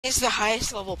He's the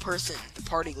highest level person, the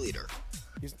party leader.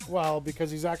 Well, because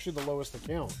he's actually the lowest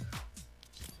account.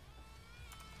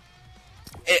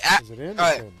 Is it in?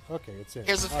 It's in. Okay, it's in.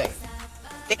 Here's the thing.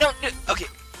 They don't do... Okay.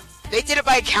 They did it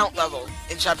by account level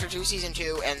in Chapter 2, Season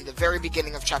 2, and the very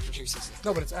beginning of Chapter 2, Season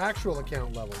 3. No, but it's actual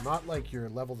account level, not like your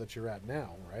level that you're at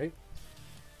now, right?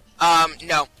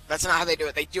 No. That's not how they do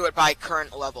it. They do it by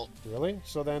current level. Really?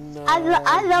 So then...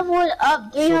 I leveled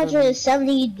up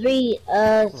 373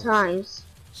 times.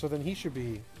 So then he should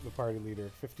be the party leader,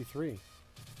 53.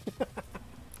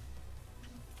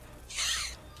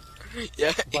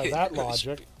 Yeah. By that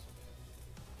logic.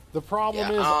 The problem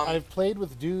is, I've played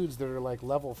with dudes that are like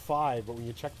level 5, but when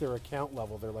you check their account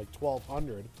level, they're like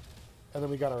 1200, and then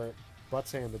we got our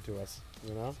butts handed to us,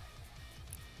 you know?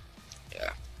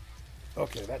 Yeah.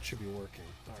 Okay, that should be working.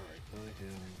 Alright,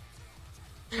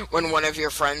 I am... When one of your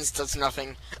friends does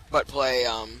nothing but play,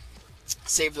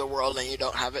 Save the World and you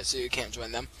don't have it, so you can't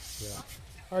join them. Yeah.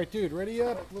 Alright, dude, ready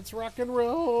up. Let's rock and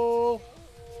roll.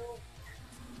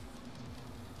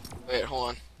 Wait, hold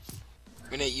on. I'm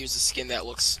gonna use a skin that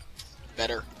looks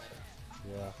better.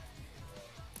 Yeah.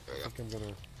 There we I go. think I'm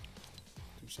gonna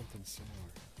do something similar.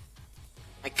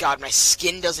 My god, my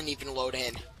skin doesn't even load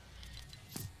in.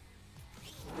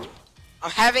 I'm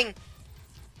having...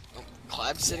 Oh,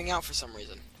 Collab's sitting out for some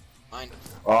reason. Mine.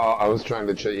 I was trying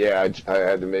to check. Yeah, I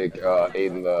had to make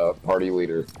Aiden the party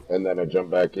leader, and then I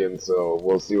jumped back in. So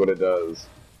we'll see what it does.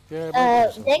 Yeah,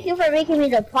 thank you for making me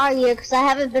the party leader, because I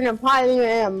haven't been a party leader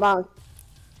in a month.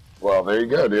 Well, there you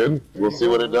go, dude. We'll see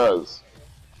what it does.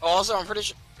 Also, I'm pretty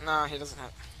sure... No, he doesn't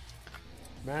have...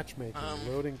 Matchmaking,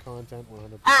 loading content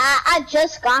 100%. I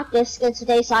just got this skin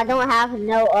today, so I don't have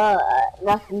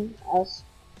nothing else.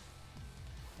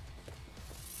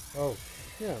 Oh,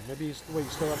 yeah, maybe you still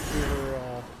have to do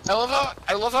her,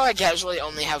 I love how I casually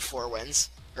only have 4 wins.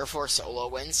 Or 4 solo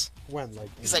wins. when, like,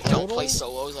 Because I don't play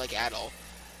solos, like, at all.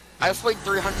 I've played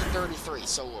 333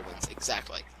 solo wins,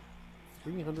 exactly.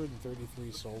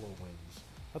 333 solo wins.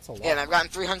 That's a lot. Yeah, and I've gotten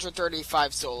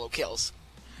 335 solo kills.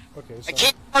 Okay, so... I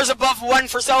can't scores above 1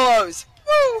 for solos!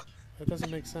 Woo! That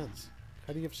doesn't make sense.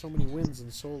 How do you have so many wins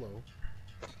in solo?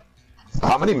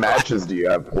 How many matches do you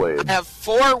have played? I have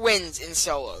 4 wins in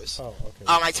solos. Oh, okay.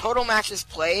 My total matches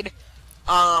played,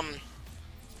 around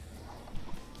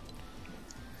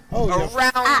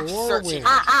 13.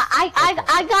 I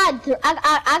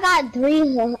got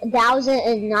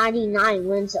 3,099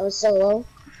 wins of solo. What?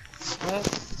 No,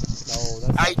 that's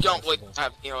I don't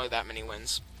have nearly that many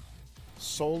wins.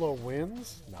 Solo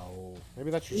wins? No. Maybe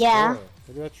that's your Yeah. score.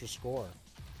 Maybe that's your score.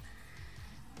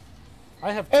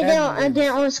 I have 10 And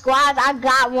then on squads, I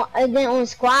got one. And then on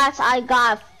squads, I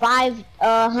got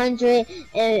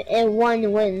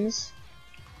 501 wins.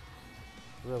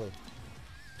 Really?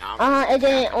 And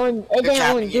then on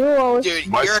duos, Dude,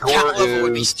 My your score account level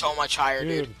would be is- so much higher,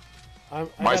 dude.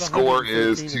 My score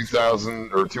is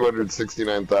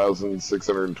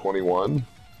 269,621.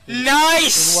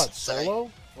 Nice! In what,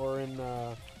 solo? Or in,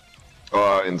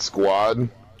 In squad.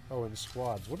 Oh, in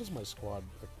squads. What is my squad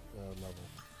level?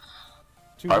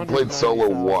 I played solo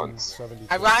once.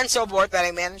 290,072. I've gotten so bored that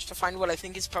I managed to find what I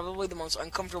think is probably the most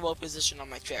uncomfortable position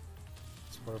on my chair.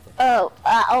 It's perfect. on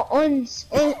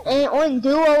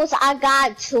duos, I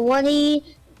got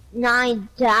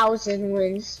 29,000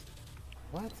 wins.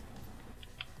 What?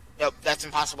 Nope, that's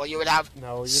impossible. You would have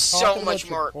No, you're so talking much about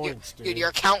your more. points, Dude, your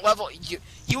account level, you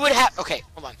would have. Okay,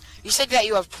 hold on. You said that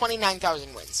you have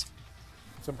 29,000 wins.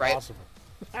 It's impossible.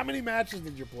 How many matches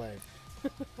did you play?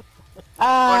 Hold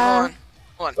on.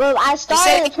 Well, I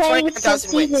started playing 29,000 since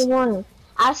season 1.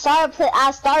 I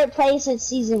started playing since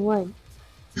season 1.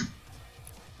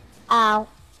 Ow.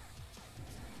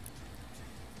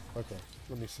 Okay,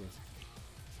 let me see.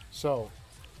 So,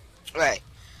 Right.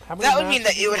 how many That would mean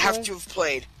matches that you would did have play? to have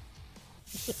played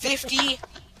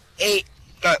 58.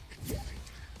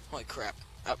 Holy crap.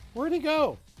 Where'd he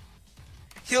go?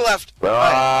 He left.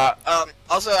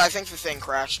 Also, I think the thing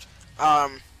crashed. Okay,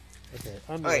 I'm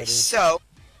Okay, ready. so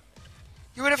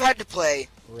you would have had to play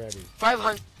Ready.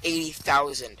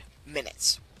 580,000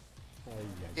 minutes. Oh,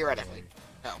 yeah, Theoretically.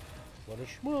 yeah. No. What a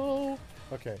schmo.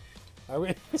 Okay. I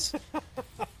win.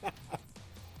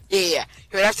 Yeah. You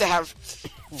would have to have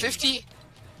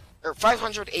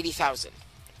 580,000.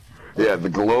 Yeah, the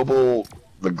global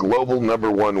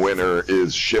 #1 winner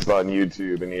is Ship on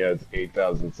YouTube, and he has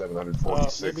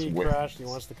 8,746 Maybe he wins. crashed. He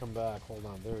wants to come back. Hold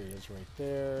on. There he is right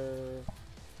there.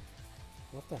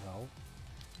 What the hell?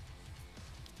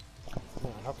 Yeah,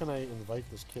 how can I invite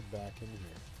this kid back in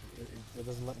here? It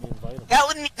doesn't let me invite him. That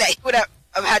would mean that he would have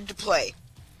had to play.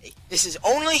 This is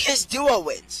only his duo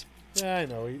wins. Yeah, I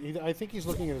know. I think he's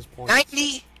looking at his points.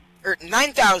 or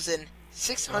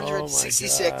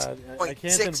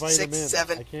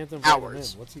 9,666.667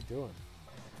 hours. What's he doing?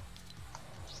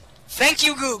 Thank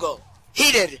you, Google.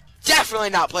 He did definitely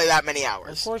not play that many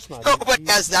hours. Of course not. Nobody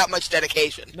has that much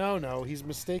dedication. No, he's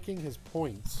mistaking his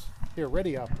points. Here,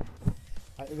 ready up.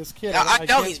 This kid. Now, I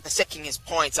know he's mistaking his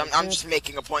points. I'm just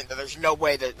making a point that there's no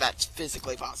way that that's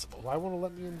physically possible. Why won't it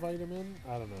let me invite him in?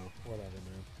 I don't know. Whatever,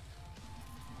 man.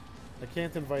 I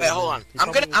can't invite Wait, him hold in. on.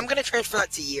 I'm gonna transfer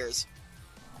that to years.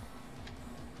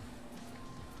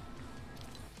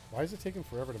 Why is it taking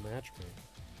forever to match me?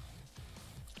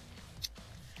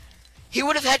 He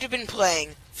would have had to have been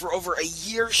playing for over a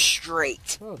year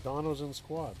straight. Oh, Dono's in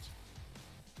squads.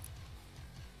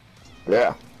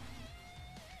 Yeah.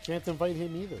 Can't invite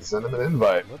him either. Send him an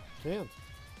invite. What? Can't.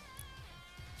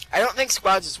 I don't think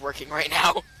squads is working right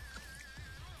now. What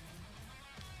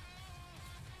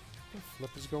the flip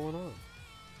is going on?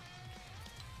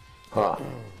 Huh.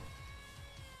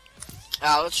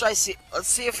 Let's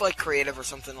see if like creative or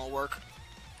something will work.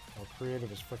 Oh,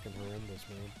 creative is freaking horrendous,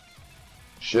 man.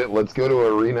 Shit, let's go to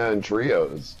arena and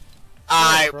trios.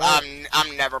 I'm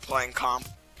never playing comp.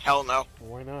 Hell no.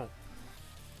 Why not?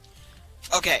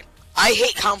 Okay, I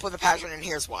hate comp with a passion, and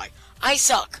here's why. I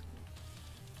suck.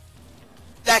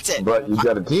 That's it. But you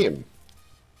got a team.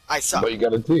 I suck. But you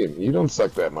got a team. You don't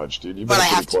suck that much, dude. You've But been I a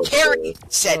have to pretty close carry player.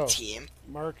 said team.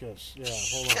 Marcus, yeah,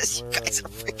 hold on. Because you Where guys are are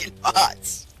you? freaking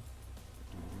bots.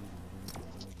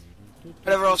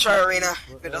 Whatever, I'll try arena.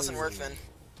 If it doesn't work, then.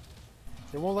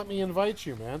 It won't let me invite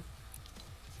you, man.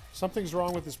 Something's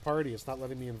wrong with this party. It's not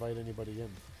letting me invite anybody in.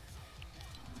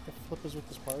 What the flip is with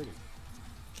this party?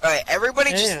 Alright,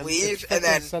 everybody just And leave, it's and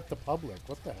then... set to public.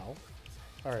 What the hell?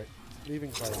 Alright, leaving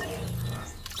party.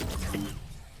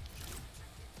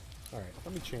 Alright,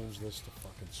 let me change this to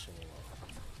fucking solo.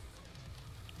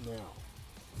 Now.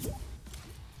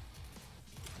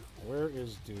 Where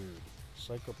is dude?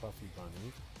 Psycho Puffy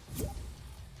Bunny.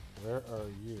 Where are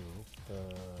you?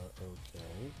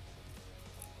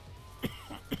 Okay.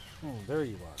 There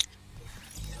you are.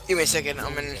 Give me a second,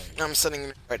 I'm sending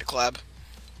him right to collab.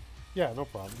 Yeah, no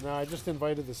problem. No, I just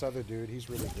invited this other dude. He's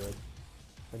really good.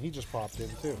 And he just popped in,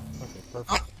 too. Okay,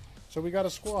 perfect. So we got a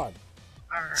squad.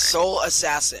 Soul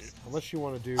Assassin. Unless you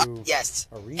want to do yes.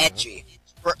 arena. Edgy.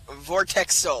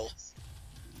 Vortex Soul.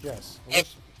 Yes.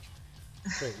 Unless...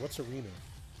 Wait, what's arena?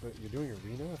 Wait, you're doing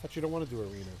arena? I thought you don't want to do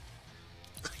arena.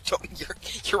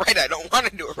 You're right, I don't want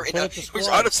to do arena. It was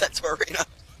auto set to arena.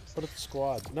 Put it to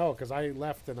squads. No, because I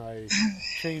left and I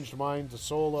changed mine to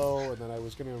solo, and then I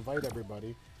was going to invite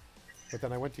everybody. But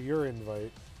then I went to your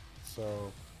invite,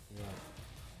 so, yeah.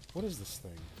 What is this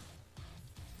thing?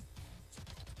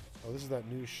 Oh, this is that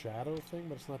new shadow thing,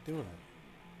 but it's not doing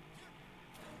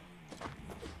it.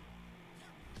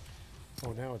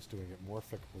 Oh, now it's doing it.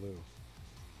 Morphic blue.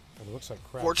 And it looks like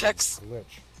crap. Vortex?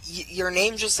 Glitch. Your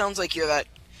name just sounds like you're that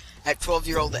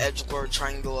 12-year-old edgelord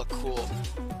trying to look cool.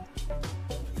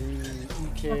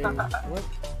 EK... What?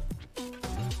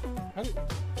 How did...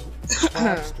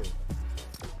 Lobster.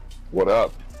 What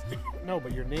up? No,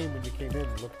 but your name when you came in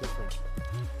looked different.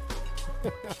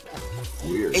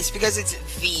 Weird. It's because it's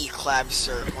the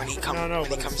Clabster when he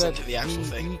comes into the actual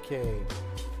thing. EK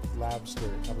Labster.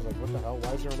 I was like, what the hell?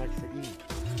 Why is there an extra E?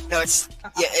 No, it's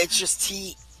just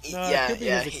T. No, yeah, it could be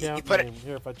yeah. his account He put name.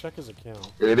 Here, if I check his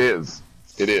account. It is.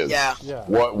 It is. Yeah. Yeah.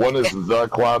 One is the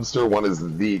Clobster, one is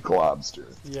the Clobster.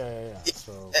 Yeah.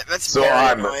 So That's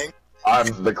very annoying. I'm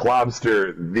the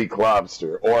Clobster, the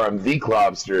Clobster, or I'm the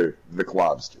Clobster, the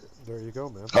Clobster. there you go,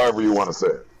 man. However you want to say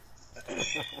it.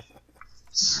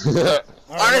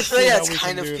 Honestly, that's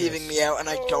kind of peeving me out, and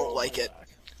I don't like it.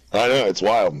 I know, it's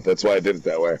wild. That's why I did it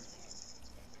that way.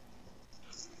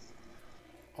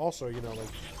 Also, you know, like,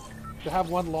 to have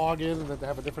one login and then to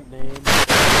have a different name.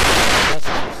 That's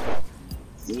stuff.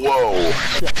 Whoa.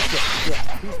 Yeah.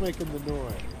 Who's making the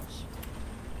noise?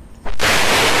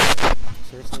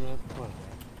 Seriously, man? Come on,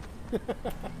 man.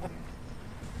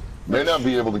 May not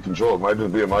be able to control it. Might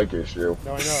just be a mic issue.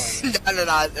 No, I know.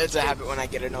 No, it's a habit when I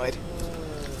get annoyed.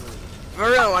 If I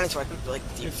really wanted to, I could like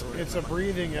deep throat. It's a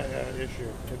breathing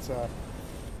issue. It's a...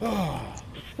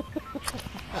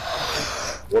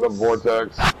 What up,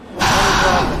 Vortex?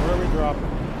 Where are we dropping?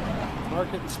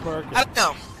 Mark it and spark it. I don't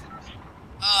know.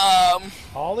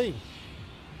 Holly?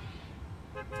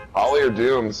 Holly or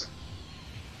Dooms?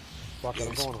 Fuck it,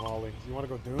 I'm going Holly. You want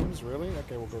to go Dooms? Really?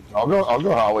 Okay, we'll go Dooms. I'll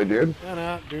go Holly, dude.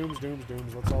 Nah, Dooms.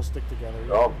 Let's all stick together.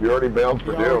 Oh, you already bailed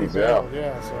for Dooms, yeah.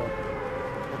 Yeah, so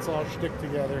let's all stick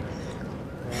together.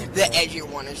 And, The edgy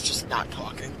one is just not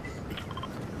talking.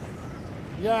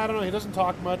 yeah, I don't know. He doesn't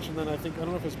talk much, and then I don't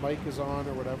know if his mic is on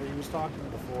or whatever. He was talking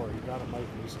before. He got a mic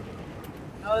recently.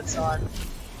 No, it's on.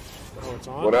 Oh, it's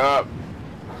on? What up?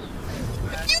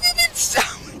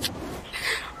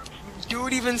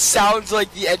 Dude even sounds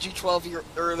like the edgy 12-year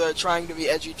or the trying to be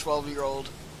edgy 12-year-old.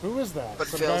 Who is that? But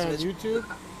Some fails guy on mis- YouTube?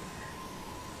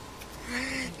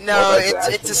 No, Well, that's it's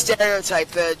a actually- stereotype.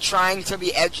 The trying to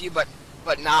be edgy but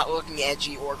not looking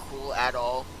edgy or cool at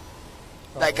all.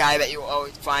 That guy that you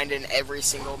always find in every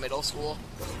single middle school.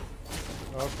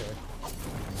 Okay.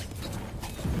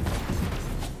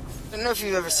 I don't know if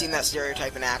you've ever seen that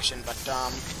stereotype in action, but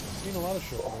I've seen a lot of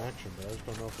shit in action, but I just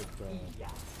don't know if it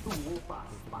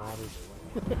matters or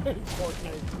what.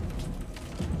 Fortnite.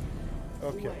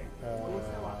 Okay.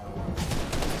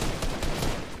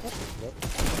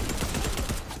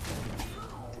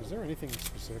 Is there anything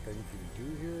specific I need you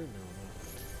to do here?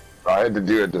 No, I had to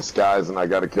do a disguise and I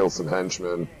gotta kill some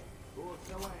henchmen.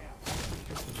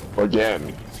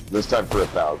 Again. This time for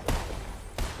 1,000.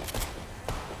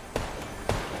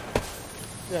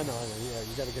 Yeah, no, I know. Yeah,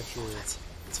 you gotta get your... it's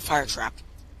a fire trap.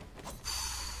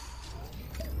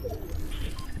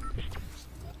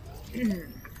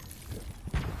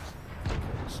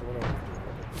 So what do I do? I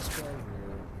got this guy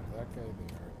here, that guy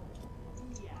there.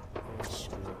 Oh,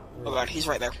 screw it. Oh god, he's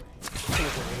right there. I'm gonna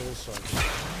get rid of this so I can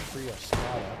free a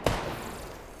slot up.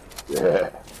 Yeah.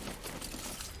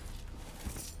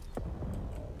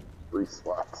 3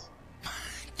 slots.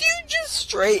 Dude just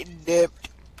straight dipped.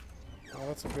 Oh,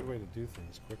 that's a good way to do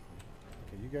things quickly.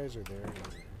 Okay, you guys are there. You're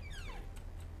there.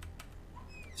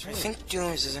 So I think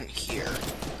Dooms isn't here.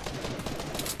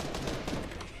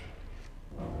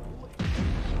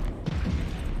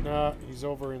 Nah, he's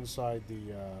over inside the,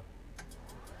 Yeah,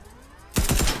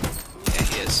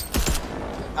 he is.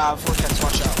 Vortex,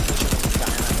 watch out.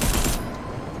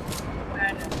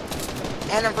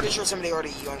 And I'm pretty sure somebody already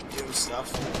yoinked Doom's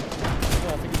stuff.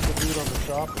 Yeah, I think it's the dude on the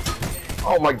shop.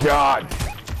 Oh my god!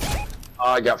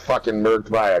 I got fucking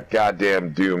murked by a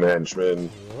goddamn Doom henchman.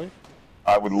 Really?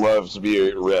 I would love to be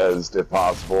rezzed if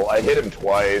possible. I hit him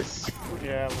twice.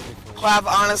 Yeah, let me see. Clav,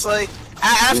 honestly,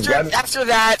 after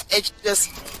that, it's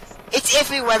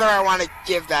iffy whether I want to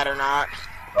give that or not.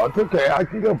 Oh, it's okay. I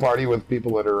can go party with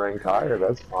people that are ranked higher.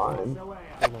 That's fine.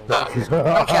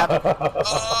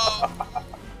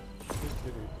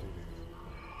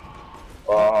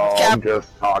 Oh, Cap. I'm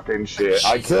just talking shit.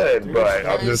 I could, but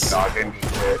I'm just talking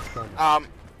shit.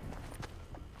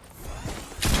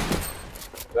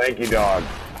 Thank you, dog.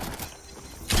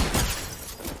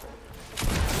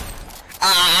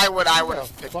 I would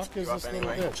have the picked fuck is you up this little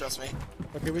anyway, bitch? trust me.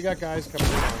 Okay, we got guys coming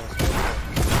in on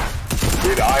us.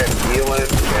 Dude, I am healing,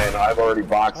 and I've already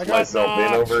boxed myself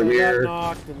in over here. I got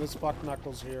knocked, and this fuck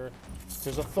Knuckles here.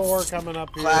 There's a Thor coming up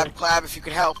here. Clab, if you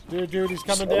could help. Dude, he's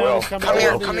coming I down. will. He's coming Come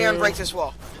down. here and break this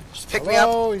wall. Just pick me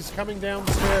Hello, up. he's coming down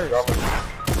the stairs.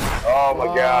 Oh my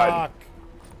god.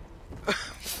 Fuck.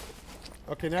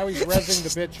 Okay, now he's rezzing the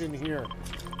bitch in here.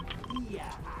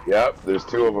 Yep, there's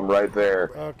 2 of them right there.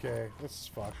 Okay, this is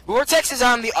fucked. Vortex is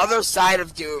on the other side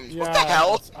of Doom. Yeah, What the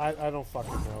hell? I don't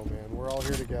fucking know, man. We're all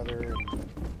here together. And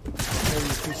hey, you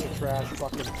piece of trash,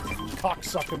 fucking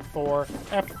cocksucking Thor.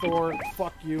 F Thor,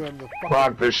 fuck you, and the fucking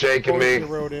Fuck, they're shaking horse me. you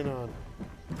rode in on.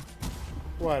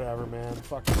 Whatever, man.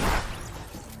 Fucking.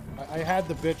 I had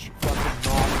the bitch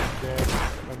fucking knocked and dead,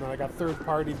 and then I got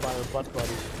third-partied by her butt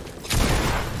buddy.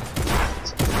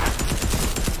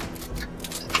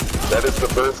 That is the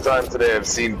first time today I've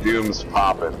seen Dooms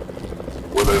popping,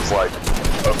 where there's like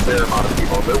a fair amount of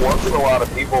people. There wasn't a lot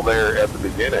of people there at the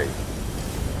beginning.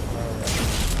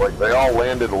 Like they all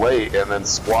landed late and then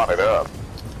squatted up.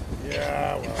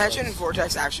 Yeah, well. Imagine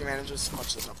Vortex actually manages to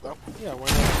clutch this up, though. Yeah, why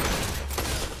not?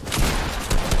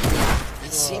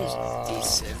 It seems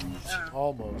decent.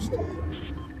 Almost.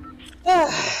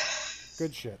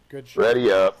 Good shit, good shit. Ready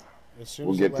up. As soon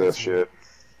We'll as get it this lets me. shit.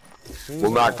 As soon as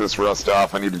We'll it knock lets this rust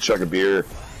off. I need to chug a beer. me.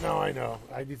 No, I know.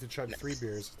 I need to chug 3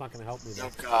 beers. It's not going to help me, though.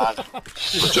 Oh god.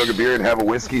 Let's chug a beer and have a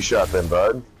whiskey shot then,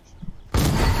 bud. I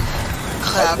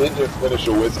Clap. did just finish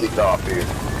a whiskey coffee.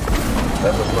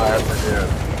 That was my afternoon.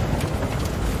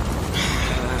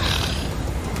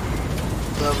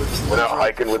 Went out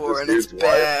hiking with this and it's dude's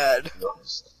bad.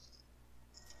 wife.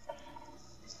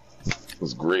 It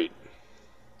was great.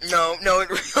 No, it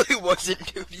really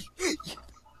wasn't, dude.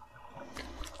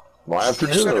 My You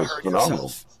afternoon should've was hurt phenomenal.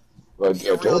 yourself. I You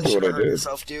told really you what should I have hurt did.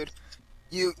 yourself, dude.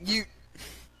 You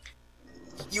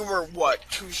were what?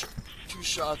 Two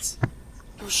shots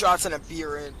and a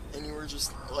beer in, and you were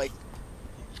just like,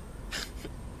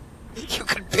 you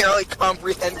could barely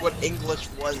comprehend what English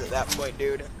was at that point,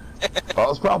 dude. I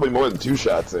was probably more than 2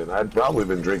 shots in. I'd probably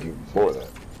been drinking before that.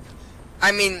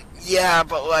 I mean, yeah,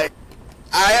 but like,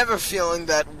 I have a feeling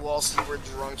that whilst you were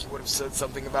drunk, you would have said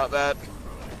something about that.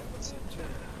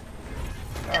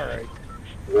 Alright.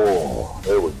 Oh,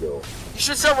 there we go. You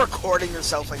should start recording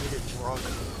yourself when you get drunk.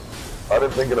 I've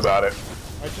been thinking about it.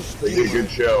 I just It'd be a good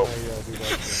show. do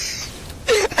that shit.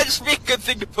 That'd just be a good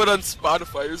thing to put on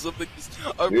Spotify or something. Just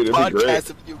a Dude, it'd be great. podcast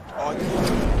of you talking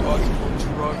while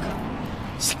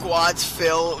drunk. Squads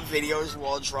fill videos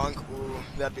while drunk. Ooh,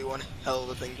 that'd be one hell of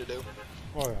a thing to do.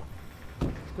 Oh yeah.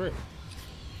 It's great.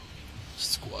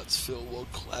 Squads fill while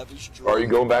Clavish drunk. Are you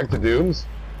going back to Dooms?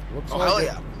 Looks Oh, like hell it.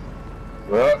 yeah.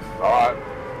 Alright.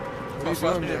 What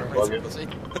are you doing there? Plug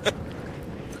it.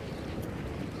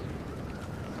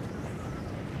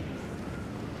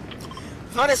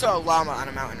 I thought I saw a llama on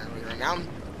a mountain earlier, and now I'm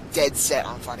dead set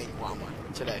on finding a llama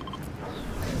today.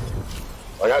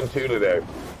 I got 2 today.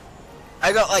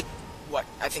 I got like, what,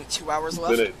 I think 2 hours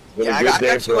left? Been a Yeah, I good got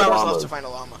day 2 for hours llamas. left to find a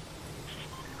llama.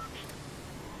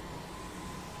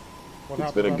 What It's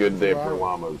happened been a after good day 2 for hours?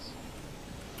 llamas.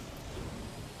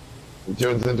 He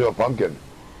turns into a pumpkin.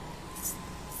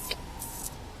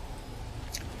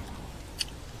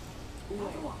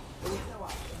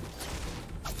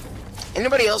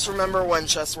 Anybody else remember when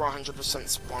chests were 100%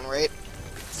 spawn rate?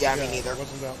 Yeah, me neither. It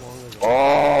wasn't that long ago.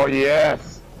 Oh,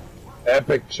 yes!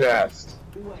 Epic chest.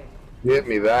 Hit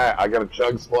me that. I got a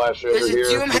chug splash over There's here. a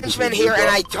Doom henchman here, and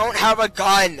I don't have a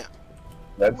gun.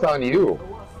 That's on you.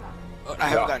 Oh, I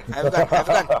have a gun. I have a gun. I have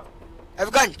a gun. I have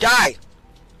a gun. Die.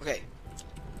 Okay.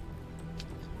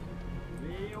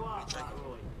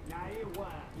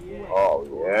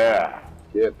 Oh, yeah.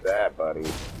 Get that, buddy.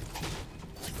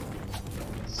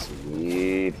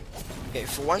 Sweet. Okay,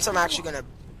 for once I'm actually gonna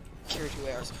carry 2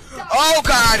 ARs. Oh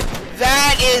god!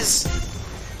 That is...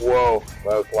 Whoa,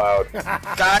 that was loud.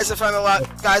 Guys, I found the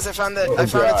guys, I found the... Oh, I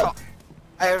found the God. tall...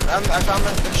 I found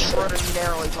the short and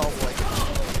narrowly tall boy.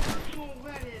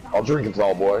 I'll drink it,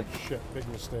 tall boy. Shit, big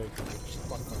mistake. I just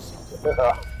fucked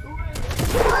myself.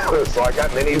 So I got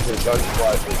minis and chug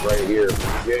splashes right here.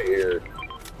 Get here.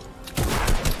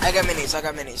 I got minis. I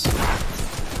got minis.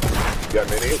 You got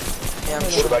minis? Yeah, I'm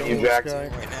What shooting about you,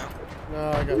 Jackson? right now. No,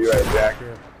 I got Where you at, Jack?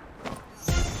 here.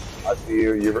 I see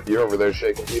you. You're over there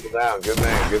shaking people down. Good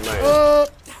man. Good man.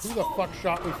 Who the fuck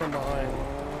shot me from behind?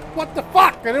 What the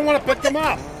fuck? I didn't want to pick them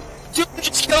up. Dude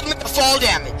just killed him with the fall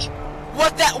damage.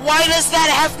 What that? Why does that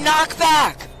have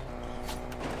knockback?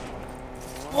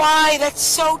 Why? That's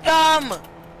so dumb.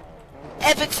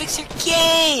 Epic, fix your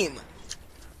game.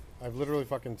 I've literally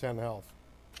fucking 10 health.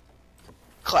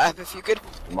 Clap if you could.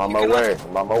 I'm on my way.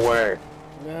 I'm on my way.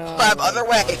 No, Clap, no, other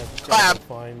way. I just gotta Clap.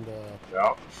 Find,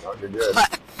 No, no, you're good.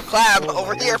 Clap, oh,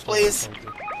 over my here, ears please. funky.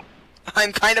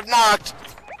 I'm kind of knocked.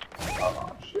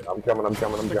 Oh shit! I'm coming. I'm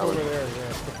coming. I'm Stick over coming. there,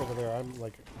 yeah, stick over there. I'm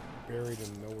like buried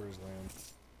in nowhere's land.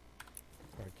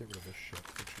 Alright, get rid of this shit.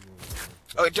 Get you over there.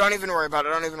 Oh, don't even worry about it.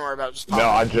 Don't even worry about it. Just pop. No,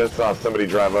 I just saw somebody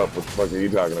drive up. What the fuck are you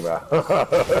talking about?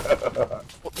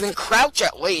 Well, then crouch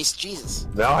at least. Jesus.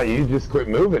 No, you just quit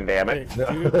moving, damn Hey, it.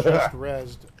 dude just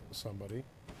rezzed somebody.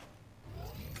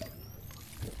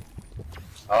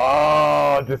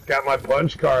 Oh, just got my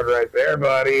punch card right there,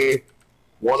 buddy.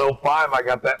 105. I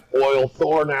got that foil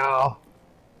Thor now.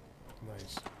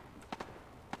 Nice.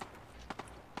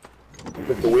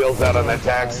 Put the wheels out on that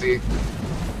taxi.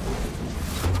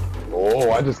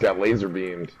 Oh, I just got laser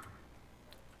beamed.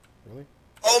 Really?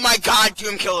 Oh my God,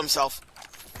 Doom killed himself.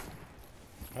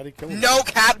 How'd he kill him? No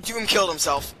cap, Doom killed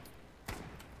himself.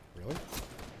 Really?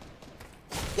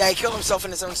 Yeah, he killed himself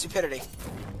in his own stupidity.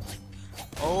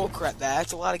 Oh crap,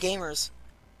 that's a lot of gamers.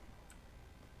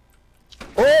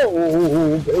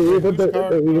 Oh, baby,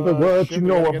 baby, what you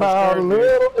know about a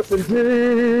little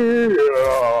S&T?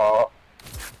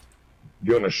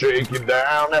 Gonna shake you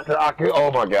down after I kill.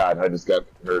 Oh my God, I just got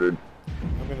murdered.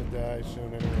 I'm gonna die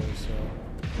soon anyway, so...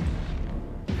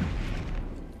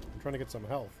 I'm trying to get some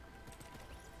health.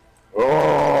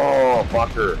 Oh,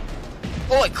 fucker.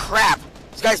 Holy crap!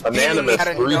 This guy's beating me Anonymous out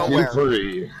of nowhere.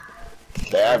 323.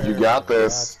 Cav, you got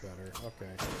this. That's better.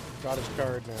 Okay. Got his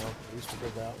card now. At least we're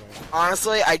good that way.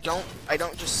 Honestly, I don't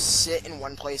just sit in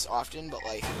one place often, but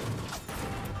like...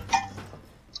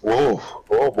 Whoa,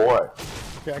 oh boy.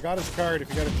 Okay, I got his card. If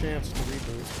you got a chance to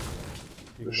reboot.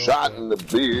 You can go Shot for in it. the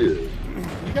beard.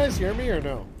 You guys hear me or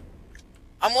no?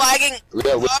 I'm lagging!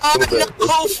 Yeah, a little Oh, bit.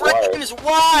 no, It's pretty quiet. frames!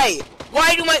 Why?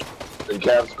 Why do my... And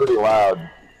Cav's pretty loud.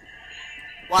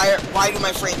 Why do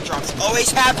my frame drops always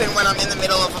happen when I'm in the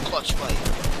middle of a clutch play?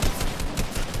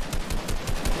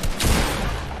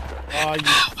 Oh,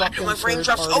 you fucking my frame third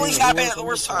drops party, always who happen was at the on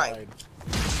worst time. side?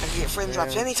 I can get frame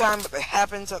drops Man. anytime, but it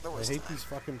happens at the I worst hate time. these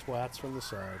fucking twats from the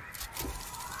side.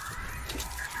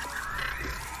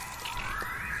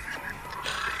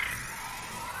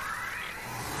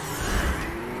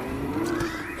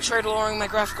 I tried lowering my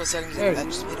graphical settings and that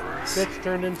just made it worse. Bitch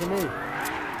turned into me.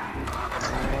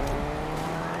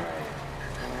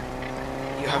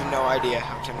 You have no idea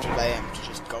how tempted I am to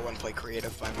just go and play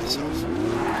creative by myself.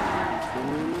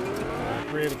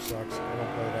 Creative sucks. I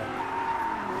don't play that.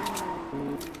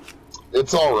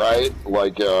 It's alright,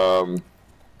 like,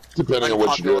 depending on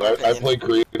what you do. I play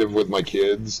creative with my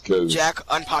kids, because... Jack,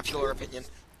 unpopular opinion.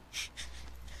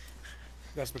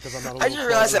 That's because I'm not a I just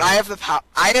realized that I have the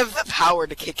power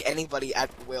to kick anybody at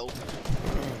will.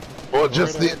 Well,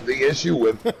 just the issue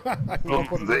with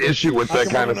the issue with that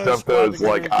kind of stuff though is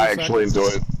like I actually enjoy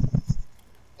it.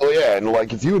 Oh yeah, and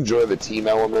like if you enjoy the team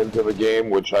element of a game,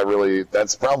 which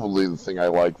that's probably the thing I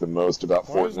like the most about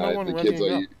Fortnite. The kids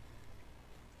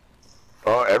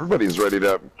oh, everybody's ready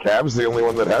to. Cab's the only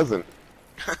one that hasn't.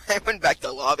 I went back to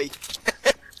lobby.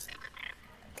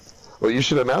 Well, you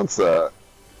should announce that.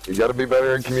 You got to be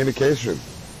better in communication.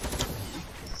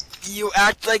 You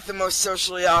act like the most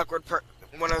socially awkward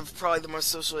one of probably the most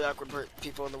socially awkward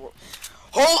people in the world.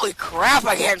 Holy crap,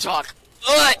 I can't talk!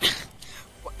 Ugh.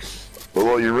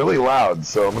 Well, you're really loud,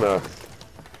 so I'm gonna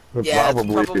yeah,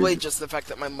 it's probably just the fact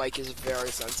that my mic is very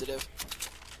sensitive.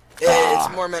 It's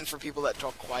more meant for people that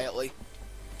talk quietly.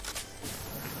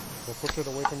 Well, push it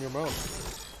away from your mouth.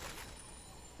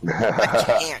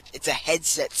 I can't. It's a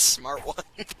headset, smart one.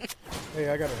 Hey,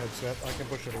 I got a headset. I can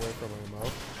push it away from my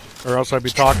mouth. Or else I'd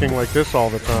be talking like this all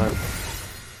the time.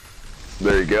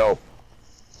 There you go.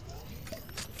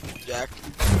 Jack.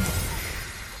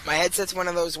 My headset's one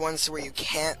of those ones where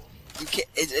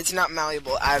it's not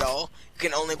malleable at all. You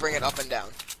can only bring it up and down.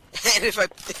 And if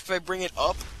I bring it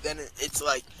up, then it's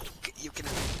like you can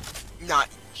not.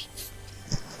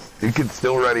 You can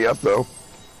still ready up though.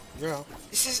 Yeah.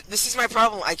 This is my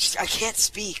problem. I can't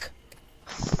speak.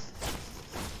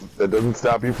 That doesn't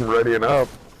stop you from readying up.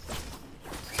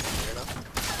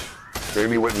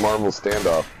 Maybe with Marvel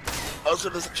Standoff. Also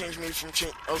doesn't change me from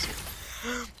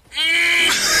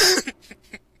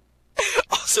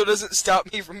also doesn't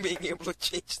stop me from being able to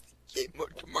change the game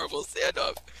mode to Marvel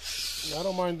Standoff. I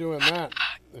don't mind doing that.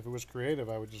 If it was creative,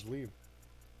 I would just leave.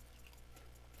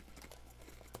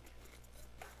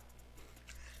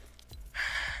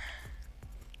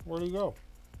 Where'd he go?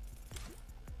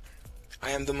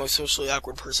 I am the most socially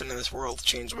awkward person in this world.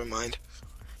 Change my mind.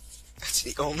 That's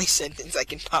the only sentence I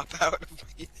can pop out of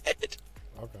my head.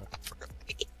 Okay.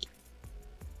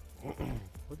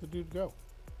 Where'd the dude go?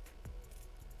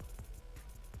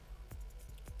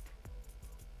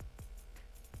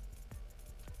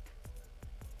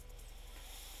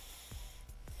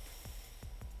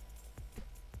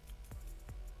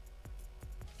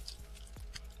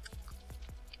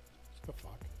 What the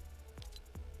fuck?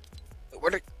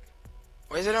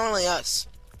 Why is it only us?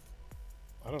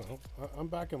 I don't know. I'm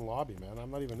back in lobby, man.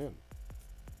 I'm not even in.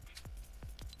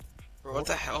 Bro, what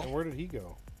the hell? And where did he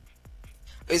go?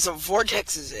 Okay, so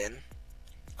Vortex is in.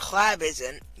 Clab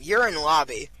isn't. You're in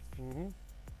lobby. Mm-hmm.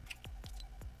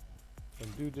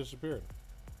 And dude disappeared.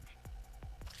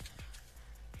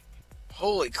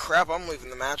 Holy crap, I'm leaving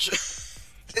the match.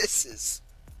 This is...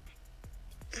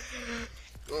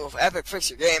 Oh, if Epic, fix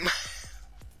your game.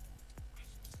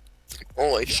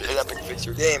 Holy shit, Epic, fix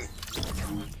your game.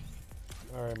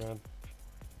 Alright, man.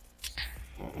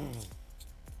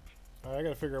 Alright, I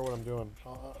gotta figure out what I'm doing.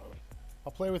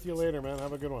 I'll play with you later, man.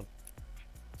 Have a good one.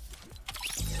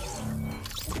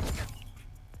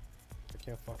 I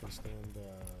can't fucking stand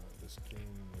this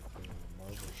game with the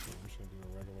Marvel shit. I'm just gonna do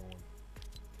a regular one.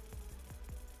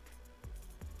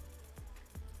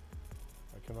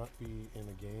 I cannot be in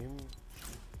a game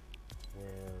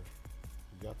where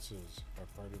Yutzes are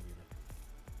party leader.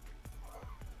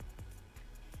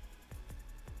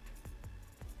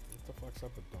 What the fuck's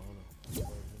up with Donna?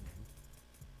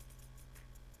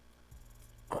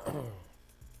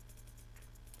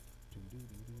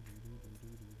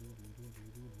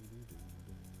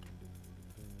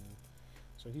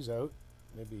 So he's out.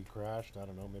 Maybe he crashed. I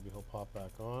don't know. Maybe he'll pop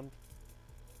back on.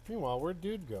 Meanwhile, where'd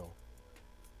dude go?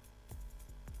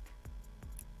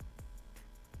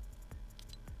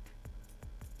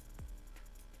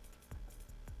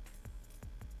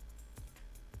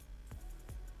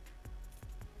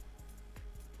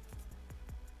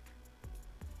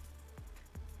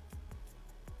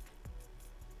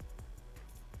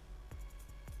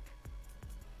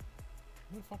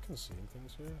 Am I fucking seeing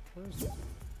things here? Where is the dude?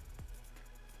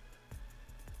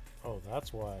 Oh,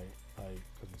 that's why I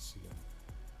couldn't see him.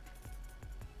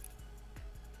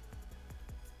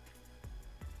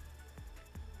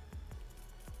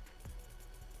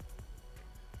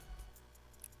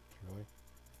 Really?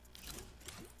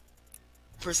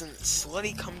 person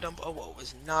slutty cum dump Owo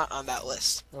was not on that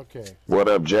list. Okay. What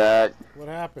up, Jack? What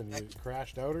happened? You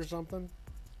crashed out or something?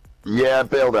 Yeah, I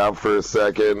bailed out for a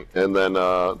second, and then,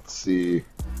 let's see.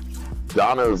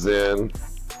 Dono's in,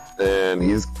 and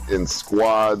he's in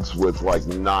squads with like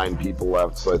 9 people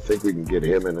left, so I think we can get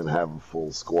him in and have a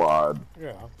full squad.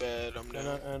 Yeah. Bed, I'm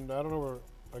down. And I don't know where...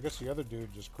 I guess the other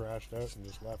dude just crashed out and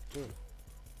just left, too.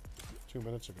 2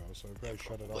 minutes ago, so I probably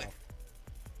shut it off.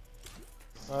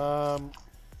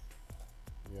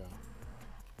 Yeah.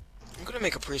 I'm gonna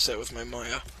make a preset with my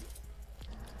Maya.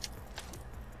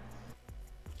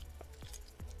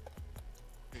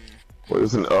 Well,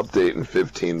 there's an update in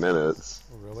 15 minutes.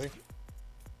 Oh, really?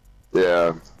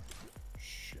 Yeah.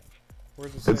 Shit.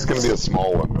 Where's it say? It's gonna be a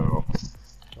small one, though.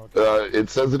 Okay. It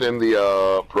says it in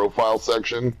the, profile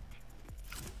section.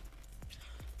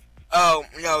 Oh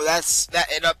no, that's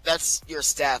your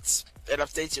stats. It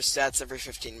updates your stats every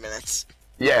 15 minutes.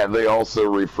 Yeah, they also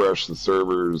refresh the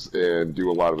servers and do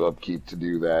a lot of upkeep to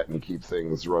do that and keep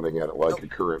things running at like a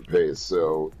current pace.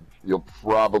 So you'll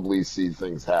probably see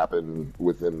things happen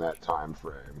within that time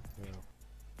frame.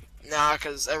 Nah,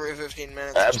 because every 15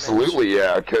 minutes. Absolutely,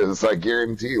 yeah. Because I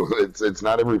guarantee you, it's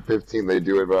not every 15. They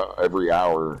do it about every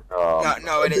hour.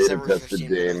 No, it is every 15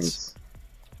 minutes.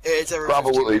 It's every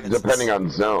probably 15 minutes. depending on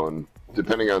zone.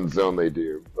 Depending on zone, they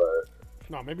do. But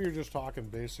no, maybe you're just talking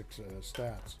basic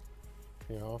stats.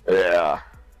 You know? Yeah.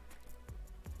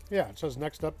 Yeah, it says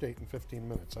next update in 15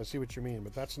 minutes. I see what you mean,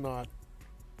 but that's not.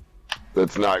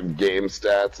 That's not game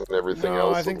stats and everything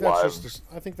else. I think live.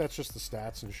 I think that's just the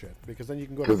stats and shit. Because then you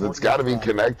can go. Because it's got to be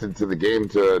connected to the game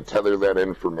to tether that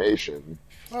information.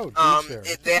 Oh,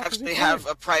 they actually have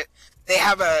a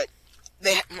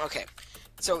okay.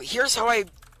 So here's how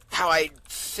I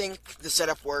think the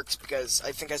setup works, because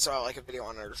I think I saw like a video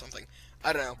on it or something.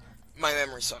 I don't know. My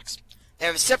memory sucks. They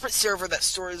have a separate server that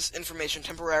stores information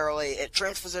temporarily. It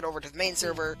transfers it over to the main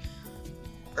server,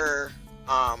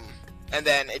 and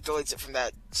then it deletes it from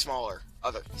that smaller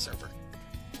other server.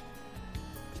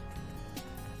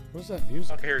 What's that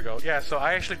music? Okay, here we go. Yeah, so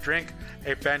I actually drank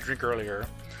a banned drink earlier.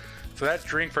 So that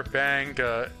drink for bang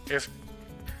is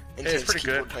pretty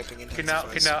good.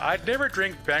 Okay, now I never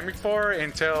drank bang before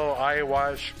until I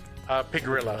watched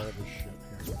Pigorilla.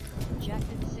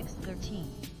 Objective 613.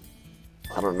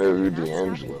 I don't know who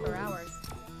D'Angelo is.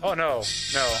 Oh no.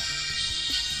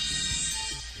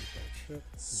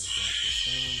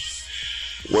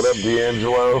 What up,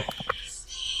 D'Angelo?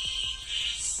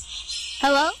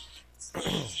 Hello?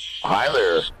 Hi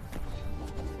there.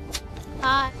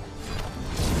 Hi.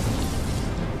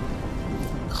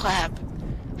 Clap.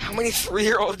 How many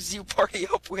 3-year-olds do you party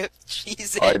up with?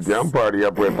 Jesus. I don't party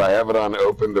up with. I have it on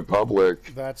open to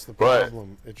public. That's the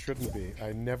problem. It shouldn't be.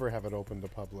 I never have it open to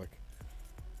public.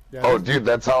 Yeah, oh, dude,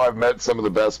 that's how I've met some of the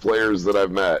best players that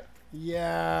I've met.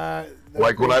 Yeah.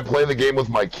 Like, when I play the game with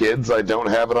my kids, I don't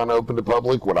have it on open to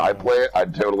public. When I play it, I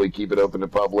totally keep it open to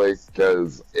public,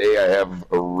 because, A, I have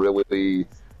a really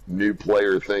new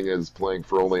player thing as playing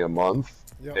for only a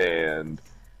month, and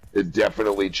it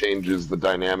definitely changes the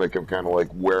dynamic of kind of like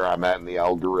where I'm at in the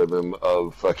algorithm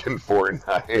of fucking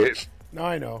Fortnite. No,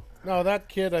 I know. No, that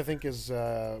kid, I think, is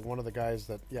one of the guys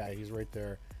that, yeah, he's right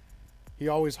there. He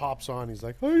always hops on. He's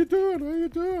like, how you doing? How you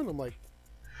doing? I'm like...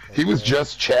 He was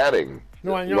just chatting.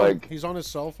 No, I know. Like, he's on his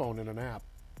cell phone in an app.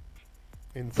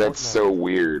 In Fortnite. That's so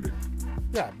weird.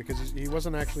 Yeah, because he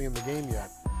wasn't actually in the game yet.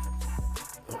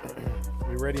 Are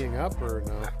we readying up or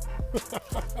no?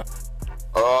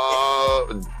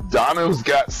 Dono's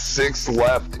got 6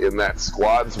 left in that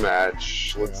squads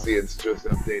match. Let's see, it's just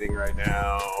updating right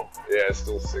now. Yeah,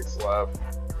 still 6 left.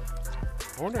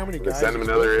 I wonder how many guys. Send him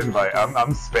another invite.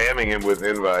 I'm spamming him with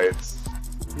invites.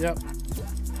 Yep.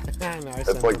 No,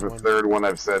 that's like the 3rd one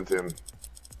I've sent him.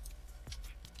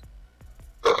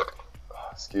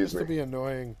 Excuse me. To be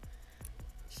annoying.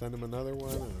 Send him another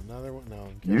one and another one. No.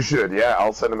 You should, yeah.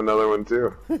 I'll send him another one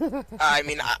too. I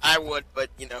mean, I would, but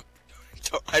you know,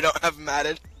 I don't have him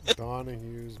added.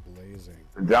 Donahue's blazing.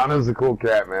 Dono's a cool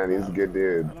cat, man. He's a good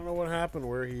dude. I don't know what happened,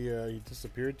 where he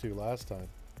disappeared to last time.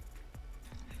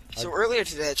 So earlier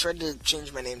today, I tried to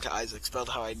change my name to Isaac, spelled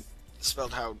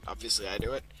how obviously I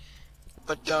do it.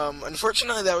 But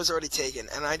unfortunately, that was already taken,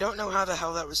 and I don't know how the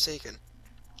hell that was taken.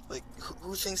 Like,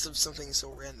 who thinks of something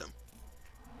so random?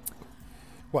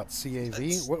 What,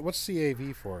 CAV? What's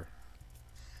CAV for?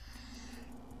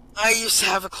 I used to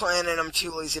have a clan, and I'm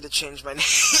too lazy to change my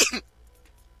name.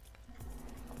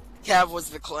 Cav was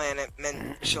the clan. It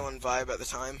meant chill and vibe at the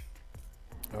time.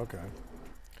 Okay.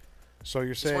 So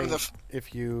you're saying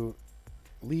if you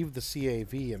leave the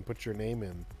CAV and put your name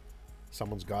in,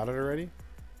 someone's got it already?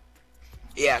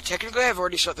 Yeah, technically I've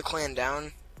already shut the clan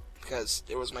down because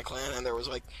it was my clan and there was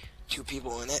like 2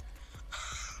 people in it.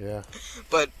 Yeah.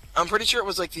 But I'm pretty sure it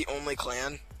was like the only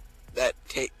clan that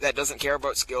doesn't care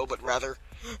about skill, but rather,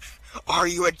 are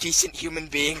you a decent human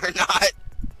being or not?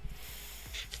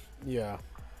 Yeah.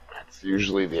 It's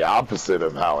usually the opposite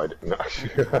of how it. No.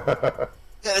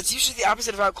 Yeah, it's usually the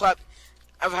opposite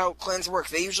of how clans work.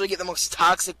 They usually get the most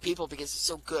toxic people because it's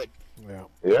so good. Yeah.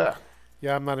 Yeah.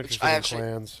 Yeah, I'm not interested in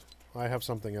clans. I have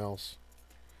something else.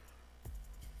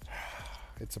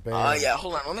 It's a band. Yeah,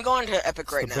 hold on. Let me go on to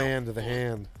Epic right now. The band of the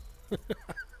hand.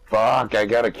 Fuck, I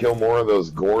gotta kill more of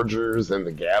those gorgers and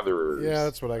the gatherers. Yeah,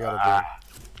 that's what I gotta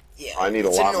do. Yeah, I need a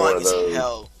lot more of those.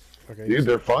 Hell. Okay, dude,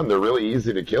 they're fun. They're really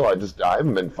easy to kill. I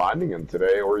haven't been finding them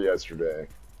today or yesterday.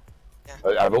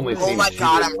 Yeah. I've only seen 2 in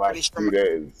the last 2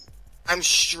 days. I'm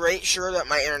straight sure that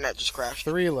my internet just crashed.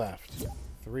 3 left.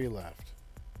 3 left.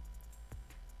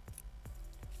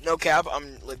 No cap,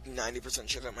 I'm like 90%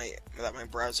 sure that my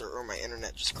browser or my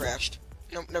internet just crashed.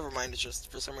 No, never mind. It's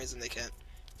just for some reason they can't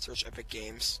search Epic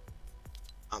Games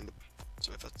on the.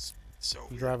 So that's so.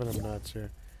 I'm driving him nuts here.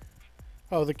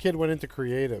 Oh, the kid went into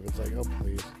creative. It's like, oh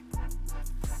please.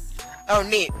 Oh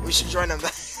neat. We should join him.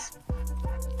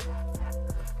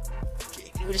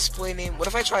 Okay, new display name. What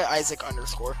if I try Isaac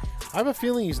 _? I have a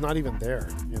feeling he's not even there.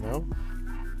 You know.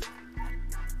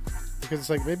 Because it's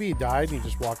like maybe he died and he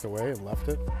just walked away and left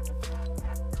it.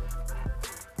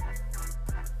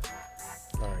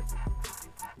 Alright.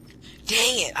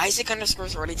 Dang it! Isaac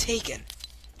 _'s already taken.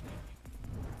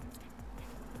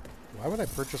 Why would I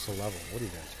purchase a level? What are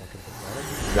you guys, fucking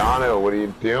pathetic? Dono, what are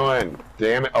you doing?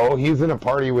 Damn it. Oh, he's in a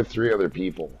party with 3 other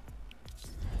people.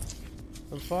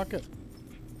 Then fuck it.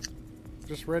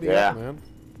 Just ready up, man.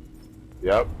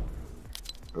 Yep.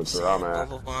 That's where I'm at.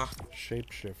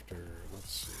 Shapeshifter.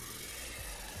 Let's see.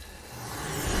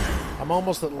 I'm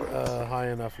almost at high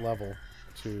enough level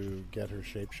to get her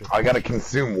shapeshifter. I gotta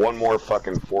consume 1 more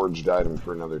fucking forged item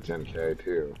for another 10k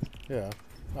too. Yeah.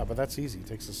 Oh, but that's easy. It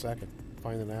takes a second.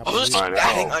 Find an apple. I was just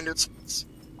adding underscores.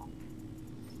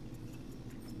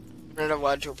 I'm not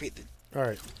allowed to repeat the.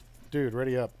 Alright. Dude,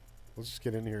 ready up. Let's just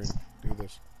get in here and do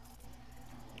this.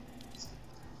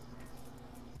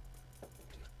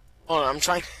 Hold on, I'm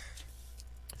trying.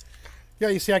 Yeah,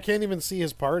 you see, I can't even see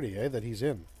his party, that he's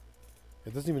in.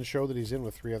 It doesn't even show that he's in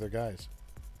with 3 other guys.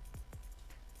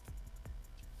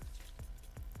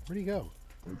 Where'd he go?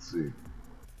 Let's see.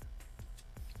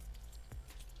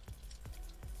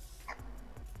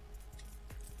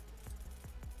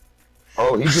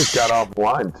 Oh, he just got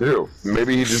offline too.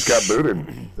 Maybe he just got booted.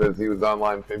 Says he was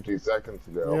online 50 seconds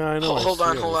ago. Yeah, I know. Hold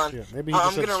on. Yeah. Maybe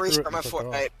I'm gonna restart my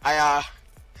Fortnite. I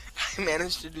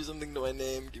managed to do something to my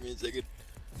name. Give me a second.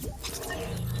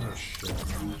 Oh shit.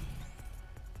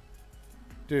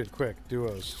 Dude, quick,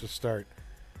 duos, just start.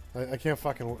 I can't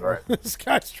fucking. Right. This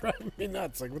guy's driving me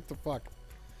nuts. Like, what the fuck?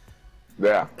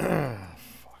 Yeah.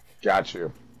 Fuck. Got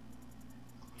you.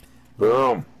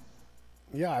 Boom.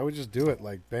 Yeah, I would just do it.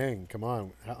 Like, bang, come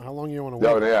on. How long you want to wait?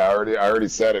 Oh yeah, I already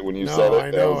said it when you said it. I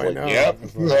know. Yep.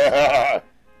 Like,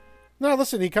 no,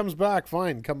 listen, he comes back.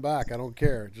 Fine, come back. I don't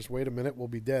care. Just wait a minute. We'll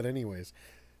be dead anyways.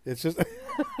 It's just.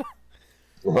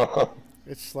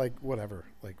 It's like whatever.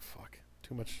 Like fuck.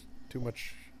 Too much.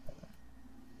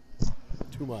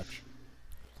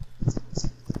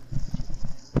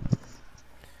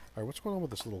 Alright, what's going on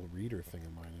with this little reader thing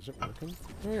of mine? Is it working?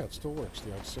 Oh yeah, it still works.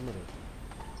 The oximeter.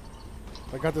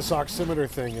 I got this oximeter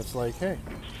thing. It's like, hey,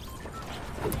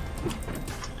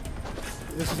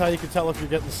 this is how you can tell if you're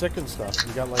getting sick and stuff.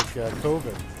 You got like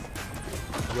COVID.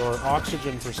 Your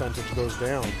oxygen percentage goes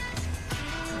down.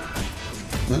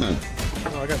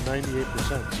 Oh, I got 98%,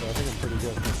 so I think I'm pretty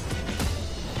good.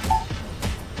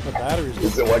 The battery's good.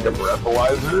 Is it like a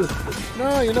breathalyzer?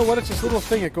 No, you know what? It's this little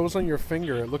thing. It goes on your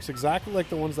finger. It looks exactly like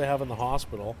the ones they have in the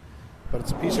hospital, but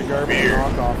it's a piece of garbage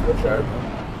knockoff. Okay.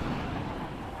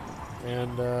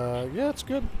 And yeah, it's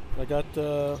good. I got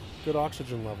good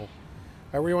oxygen level. All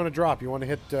right, where you want to drop? You want to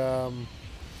hit?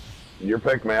 Your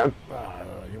pick, man.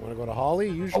 You want to go to Holly?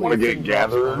 Usually, I want to get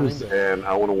gatherers, and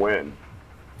I want to win.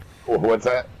 What's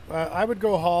that? I would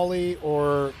go Holly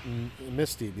or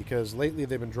Misty because lately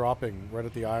they've been dropping right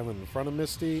at the island in front of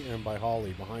Misty and by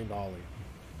Holly, behind Holly.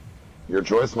 Your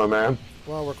choice, my man.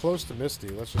 Well, we're close to Misty.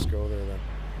 Let's just go there then.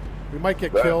 We might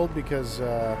get killed because.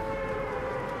 I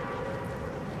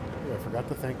forgot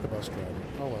to thank the bus driver.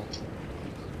 Oh well.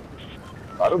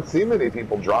 I don't see many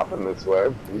people dropping this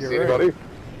way. You see anybody?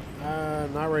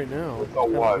 Not right now. It's all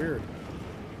what? Weird.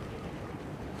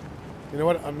 You know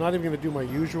what? I'm not even going to do my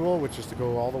usual, which is to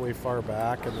go all the way far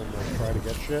back and then like, try to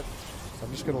get shit.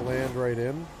 I'm just going to land right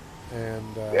in.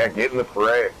 And yeah, get in the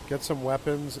fray. Get some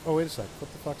weapons. Oh, wait a sec.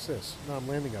 What the fuck's this? No, I'm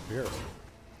landing up here.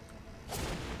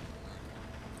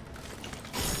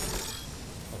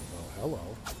 Oh, hello.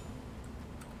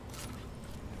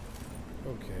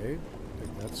 Okay,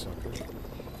 take that sucker.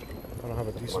 I don't have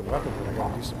a decent weapon, but I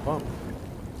got a decent pump.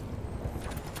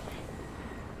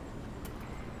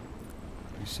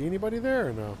 You see anybody there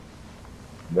or no?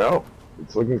 No,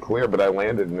 it's looking clear, but I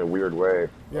landed in a weird way.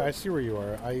 Yeah, I see where you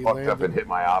are. I fucked up and hit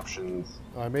my options.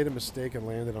 I made a mistake and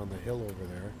landed on the hill over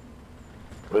there.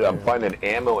 But I'm finding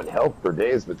ammo and health for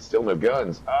days, but still no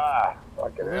guns. Ah,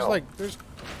 fucking hell. There's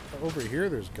over here.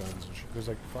 There's guns. And there's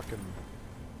like fucking.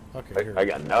 Okay, here. I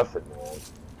got nothing, man.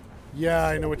 Yeah,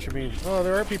 I know what you mean. Oh,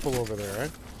 there are people over there,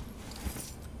 right?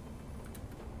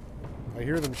 I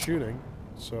hear them shooting,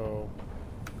 so...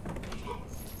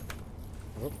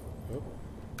 Oh, oh.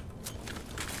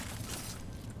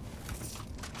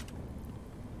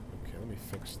 Okay, let me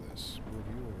fix this. Move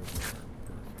you over there.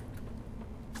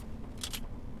 Perfect.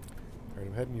 Alright,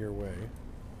 I'm heading your way.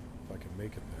 If I can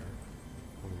make it there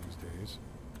one of these days.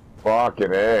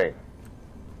 Fucking A.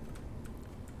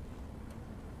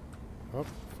 Oh,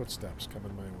 footsteps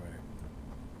coming my way.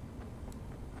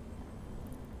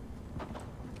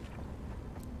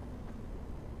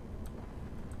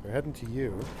 They're heading to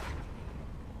you.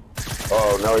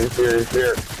 Oh, no, he's here, he's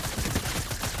here.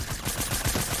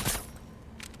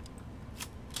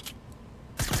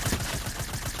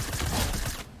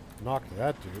 Knocked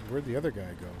that dude. Where'd the other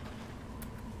guy go?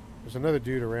 There's another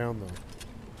dude around, though.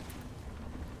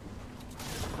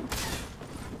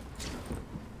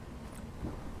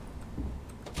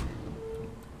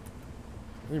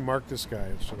 Let me mark this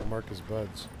guy so I mark his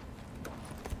buds.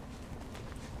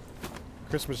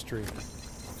 Christmas tree.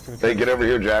 Hey, get over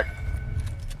here, Jack.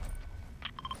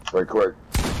 Right quick.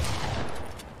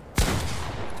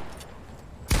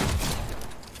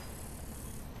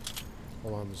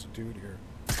 Hold on, there's a dude here.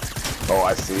 Oh,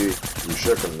 I see. You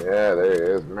shook him. Yeah, there he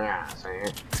is. Mass,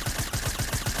 man.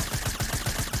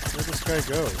 Where'd this guy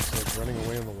go? He's like running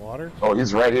away in the water? Oh,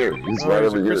 he's right here. He's right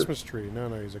over here. He's a Christmas tree. No,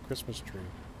 he's a Christmas tree.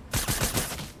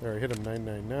 There, I hit him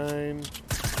 999.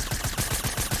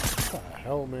 What the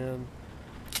hell, man?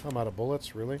 I'm out of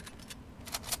bullets, really?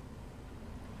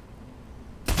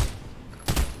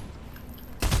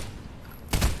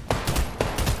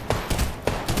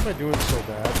 What am I doing so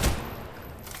bad?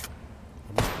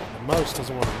 The mouse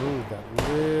doesn't want to move that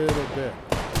little bit.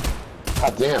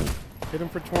 God damn. Hit him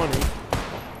for 20.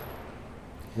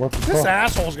 What the This fuck?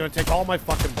 asshole's gonna take all my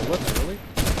fucking bullets, really?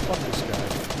 Fuck this guy.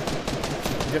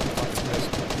 I'm getting fucking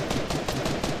pissed.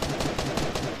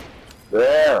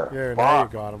 There. Yeah, now you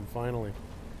got him, finally.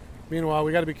 Meanwhile,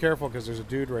 we gotta be careful because there's a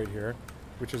dude right here,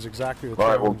 which is exactly the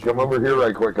Alright, well, come over here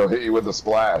right quick. I'll hit you with a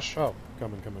splash. Oh,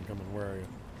 coming. Where are you?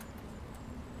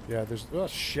 Yeah, there's... Oh,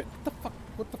 shit. What the fuck?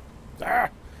 What the... Ah!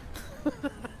 I'm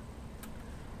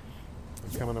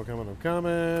coming.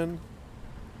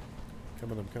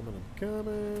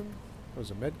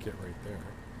 There's a med kit right there.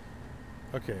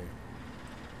 Okay.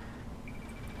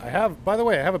 By the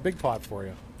way, I have a big pot for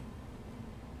you.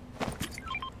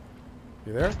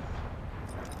 You there?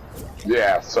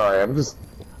 Yeah, sorry,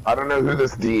 I don't know who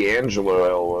this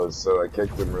D'Angelo was, so I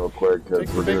kicked him real quick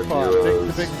because we're doing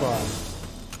duos. Take the big pot.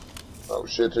 Oh,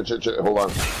 shit. Hold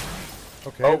on.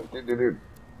 Okay. Oh, dude.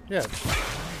 Yeah.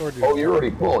 Oh, you're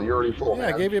already full. Yeah,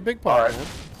 man. I gave you a big pot, All right. man.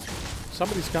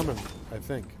 Somebody's coming, I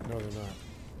think. No, they're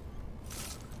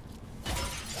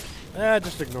not.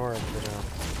 Just ignore them for now.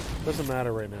 Doesn't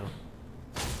matter right now.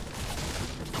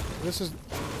 This is,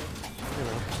 you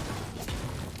know.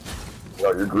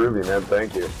 Oh, you're groovy, man.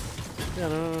 Thank you. Yeah,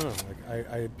 no. Like,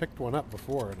 I had picked one up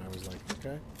before, and I was like,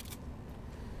 okay.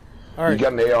 All right. You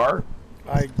got an AR?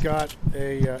 I got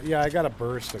a, I got a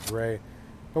burst of gray.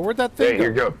 But where'd that thing go?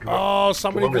 Here you go. Oh,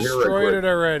 somebody destroyed it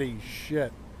already.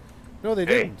 Shit. No, they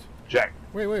didn't. Hey, Jack.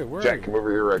 Wait, where are you? Jack, come over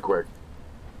here right quick.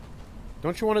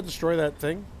 Don't you want to destroy that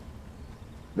thing?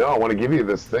 No, I want to give you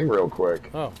this thing real quick.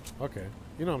 Oh, okay.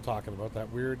 You know what I'm talking about.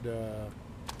 That weird,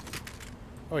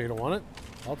 Oh, you don't want it?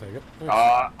 I'll take it. Thanks.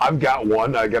 I've got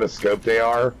one. I got a scoped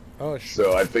AR. Oh,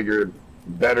 so I figured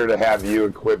better to have you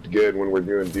equipped good when we're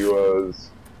doing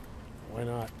duos. Why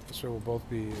not? So we'll both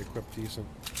be equipped decent.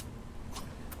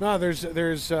 No, there's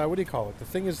what do you call it? The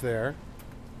thing is there,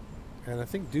 and I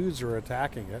think dudes are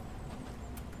attacking it.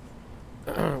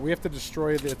 We have to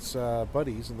destroy its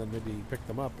buddies and then maybe pick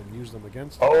them up and use them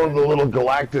against them. Oh, the little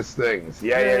Galactus things.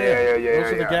 Yeah.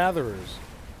 Those are the gatherers.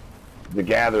 The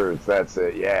gatherers, that's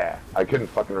it, yeah. I couldn't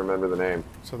fucking remember the name.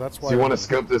 So that's why. So you want to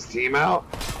scope this team out?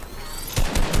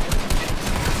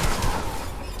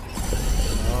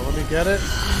 Let me get it.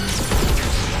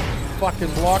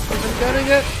 fucking block me from getting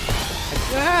it.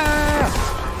 Ah!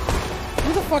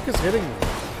 Who the fuck is hitting me?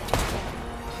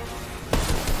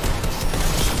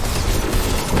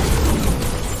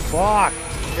 Fuck!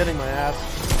 Getting my ass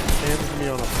handed to me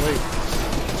on a plate.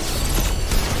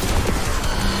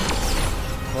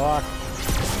 Fuck.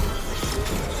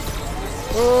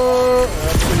 Oh,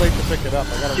 that's too late to pick it up.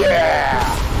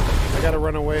 I gotta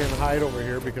run away and hide over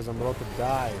here because I'm about to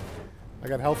die. I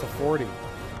got health of 40.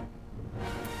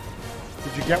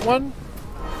 Did you get one?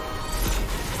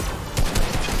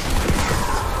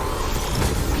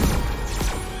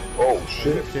 Oh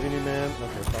shit! Are you kidding me, man?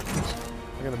 Okay, fuck this.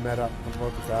 I'm gonna med up. I'm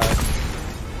about to die.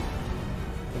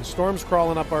 And storm's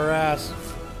crawling up our ass.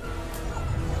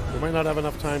 We might not have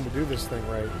enough time to do this thing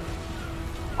right.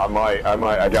 I might.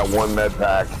 I got one med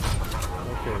pack.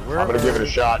 Okay, where I'm gonna give it a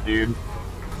shot, dude.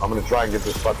 I'm gonna try and get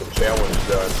this fucking challenge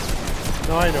done.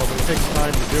 No, I know, but it takes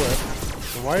time to do it.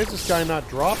 And why is this guy not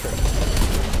dropping?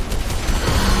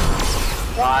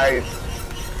 Nice.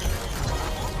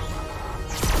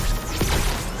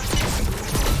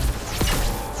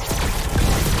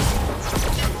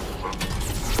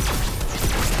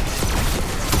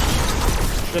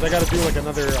 Shit, I gotta do like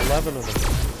another 11 of them.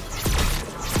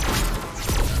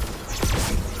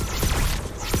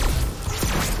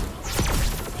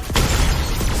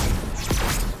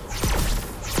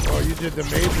 Oh, you did the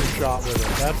major shot with it.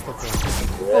 That's the thing.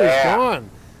 Yeah. Oh, he's gone.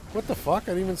 What the fuck? I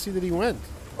didn't even see that he went.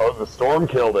 Oh, the storm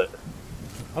killed it.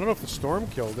 I don't know if the storm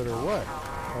killed it or what.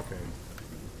 Okay.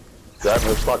 Grabbing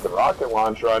this fucking rocket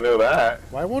launcher, I know that.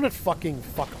 Why won't it fucking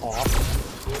fuck off?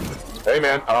 Hey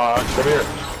man, come here.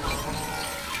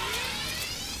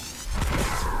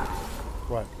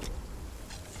 What?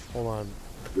 Hold on.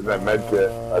 Get that med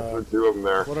kit. I threw 2 of them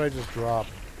there. What did I just drop?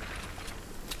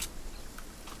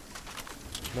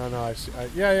 No, I see.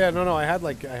 No, I have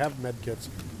med kits.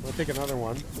 I'll take another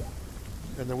one.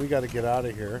 And then we gotta get out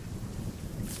of here.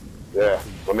 Yeah.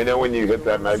 Let me know when you hit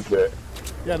that med kit.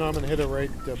 Yeah, no, I'm gonna hit it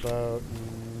right about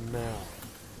now.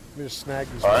 Let me just snag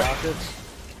these All right. rockets.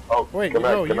 Oh, wait, you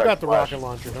got the rocket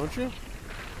launcher, don't you?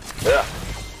 Yeah.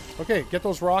 Okay, get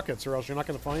those rockets or else you're not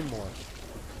gonna find more.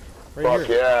 Right Fuck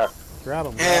here. yeah. Grab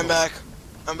them. Hey, I'm back.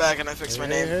 I'm back and I fixed my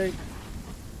name. Hey.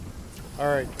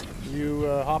 Alright, you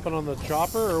hopping on the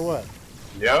chopper or what?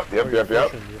 Yep. You're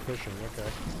fishing, okay.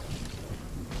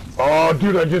 Oh,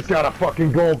 dude, I just got a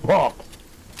fucking gold pump.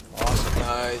 Awesome.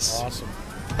 Nice. Awesome.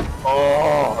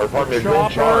 Oh, or pardon me, a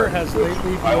gold Chopper charge. has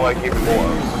lately I like even more. I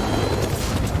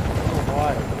don't know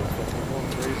why, but it's fucking going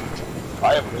crazy. I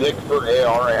have Nick for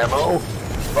AR ammo.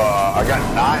 I got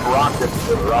 9 rockets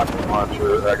for the rocket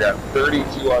launcher. I got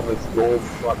 32 on this gold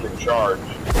fucking charge.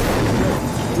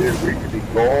 Dude, we could be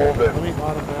golden. Let me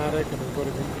automatic and then go to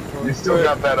inventory. You still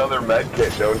got that other med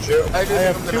kit, don't you? I do. I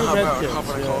have I'm 2 gonna hop med out and kits, hop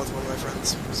on a yeah. call with one of my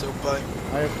friends. So bye.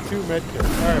 I have 2 med kits.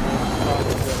 Alright,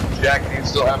 man. Jack, do you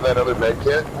still have that other med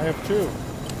kit? I have 2.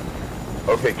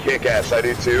 Okay, kick ass. I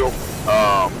do too.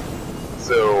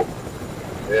 So,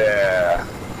 yeah.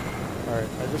 Alright,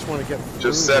 I just want to get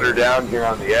Just set her down here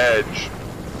on the edge.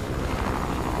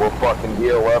 We'll fucking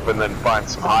heal up and then find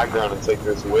some high ground and take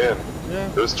this win. Yeah.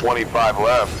 There's 25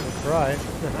 left. Let's try.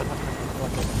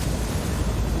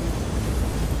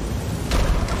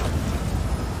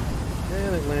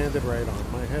 And it landed right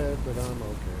on my head, but I'm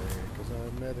okay, because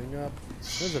I'm netting up.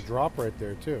 There's a drop right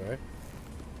there too, eh?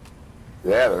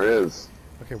 Yeah, there is.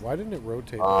 Okay, why didn't it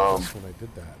rotate like this when I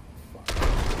did that? Fuck.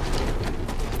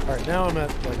 Alright, now I'm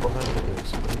at like 100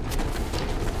 degrees.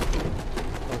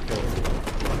 Okay.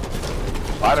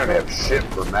 I don't have shit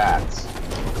for mats.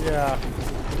 Yeah.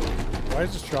 Why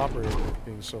is this chopper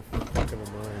being so fucking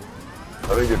annoying?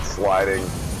 I think it's sliding.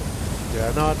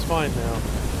 Yeah, no, it's fine now.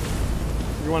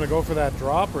 You want to go for that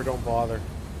drop or don't bother?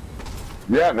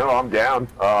 Yeah, no, I'm down.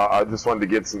 I just wanted to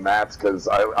get some mats because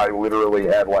I literally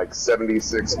had like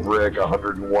 76 brick,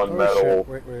 101 metal. Shit.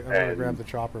 Wait, I'm gonna grab the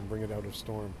chopper and bring it out of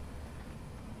storm.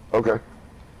 Okay.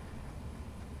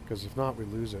 Because if not, we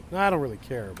lose it. No, I don't really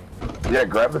care, but... Yeah,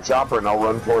 grab the chopper and I'll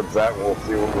run towards that and we'll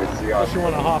see what we see on. Unless you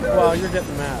want to hop... Well, you're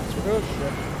getting mats. Oh,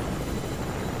 shit.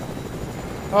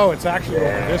 Oh, it's actually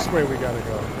over this way we gotta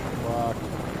go. Fuck.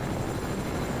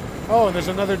 Oh, and there's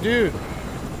another dude.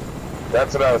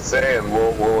 That's what I was saying.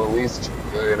 We'll at least,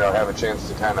 have a chance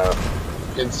to kind of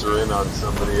pincer in on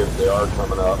somebody if they are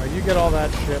coming up. You get all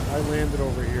that shit. I landed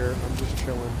over here. I'm just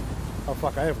chilling. Oh,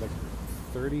 fuck. I have like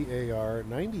 30 AR,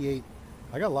 98...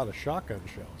 I got a lot of shotgun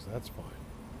shells. That's fine.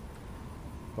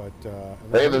 But,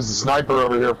 hey, there's a sniper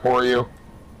over here for you.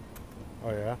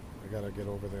 Oh, yeah? I gotta get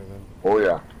over there then. Oh,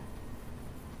 yeah.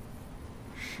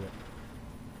 Shit.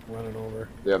 Running over.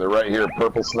 Yeah, they're right here.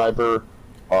 Purple sniper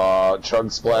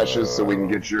Chug splashes so we can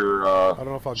get your I don't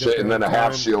know if I'll get shit, there and then in a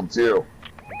half time. shield too.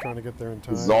 I'm trying to get there in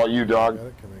time. This is all you, dog.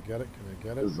 Can I get it? Can I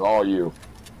get it? This is all you.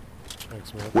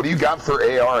 Thanks, man. What do you got for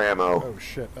AR ammo? Oh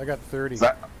shit, I got 30.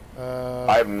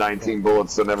 I have 19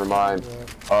 bullets, so never mind.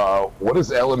 What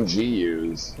does LMG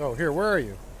use? Oh, here, where are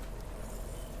you?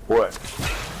 What?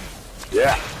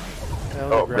 Yeah.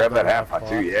 Oh, grab that half pot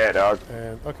too. Yeah, dog.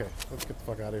 And okay, let's get the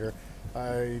fuck out of here.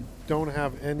 I don't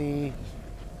have any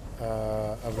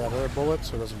of that other bullet,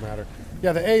 so it doesn't matter.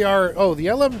 Yeah, the AR. Oh, the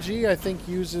LMG I think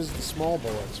uses the small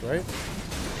bullets, right?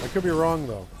 I could be wrong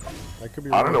though. I could be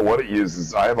wrong. I don't know what it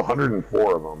uses. I have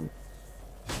 104 of them.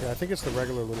 Yeah, I think it's the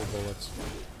regular little bullets.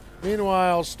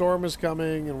 Meanwhile, storm is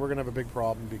coming, and we're gonna have a big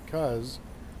problem because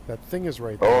that thing is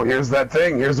right there. Oh, here's that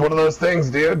thing. Here's one of those things,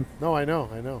 dude. No, I know,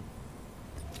 I know.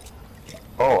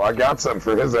 Oh, I got some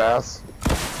for his ass.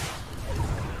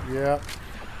 Yeah.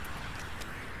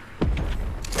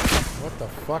 What the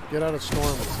fuck? Get out of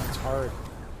storm. It's hard.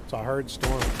 It's a hard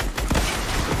storm.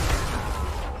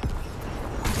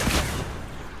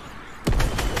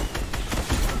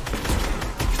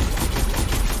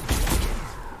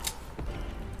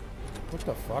 What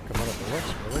the fuck? I'm out of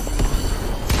bullets, really?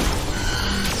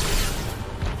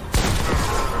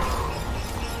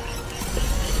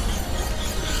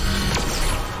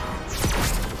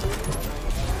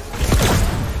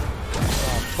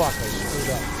 Fuck, I screwed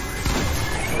up.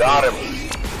 Got him.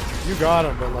 You got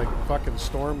him, but like fucking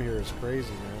storm here is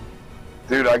crazy, man.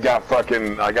 Dude, I got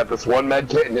this one med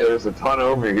kit and there's a ton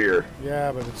over here.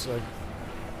 Yeah, but it's like...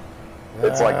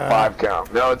 It's like 5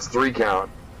 count. No, it's 3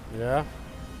 count. Yeah?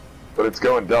 But it's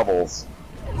going doubles.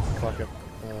 Fuck it.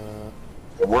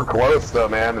 We're close though,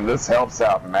 man, and this helps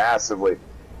out massively.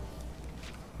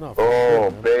 No, oh,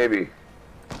 sure, baby.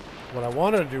 What I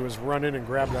wanted to do is run in and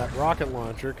grab that rocket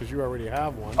launcher, because you already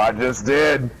have one. I just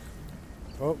did.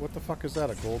 Oh, what the fuck is that?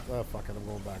 A gold? Oh, fuck it, I'm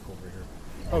going back over here.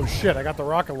 Oh, shit, I got the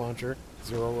rocket launcher.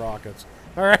 0 rockets.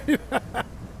 Alright.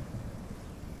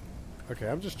 Okay,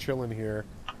 I'm just chilling here.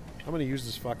 I'm going to use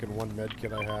this fucking one med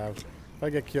kit I have. If I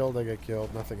get killed, I get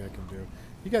killed. Nothing I can do.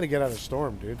 You got to get out of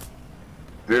storm, dude.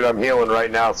 Dude, I'm healing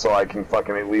right now so I can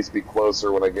fucking at least be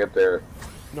closer when I get there.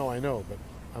 No, I know, but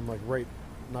I'm like right,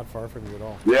 not far from you at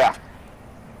all. Yeah.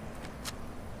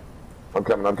 I'm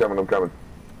coming, I'm coming, I'm coming.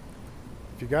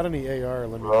 If you got any AR,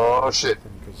 let me know. Oh, shit.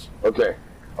 Okay.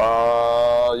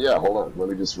 Yeah, hold on. Let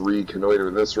me just reconnoiter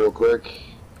this real quick.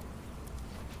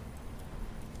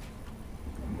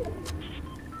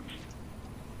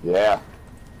 Yeah.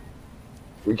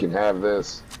 We can have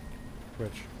this.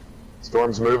 Which?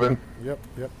 Storm's moving. Yep,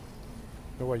 yep.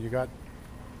 So what, you got...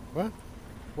 What?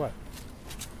 What?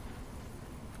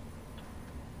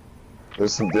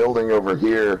 There's some building over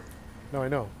here. No, I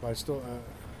know. But I still...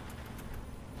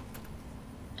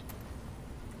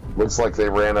 Looks like they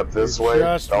ran up this way.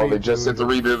 Oh, they just hit the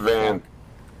reboot van.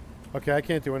 Okay, I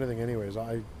can't do anything anyways.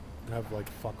 I have, like,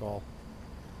 fuck all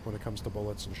when it comes to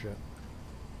bullets and shit.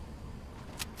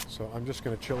 So I'm just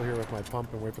going to chill here with my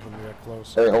pump and wait for them to get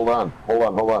close. Hey, hold on. Hold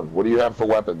on, hold on. What do you have for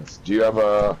weapons? Do you have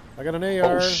a... I got an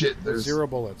AR. Oh, shit. There's 0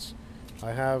 bullets.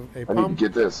 I have a I pump need to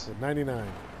get this. with 99.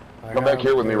 Come back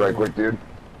here with me right quick, dude.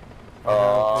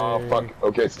 Fuck.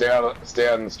 Okay, stay out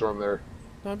in the storm there.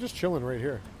 No, I'm just chilling right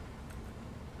here.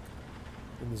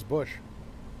 In this bush.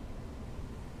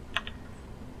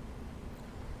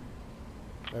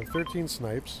 I have 13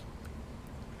 snipes.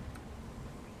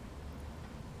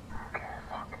 Okay,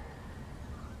 fuck.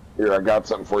 Here, I got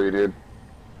something for you, dude.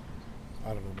 I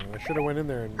don't know, man. I should have went in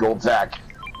there and... Gold tack.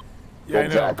 Yeah, I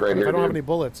Gold know. tack right if here, I don't have dude. any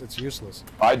bullets, it's useless.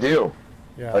 I do.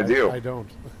 Yeah, I do. I don't.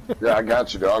 Yeah, I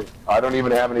got you, dog. I don't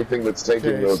even have anything that's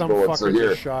taking Okay, those some bullets. So fucker here.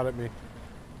 just shot at me.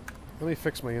 Let me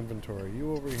fix my inventory.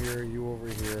 You over here, you over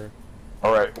here.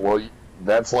 All right. Well,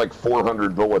 that's like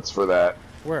 400 bullets for that.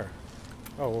 Where?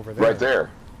 Oh, over there. Right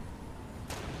there.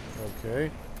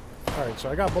 Okay. All right, so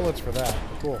I got bullets for that.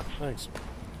 Cool. Thanks.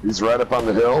 He's right up on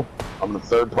the hill. I'm the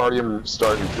third party. I'm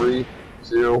starting 3,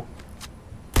 2.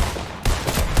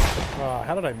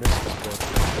 How did I miss this bit?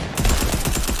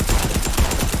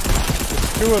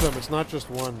 It's 2 of them. It's not just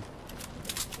one.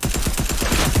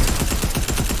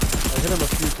 I hit him a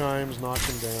few times, knocked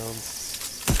him down.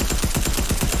 He's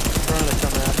trying to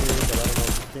come at me, but I don't know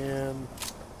if he can.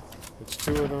 It's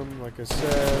 2 of them, like I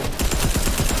said.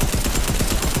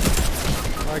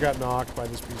 I got knocked by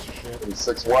this piece of shit.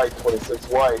 26 white, 26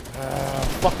 white.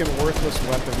 Fucking worthless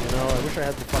weapon, you know? I wish I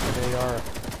had the fucking AR.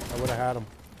 I would have had him.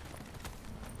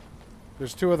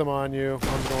 There's 2 of them on you.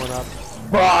 I'm going up.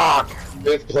 Fuck!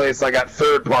 5th place, I got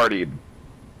third partied.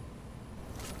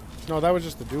 No, that was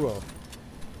just the duo.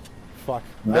 Fuck.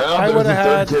 No, I would have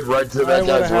had. Kid right to that I would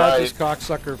have guy's had right. this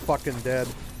cocksucker fucking dead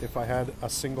if I had a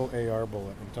single AR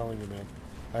bullet. I'm telling you, man.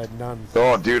 I had none.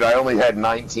 Oh, dude, I only had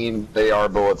 19 AR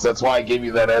bullets. That's why I gave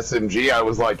you that SMG. I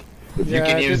was like, if you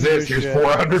can use this, here's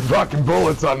 400 fucking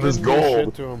bullets on this gold.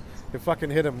 Shit to him. It fucking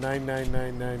hit him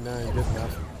 99999. Did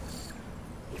nothing.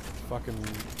 Fucking.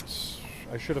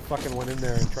 I should have fucking went in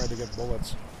there and tried to get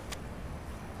bullets.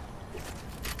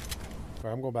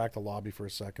 Alright, I'm going back to lobby for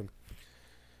a second.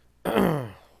 Yeah.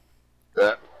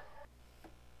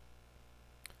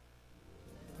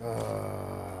 What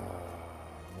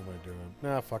am I doing?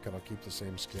 Nah, fuck it. I'll keep the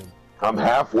same skin. I'm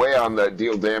halfway on that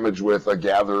deal damage with a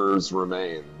Gatherer's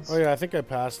Remains. Oh yeah, I think I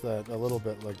passed that a little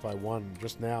bit, like by one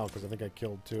just now, because I think I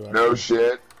killed two. No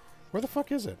shit. Where the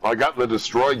fuck is it? I got the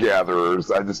Destroy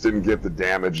Gatherers. I just didn't get the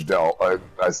damage dealt.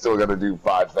 I still got to do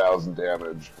 5,000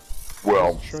 damage.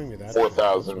 Well,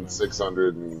 4,666.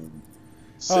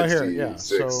 Oh, here, yeah.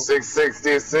 So,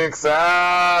 666.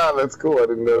 Ah, that's cool. I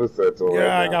didn't notice that till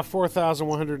yeah, right I got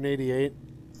 4,188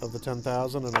 of the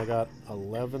 10,000, and I got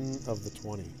 11 of the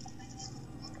 20.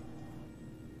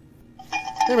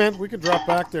 Hey, man, we could drop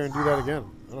back there and do that again.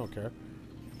 I don't care.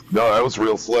 No, that was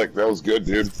real slick. That was good,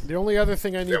 dude. The only other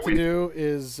thing I need to do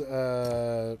is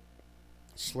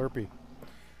Slurpee.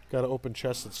 Got to open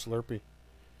chest at Slurpee.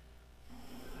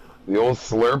 The old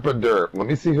Slurp-a-derp. Let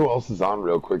me see who else is on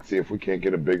real quick. See if we can't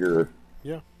get a bigger, a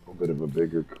little bit of a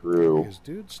bigger crew. Is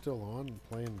dude still on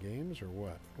playing games or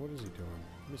what? What is he doing?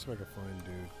 Let me see if I can find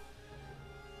dude.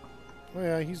 Oh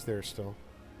yeah, he's there still.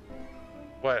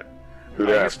 What? Who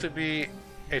I that? used to be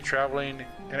a traveling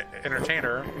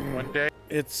entertainer one day.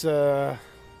 It's no,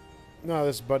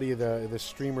 this buddy, the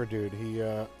streamer dude. He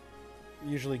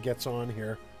usually gets on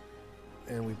here,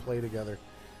 and we play together.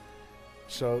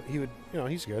 So he would,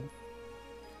 he's good.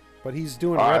 But he's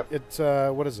doing it's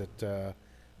what is it?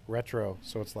 Retro.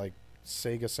 So it's like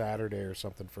Sega Saturday or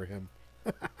something for him.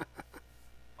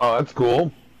 Oh, that's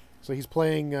cool. So he's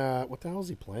playing. What the hell is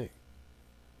he playing?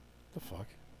 What the fuck?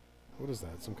 What is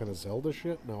that? Some kind of Zelda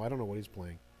shit? No, I don't know what he's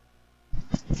playing.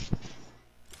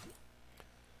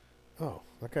 Oh,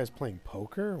 that guy's playing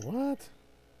poker? What?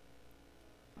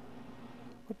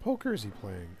 What poker is he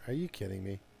playing? Are you kidding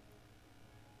me?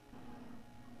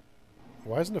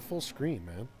 Why isn't it full screen,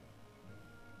 man?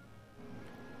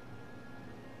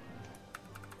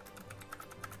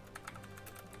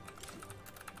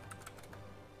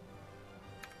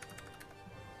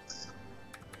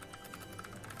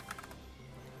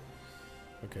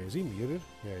 Okay, is he muted?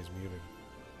 Yeah, he's muted.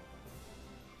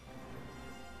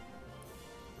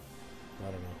 I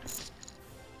don't know.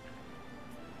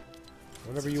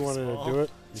 Whenever you wanted to do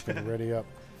it, you can ready up.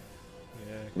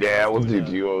 Yeah, we'll do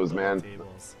duos, man.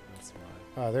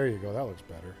 Ah, there you go. That looks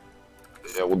better.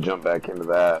 Yeah, we'll jump back into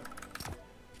that.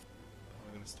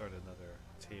 I'm gonna start another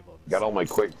table. Got all my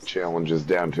quick challenges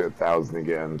down to 1,000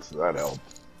 again, so that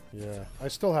helped. Yeah, I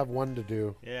still have one to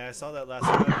do. Yeah, I saw that last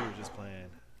time you were just playing.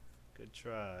 Good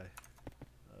try.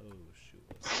 Oh shoot.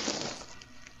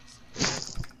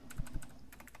 Just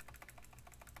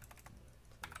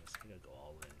gotta go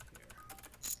all in here.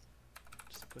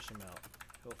 Just push him out.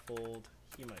 He'll fold.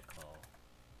 He might call.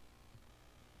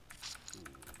 Ooh,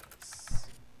 nice.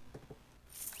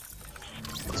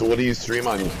 So what do you stream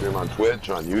on? You stream on Twitch,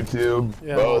 on YouTube?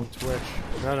 Yeah, both? on Twitch.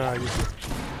 No, YouTube.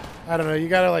 I don't know. You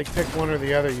gotta like pick one or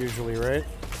the other usually, right?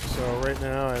 So right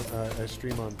now I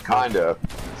stream on Twitch. Kinda.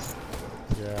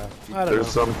 Yeah, I don't know. There's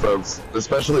some folks,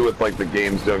 especially with like the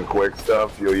games done quick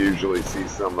stuff, you'll usually see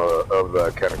some of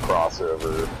the kind of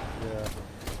crossover. Yeah.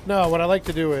 No, what I like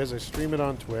to do is I stream it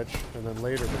on Twitch, and then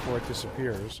later, before it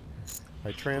disappears,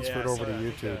 I transfer it over to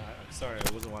YouTube. Sorry,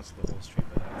 I wasn't watching the whole stream.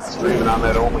 Streaming on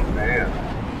that OnlyFans.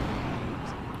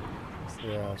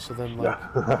 Yeah, so then like,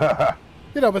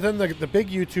 but then the big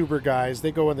YouTuber guys,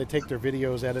 they go and they take their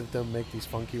videos, edit them, make these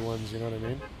funky ones. You know what I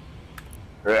mean?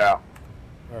 Yeah.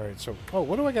 All right. So,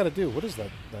 what do I got to do? What is that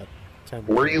 10?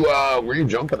 Where you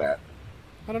jumping at?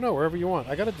 I don't know. Wherever you want.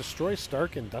 I got to destroy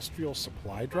Stark Industrial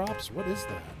Supply Drops. What is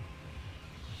that?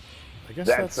 I guess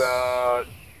that's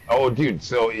oh, dude.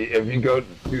 So if you go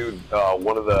to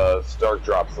one of the Stark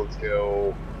drops, let's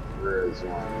go. Where is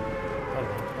one? I don't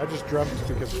know. I just jumped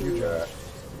because you jumped.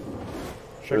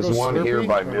 There's one Slurpee? here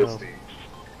by Oh, Misty. no.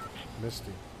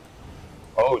 Misty.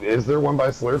 Oh, is there one by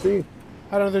Slurpee?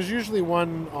 I don't know. There's usually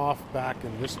one off back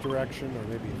in this direction, or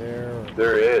maybe there. Or...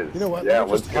 There is. You know what? Yeah, Let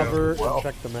me just let's hover go. and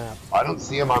check the map. I don't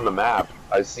see them on the map.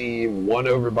 I see one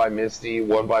over by Misty,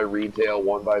 one by Retail,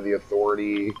 one by the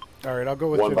Authority. All right, I'll go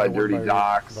with one by Dirty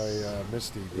Docks. By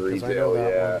Misty, because Retail, I know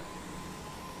that yeah. one.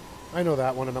 I know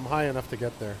that one, and I'm high enough to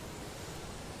get there.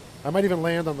 I might even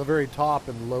land on the very top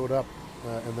and load up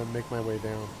and then make my way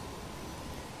down.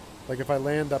 Like if I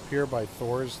land up here by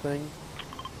Thor's thing,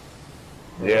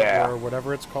 or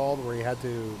whatever it's called, where he had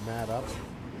to mat up.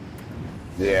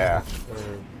 Yeah. Or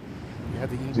you had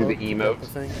to emote. Do the emote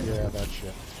thing. Yeah, that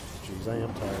shit. Jeez, I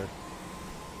am tired.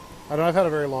 I don't know, I've had a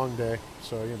very long day,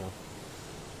 so you know.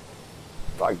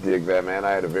 I dig that, man.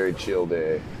 I had a very chill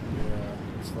day.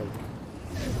 Yeah, it's like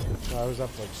I was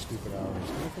up like stupid hours.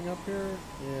 Anything up here?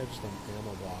 Yeah, just an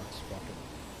ammo box. Fuck it.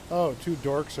 Oh, 2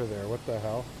 dorks are there. What the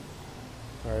hell?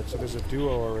 Alright, so there's a duo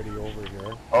already over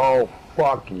here. Oh,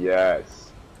 fuck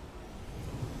yes.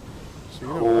 So you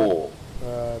know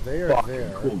what? They are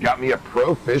there. Cool. Got me a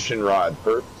pro fishing rod,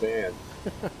 first hand.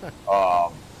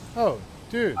 Oh,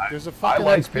 dude, there's a fucking I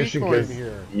like XP fishing coin because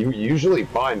here. you usually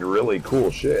find really cool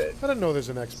shit. I didn't know there's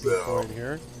an XP coin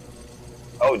here.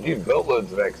 Oh, dude,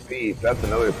 boatloads of XP. That's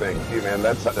another thing, too, man.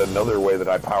 That's another way that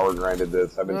I power grinded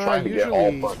this. I've been trying to get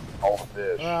all the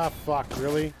fish. Ah, fuck,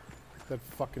 really? That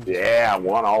fucking... Yeah, I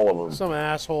want all of them. Some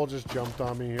asshole just jumped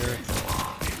on me here.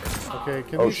 Okay,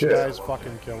 can these guys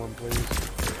fucking kill him, please?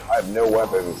 I have no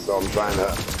weapons, so I'm trying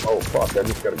to... Oh, fuck, I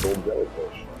just got a gold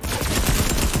jellyfish.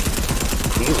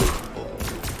 Easy.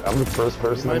 I'm the first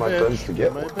person in my friends to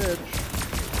get one.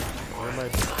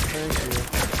 Thank you.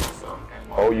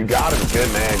 Oh, you got him. Good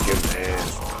man, good man.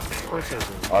 Of course I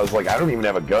do. I was like, I don't even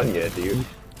have a gun yet, dude.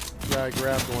 Yeah, I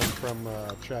grabbed one from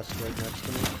chest right next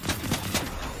to me.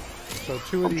 So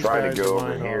 2 of these guys guys to go are over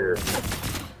mine here. already.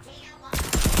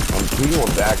 I'm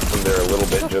peeling back from there a little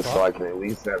bit just so I can at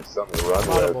least have something to run I'm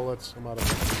out of with. bullets. I'm out of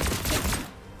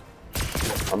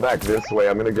bullets. I'm back this way.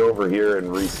 I'm gonna go over here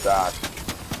and restock.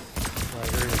 Alright,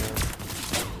 here you go.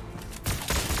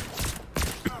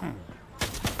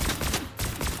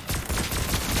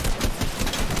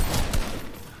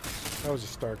 That was a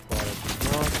start bot.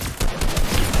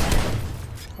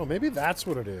 Oh, maybe that's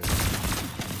what it is.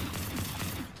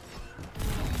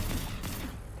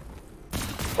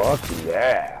 Fuck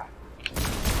yeah.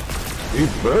 Dude,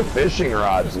 both fishing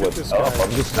rods look up.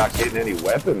 I'm just not getting any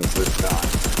weapons this time.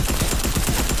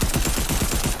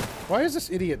 Why is this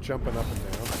idiot jumping up and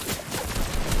down?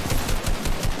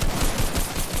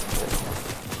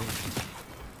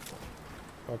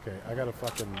 Okay, I gotta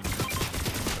fucking...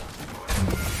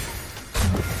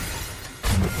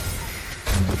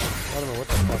 I don't know what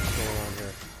the fuck's going on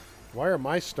here. Why are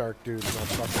my Stark dudes not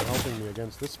fucking helping me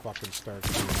against this fucking Stark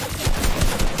dude?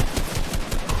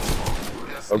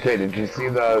 Okay, did you see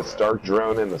the Stark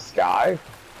drone in the sky?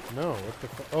 No, what the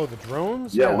fuck? Oh, the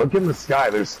drones? Yeah, look in the sky.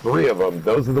 There's 3 of them.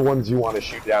 Those are the ones you want to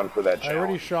shoot down for that challenge. I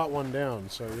already shot one down,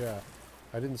 so yeah.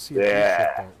 I didn't see it.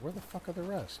 Yeah. Where the fuck are the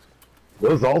rest?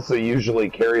 Those also usually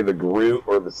carry the Groot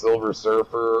or the Silver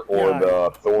Surfer or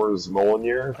the Thor's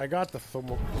Mjolnir. I got the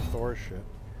Thor shit.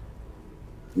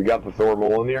 You got the Thor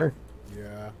Mjolnir?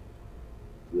 Yeah.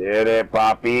 Get it,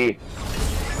 Poppy.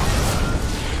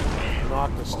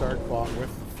 Knocked the Stark bot with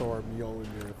the Thor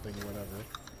Mjolnir thing, whatever.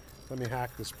 Let me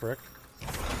hack this prick.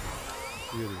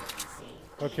 Beauty.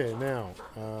 Okay, now,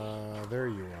 there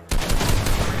you are.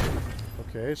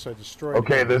 Okay, so I destroyed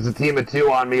him. There's a team of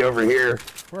 2 on me over here.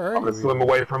 Where are I'm gonna swim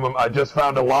away from them. I just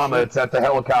found a llama. It's at the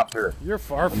helicopter. You're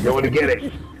far from I'm going to get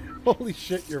it. Holy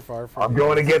shit, you're far from I'm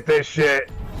going to get this shit.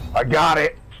 I got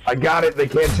it. I got it. They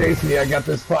can't chase me. I got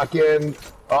this fucking...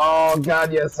 Oh,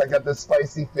 God, yes. I got this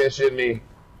spicy fish in me.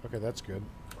 Okay, that's good.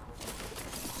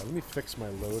 Let me fix my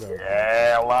loadout.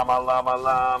 Yeah, llama, llama,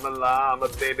 llama, llama,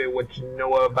 baby. What you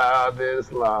know about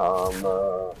this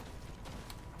llama?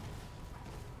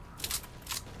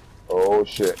 Oh,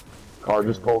 shit. Car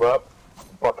just pulled up. I'm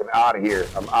fucking out of here.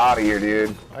 I'm out of here,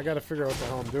 dude. I gotta figure out what the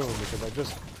hell I'm doing because I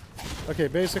just... Okay,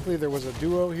 basically there was a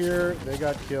duo here. They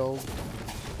got killed.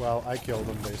 Well, I killed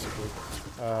them, basically.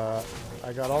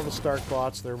 I got all the Stark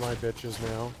bots. They're my bitches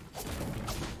now.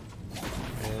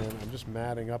 And I'm just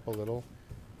matting up a little.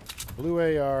 Blue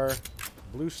AR,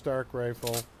 blue Stark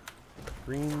rifle,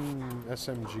 green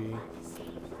SMG.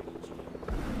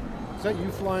 Is that you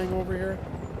flying over here?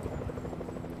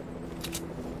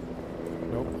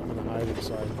 Nope, I'm gonna hide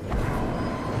inside there.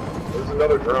 There's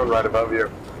another drone right above you.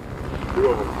 2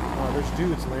 of them. Oh, there's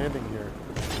dudes landing here.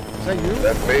 Is that you?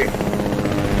 That's me.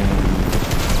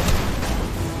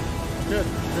 Good,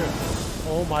 good.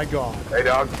 Oh my god. Hey,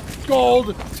 dog. Gold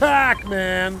attack,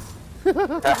 man! Thanks.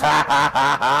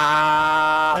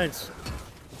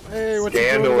 Hey, what's he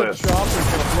doing with the chopper? He's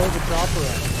gonna blow the chopper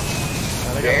up.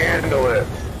 Scandalous.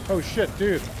 Oh shit,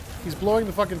 dude. He's blowing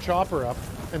the fucking chopper up,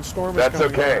 and Storm is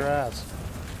coming on our ass.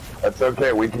 That's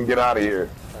okay, we can get out of here.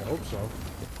 I hope so.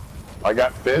 I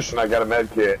got fish and I got a med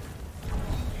kit.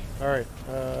 Alright,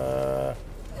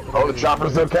 Oh, the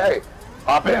chopper's okay.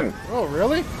 Hop in. Oh,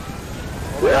 really?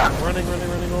 Yeah. Running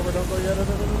over. Don't go yet. No.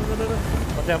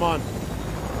 Okay, I'm on.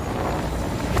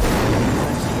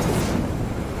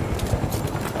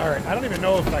 Alright, I don't even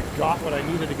know if I got what I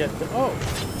needed to get. Oh,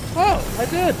 I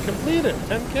did. Complete it.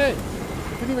 10K. It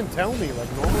didn't even tell me.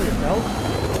 Like, normally it tells me.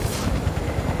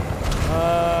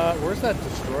 Where's that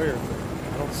destroyer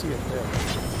thing? I don't see it there.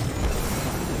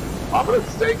 I'm going to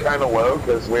stay kind of low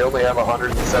because we only have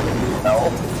 117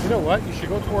 health. You know what? You should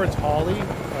go towards Holly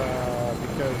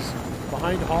because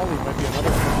behind Holly might be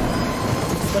another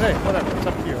one. But hey, whatever. It's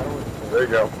up to you. I don't really care. There you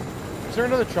go. Is there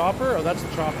another chopper? Oh, that's the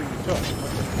chopper you took.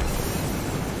 Okay.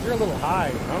 You're a little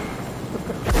high, huh?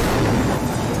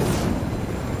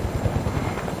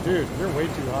 Dude, you're way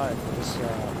too high for this.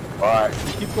 Alright.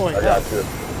 You keep going up. Got you.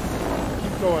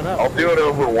 Keep going up. I'll do it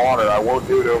over water. I won't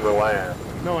do it over land.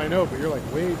 No, I know, but you're like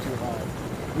way too high.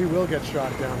 We will get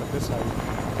shot down at this height.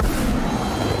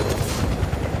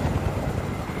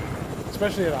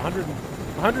 Especially at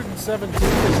 117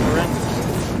 is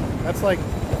horrendous. That's like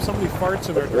if somebody farts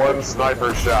in our direction. One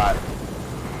sniper shot.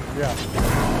 Yeah.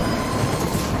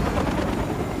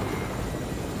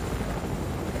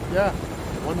 Yeah.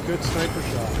 One good sniper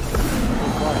shot.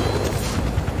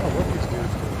 Oh, what are these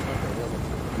dudes doing?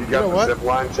 You got the zip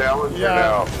line challenge? Yeah.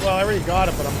 Or no? Well, I already got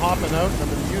it, but I'm hopping out and I'm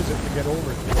going to use it to get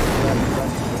over to that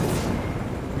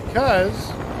direction. Because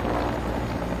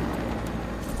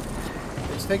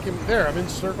it's taking me there. I'm in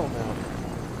circle now.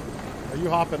 Are you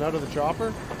hopping out of the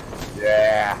chopper?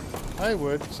 Yeah. I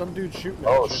would. Some dude's shooting.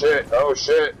 Oh shit! Oh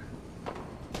shit!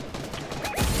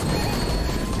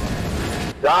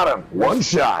 Got him. One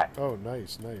shot. Oh,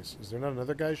 nice, nice. Is there not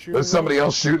another guy shooting? There's somebody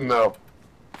else shooting though.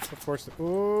 Of course.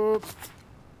 Oops.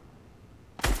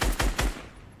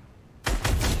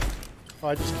 Oh,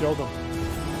 I just killed him.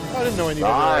 Oh, I didn't know I needed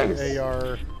an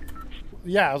AR.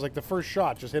 Yeah, I was like the first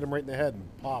shot. Just hit him right in the head and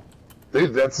pop.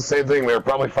 Dude, that's the same thing. They're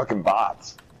probably fucking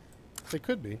bots. They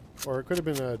could be. Or it could have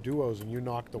been duos and you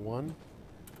knocked the one.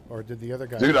 Or did the other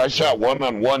guy... Dude, I shot one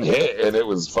on one hit and it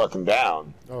was fucking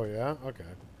down. Oh, yeah? Okay.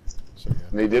 So, yeah.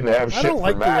 And he didn't have shit I don't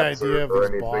like for the maps idea or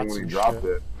of these anything bots when he and dropped shit.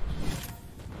 it.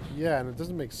 Yeah, and it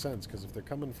doesn't make sense because if they're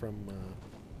coming from...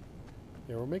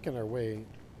 yeah, we're making our way...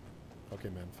 Okay,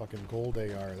 man. Fucking gold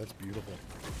AR. That's beautiful.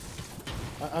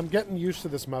 I'm getting used to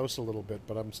this mouse a little bit,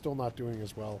 but I'm still not doing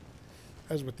as well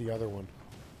as with the other one.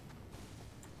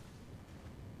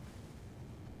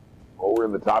 Oh, we're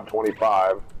in the top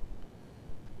 25.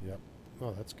 Yep.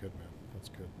 Oh, that's good, man. That's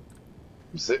good.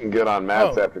 I'm sitting good on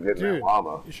maps after getting that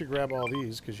llama. You should grab all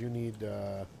these because you need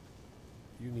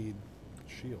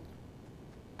shield.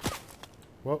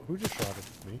 Well, who just shot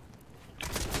at me?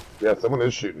 Yeah, someone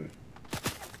is shooting.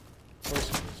 Of course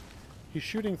he is. He's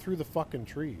shooting through the fucking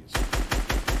trees.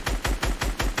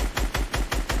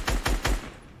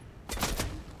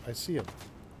 I see him.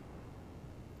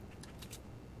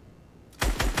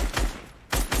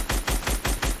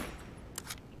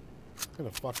 I'm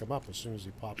gonna fuck him up as soon as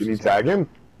he pops. Can you tag him?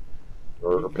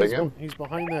 Or ping him? He's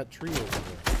behind that tree over there.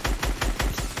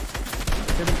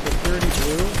 Hit him for 30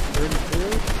 blue, 32.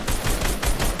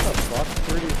 What the fuck?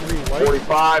 33 white.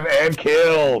 45 and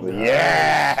killed! Nice.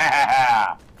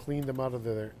 Yeah! Cleaned them out of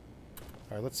there.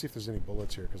 Alright, let's see if there's any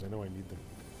bullets here, because I know I need them.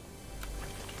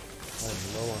 I'm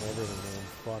low on everything, man.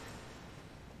 Fuck.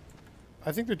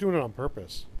 I think they're doing it on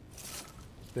purpose.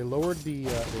 They lowered the,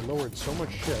 they lowered so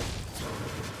much shit.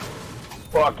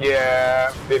 Fuck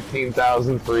yeah!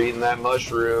 15,000 for eating that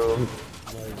mushroom.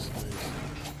 Nice, nice.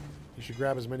 You should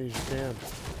grab as many as you can.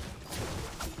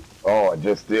 Oh, I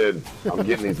just did. I'm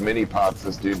getting these mini pots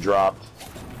this dude dropped.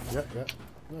 Yeah, yeah.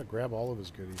 I'm gonna grab all of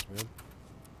his goodies, man.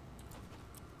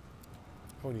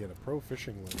 Oh, and he had a pro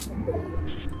fishing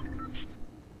line.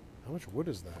 How much wood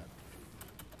is that?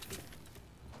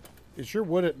 Is your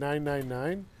wood at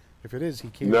 999? If it is, he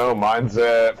can't. No, mine's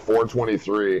at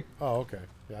 423. Oh, okay.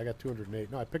 Yeah, I got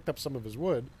 208. No, I picked up some of his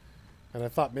wood, and I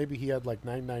thought maybe he had like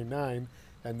 999,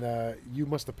 and you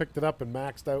must have picked it up and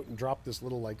maxed out and dropped this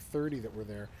little like 30 that were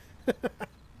there.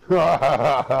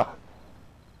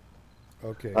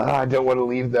 Okay. I don't want to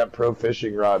leave that pro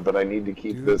fishing rod, but I need to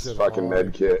keep Dudes this fucking Holly.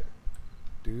 med kit.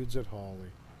 Dudes at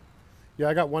Holly. Yeah,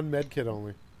 I got one med kit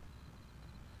only.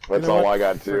 That's you know all what? I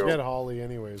got too. Forget Holly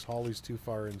anyways. Holly's too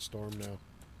far in storm now.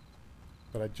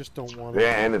 But I just don't want to...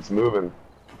 Yeah, and it's moving.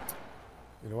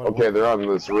 You know what? Okay, they're on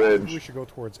this ridge. We should go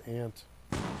towards Ant.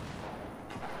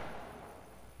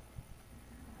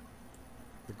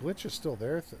 The glitch is still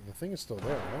there. The thing is still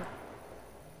there, right?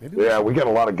 Maybe Yeah, we got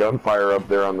a lot of gunfire up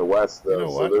there on the west, though. You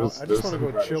know what? So I just want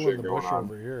to go chill in the going bush on.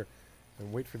 over here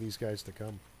and wait for these guys to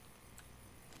come.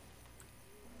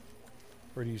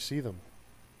 Or do you see them?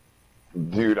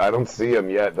 Dude, I don't see him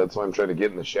yet. That's why I'm trying to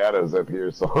get in the shadows up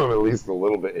here, so I'm at least a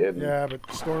little bit hidden. Yeah, but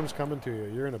storm's coming to you.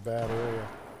 You're in a bad area.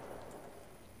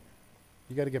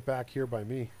 You got to get back here by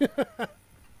me. At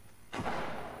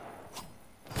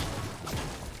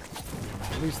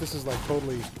least this is like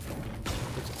totally...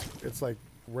 It's like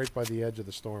right by the edge of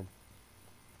the storm.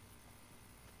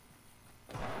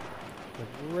 Like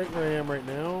right where I am right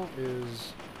now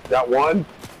is... Got one?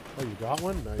 Oh, you got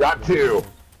one? Nice. Got two.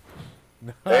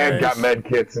 Nice. And got med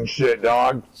kits and shit,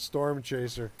 dog. Storm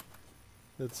chaser.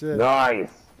 That's it.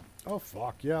 Nice. Oh,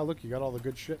 fuck. Yeah, look, you got all the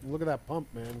good shit. And look at that pump,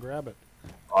 man. Grab it.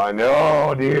 I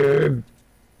know, dude. And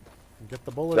get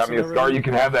the bullets. Got me a scar. You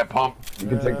can have that pump. You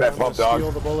can take that pump, dog.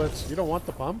 Steal the bullets. You don't want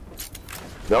the pump?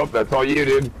 Nope, that's all you,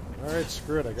 dude. All right,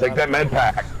 screw it. I got Take that med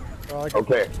pack. Oh,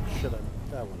 Okay. Shit, whatever.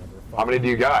 Fuck. How many do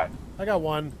you got? I got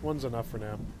one. One's enough for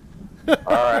now.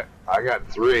 Alright, I got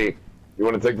 3. You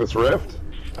want to take this rift?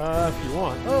 If you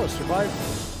want. Oh,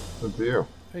 survival. Up to you.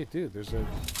 Hey, dude, there's a...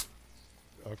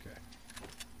 Okay.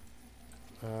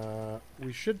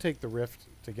 We should take the rift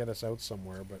to get us out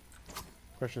somewhere, but the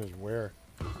question is where.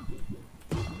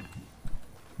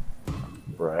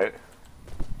 Right.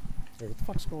 Wait, what the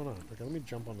fuck's going on? Okay, let me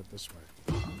jump on it this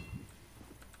way.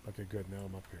 Okay, good. Now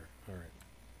I'm up here. Alright.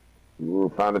 Ooh,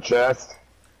 found a chest.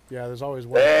 Yeah, there's always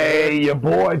one. Hey, ya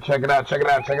boy. Check it out, check it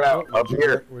out, check it out. Oh, up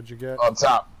here. What'd you get? Up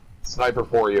top. Sniper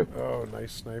for you. Oh,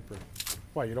 nice sniper.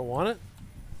 Why, you don't want it?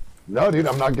 No, dude,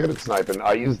 I'm not good at sniping.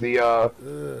 I use the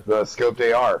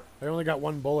scoped AR. I only got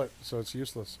one bullet, so it's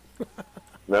useless.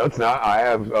 No, it's not. I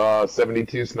have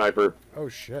 72 sniper. Oh,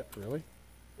 shit. Really?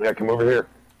 Yeah, come over here.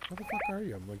 Where the fuck are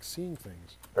you? I'm, like, seeing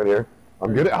things. Right here.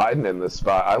 I'm good at hiding in this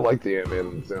spot. I like the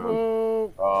Ant-Man zone.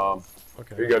 Whoa.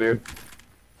 Okay. Here you go, dude.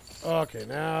 Okay,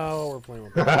 now we're playing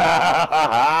with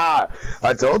I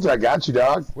told you, I got you,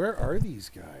 dog. Where are these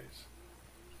guys?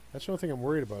 That's the only thing I'm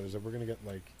worried about is that we're going to get,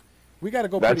 like... We got to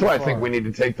go That's pretty why far. I think we need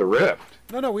to take the rift.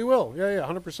 No, we will. Yeah,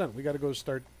 100%. We got to go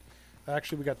start...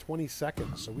 Actually, we got 20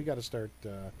 seconds, so we got to start...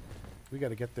 we got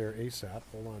to get there ASAP.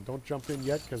 Hold on. Don't jump in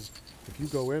yet, because if you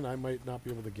go in, I might not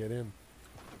be able to get in.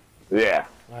 Yeah,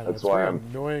 I know, that's it's why very I'm...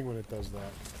 annoying when it does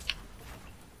that.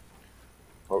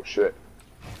 Oh, shit.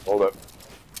 Hold up.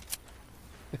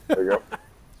 There you go.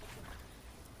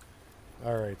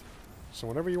 All right. So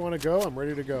whenever you want to go, I'm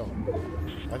ready to go.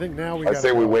 I think now we I gotta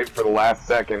say we go. wait for the last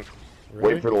second.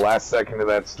 Really? Wait for the last second of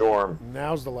that storm.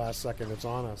 Now's the last second. It's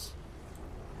on us.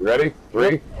 You ready?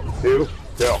 3, 2,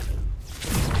 go.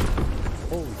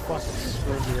 Holy fuck, it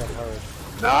screwed me up hard.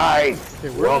 Nice! Okay,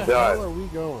 where Well the done. hell are we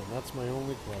going? That's my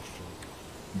only question.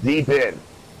 Deep in.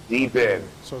 Deep in.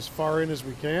 So as far in as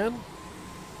we can?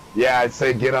 Yeah, I'd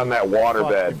say get on that water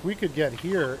Fuck, bed. if we could get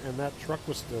here and that truck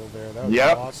was still there, that would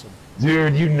Yep. be awesome.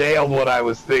 Dude, you nailed what I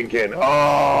was thinking. Oh,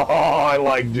 I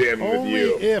like jamming with Only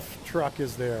you. if truck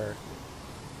is there.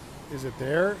 Is it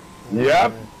there?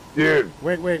 Yep. Dude,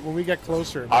 Wait, when we get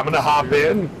closer. I'm going to hop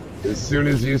in as soon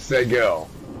as you say go.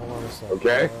 Hold on a second.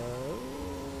 Okay?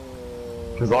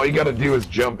 Because all you got to do is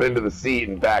jump into the seat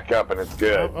and back up, and it's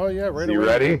good. Oh yeah, right So away. you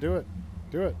ready? Do it.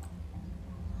 Do it.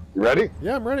 You ready?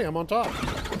 Yeah, I'm ready. I'm on top.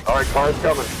 All right, car's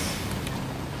coming.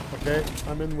 Okay,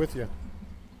 I'm in with you.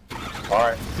 All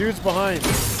right. Dude's behind.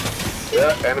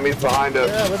 Yeah, enemies behind us.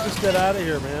 Yeah, let's just get out of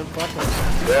here, man. Fuck them.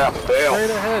 Yeah, bail. Straight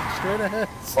ahead, straight ahead.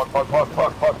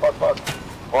 Fuck.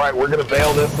 All right, we're going to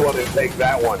bail this one and take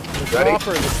that one. The Ready?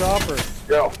 chopper.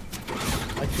 Go.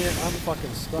 I can't, I'm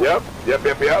fucking stuck. Yep.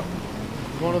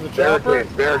 Going to the chopper?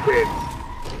 Barricades.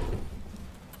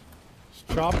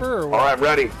 Chopper or what? All right,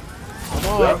 ready. Come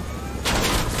on. Yep.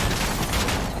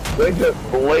 They just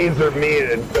lasered me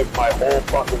and took my whole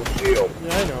fucking shield.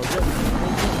 Yeah, I know.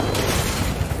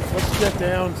 Let's get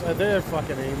down. They're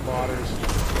fucking aimbotters.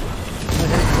 I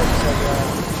hate things like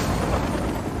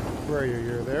that. Where are you?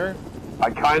 You're there? I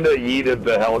kind of yeeted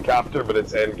the helicopter, but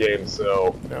it's endgame,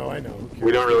 so No, I know.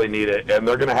 we don't really need it. And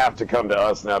they're going to have to come to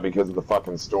us now because of the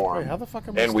fucking storm. Wait, how the fuck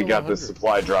am I And we still got this 100?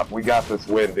 supply drop. We got this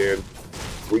win, dude.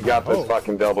 We got this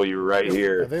fucking W right Are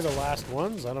here. they the last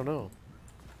ones? I don't know.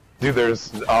 Dude, there's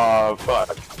 5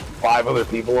 other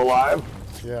people alive,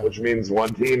 Yeah. which means one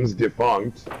team's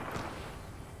defunct.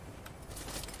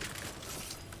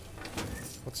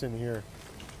 What's in here?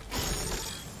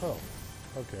 Oh,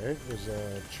 okay. There's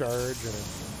a charge and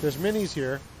there's minis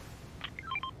here.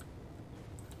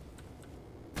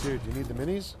 Dude, you need the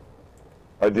minis?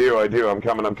 I do. I'm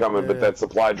coming, Yeah. but that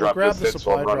supply drop Grab just the hit, so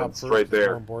supply I'm running drop first. straight It's more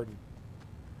there. important.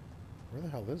 Where the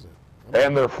hell is it?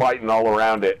 And they're fighting all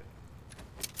around it.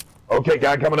 Okay,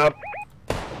 guy coming up.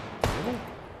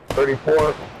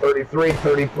 34, 33,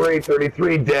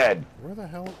 33 dead. Where the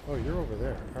hell? Oh, you're over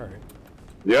there. All right.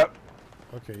 Yep.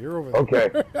 Okay, you're over there.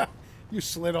 Okay. You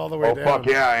slid all the way down. Oh, fuck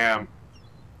yeah, I am.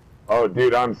 Oh,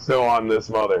 dude, I'm still on this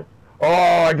mother. Oh,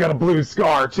 I got a blue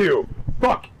scar, too.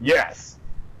 Fuck, yes.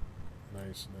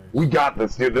 Nice, nice. We got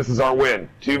this, dude. This is our win.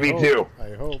 2v2.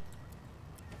 I hope.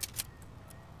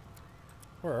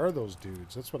 Where are those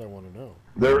dudes? That's what I want to know.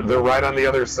 They're right on the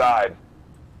other side.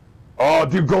 Oh,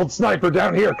 dude, gold sniper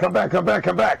down here. Come back, come back,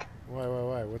 come back. Why?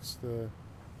 What's the...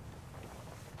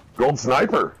 Gold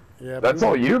sniper. Yeah, that's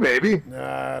all you, baby.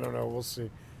 Nah, I don't know. We'll see.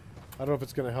 I don't know if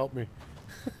it's going to help me.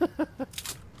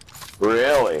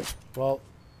 Really? Well,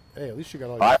 hey, at least you got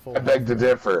all your full... I beg to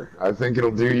differ. I think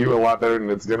it'll do you a lot better than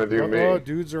it's going to do me. Oh,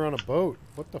 dudes are on a boat.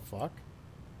 What the fuck?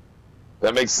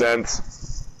 That makes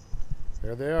sense.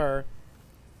 There they are.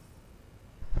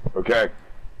 Okay.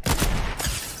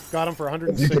 Got him for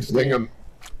 160.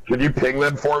 Can you ping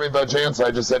them for me by chance? I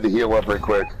just had to heal up right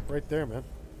quick. Right there, man.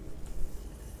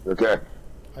 Okay.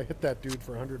 I hit that dude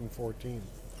for 114.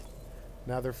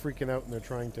 Now they're freaking out and they're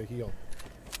trying to heal.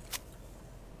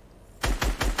 I'm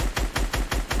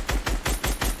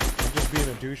just being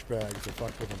a douchebag to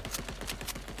fuck with them.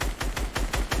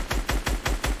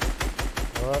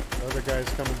 Oh, other guy's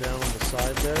coming down on the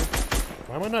side there.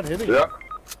 Why am I not hitting him?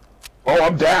 Oh,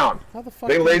 I'm down. How the fuck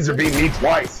they laser beat me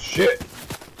twice. Shit.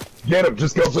 Get him.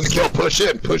 Just go for the kill. Push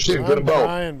in. Push in. Get them both. I'm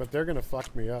trying, but they're gonna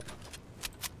fuck me up.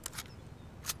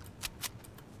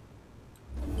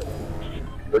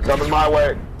 They're coming my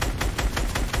way.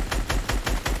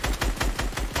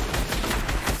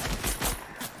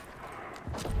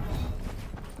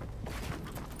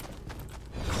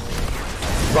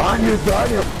 Behind you,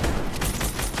 behind you.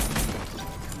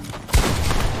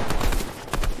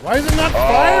 Why is it not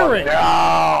firing?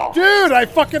 No. Dude, I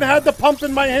fucking had the pump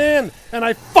in my hand, and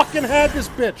I fucking had this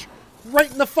bitch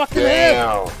right in the fucking head.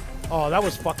 Oh, that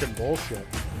was fucking bullshit.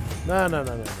 No.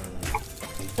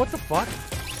 What the fuck?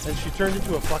 And she turned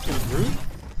into a fucking Groot?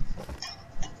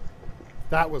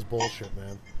 That was bullshit,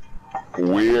 man.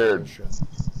 Weird. Bullshit.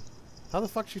 How the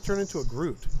fuck she turned into a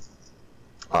Groot?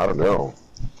 I don't know.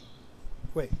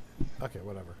 Wait. Okay,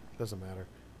 whatever. Doesn't matter.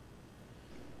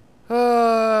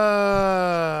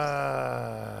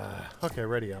 Okay,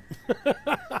 ready up.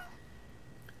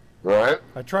 Right?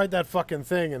 I tried that fucking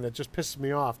thing and it just pissed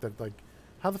me off. That like,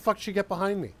 how the fuck did she get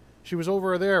behind me? She was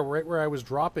over there, right where I was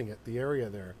dropping it, the area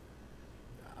there.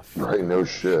 Right, no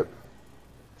shit.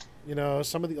 You know,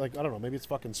 some of the, like, I don't know, maybe it's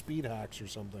fucking speed hacks or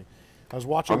something. I was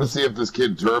watching... I'm gonna see if this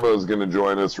kid Turbo's gonna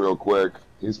join us real quick.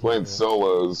 He's playing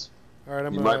solos. All right,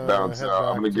 he might bounce out.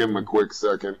 I'm gonna give him a quick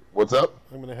second. What's up?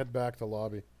 I'm gonna head back to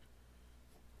lobby.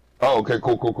 Oh, okay,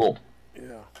 cool.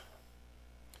 Yeah.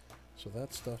 So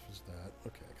that stuff is that.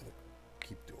 Okay, I gotta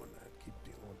keep doing that. Keep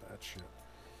dealing with that shit.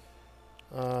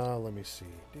 Let me see.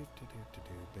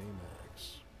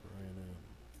 Baymax. Brian M.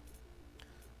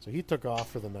 So he took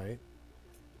off for the night.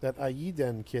 That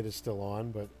Aiden kid is still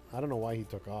on, but I don't know why he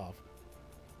took off.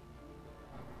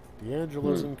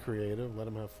 D'Angelo's in creative. Let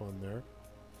him have fun there.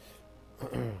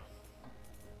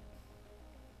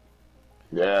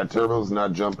 Yeah, Turbo's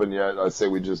not jumping yet. I say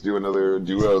we just do another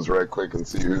duos right quick and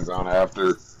see who's on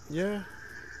after. Yeah.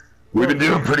 We've been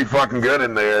doing pretty fucking good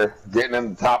in there. Getting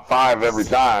in the top 5 every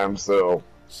time, so...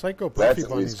 Psycho Puffy that's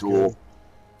Bunny's cool.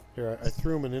 Good. Here, I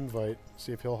threw him an invite.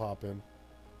 See if he'll hop in.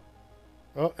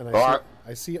 Oh, and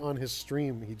I see on his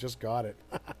stream he just got it.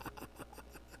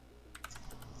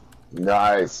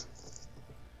 Nice.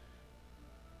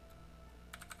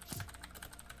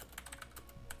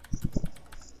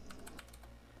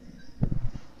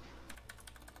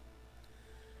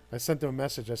 I sent him a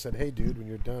message. I said, "Hey, dude, when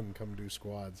you're done, come do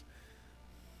squads."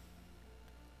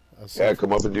 Yeah,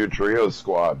 come up and do a trio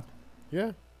squad.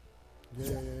 Yeah.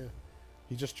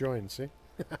 He just joined. See?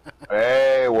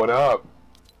 Hey, what up?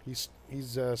 He's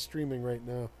streaming right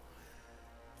now.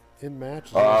 In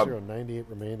match 0-0, 98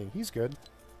 remaining. He's good.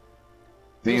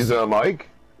 He's Mike?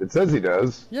 It says he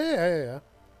does. Yeah.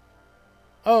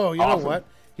 Oh, you know what?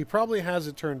 He probably has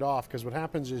it turned off because what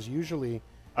happens is usually.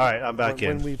 All right, I'm back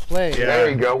in. When we play. Yeah. There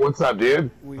you go. What's up,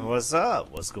 dude? What's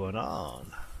up? What's going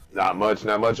on? Not much.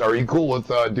 Are you cool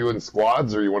with doing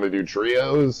squads or you want to do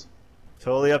trios?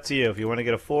 Totally up to you. If you want to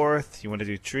get a 4th, you want to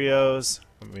do trios.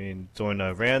 I mean, doing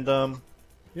a random.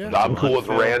 Yeah. I'm cool with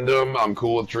random. I'm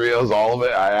cool with trios. All of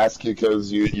it. I ask you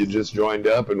because you just joined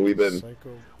up and we've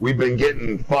been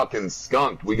getting fucking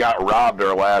skunked. We got robbed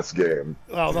our last game.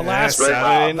 Oh, the last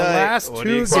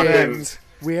 2 games.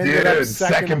 We ended up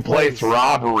second place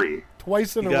robbery.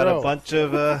 Twice in a row. You got a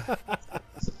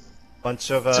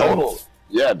bunch of total.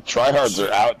 Yeah, tryhards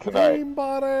are out tonight.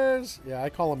 Aimbotters. Yeah, I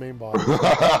call them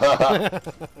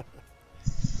aimbotters.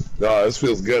 No, this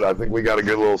feels good. I think we got a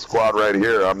good little squad right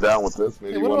here. I'm down with this.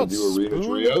 Maybe you want to do Arena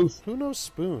Trios? Who knows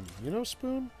Spoon? You know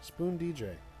Spoon? Spoon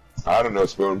DJ. I don't know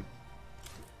Spoon.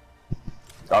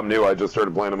 I'm new. I just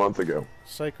started playing a month ago.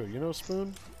 Psycho, you know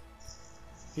Spoon?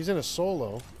 He's in a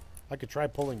solo. I could try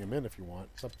pulling him in if you want.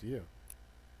 It's up to you.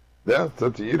 Yeah, it's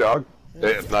up to you, dog.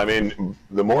 Yeah. I mean,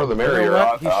 the more the merrier. You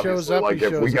know, he shows up, like,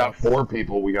 if we got 4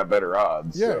 people, we got better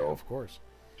odds. Yeah, so. of course.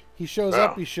 He shows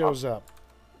up, he shows up.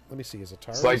 Let me see, is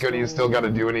Atari Psycho, do you still got to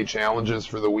do any challenges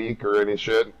for the week or any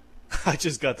shit? I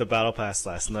just got the battle pass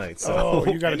last night, so oh,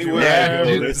 you got to do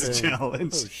there's a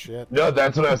challenge. Oh shit! No,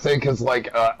 that's what I was saying. Because like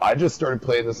I just started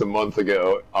playing this a month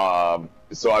ago,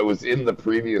 so I was in the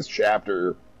previous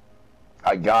chapter.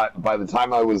 By the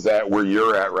time I was at where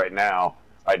you're at right now,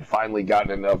 I'd finally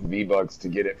gotten enough V-Bucks to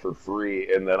get it for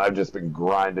free, and then I've just been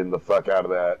grinding the fuck out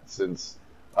of that since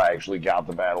I actually got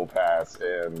the battle pass.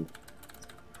 And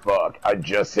fuck, I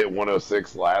just hit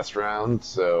 106 last round,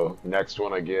 so next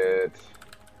one I get.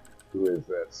 Who is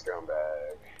that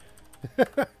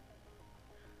scumbag?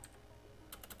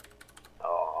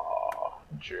 Oh,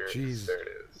 jerk. Jeez. There it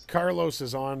is. Carlos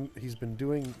is on. He's been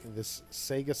doing this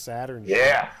Sega Saturn.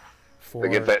 Yeah. To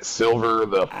get that silver,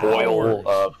 the foil,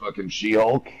 fucking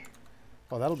She-Hulk.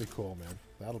 Oh, that'll be cool, man.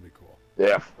 That'll be cool.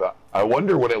 Yeah. I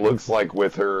wonder what it looks like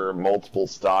with her multiple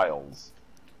styles.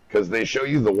 Because they show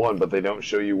you the one, but they don't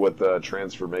show you what the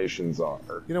transformations are.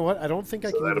 You know what? I don't think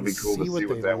I can even cool see what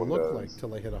they that one look does. like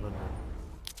till I hit 100.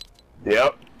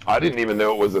 Yep. I didn't even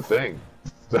know it was a thing.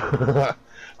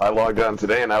 I logged on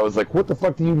today and I was like, what the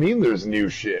fuck do you mean there's new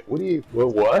shit?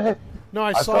 What? No,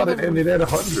 I saw thought them. it ended at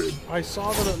 100. I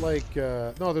saw them at like,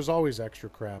 no, there's always extra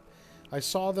crap. I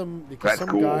saw them because some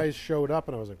cool. guys showed up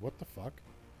and I was like, what the fuck?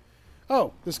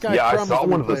 Oh, this guy. Yeah, Crumb I saw is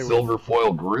one of the play silver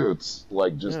foil Groots,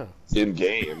 like, just in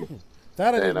game.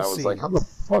 That I didn't and I was see. like, how the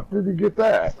fuck did you get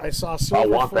that? I saw silver I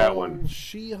want foil, that one.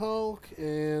 She-Hulk,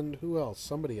 and who else?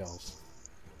 Somebody else.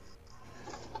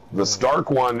 The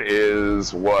Stark one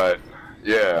is what?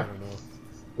 Yeah. I don't know.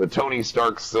 The Tony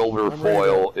Stark silver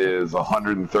foil is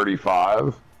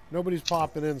 135. Nobody's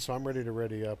popping in, so I'm ready to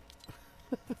ready up.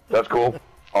 That's cool.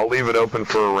 I'll leave it open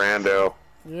for a rando.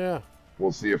 Yeah.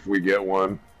 We'll see if we get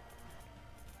one.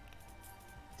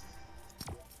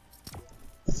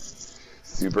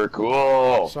 Super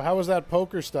cool. So how was that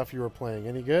poker stuff you were playing?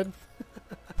 Any good?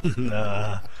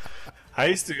 Nah. I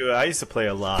used to play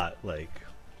a lot, like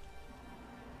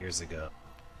years ago.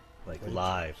 Like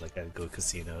live, like I'd go to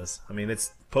casinos. I mean,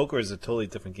 poker is a totally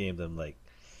different game than like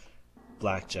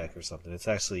blackjack or something. It's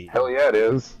actually Hell yeah, it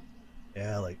is.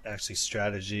 Yeah, like actually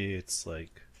strategy. It's like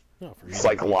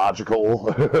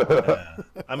psychological. Yeah.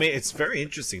 I mean, it's very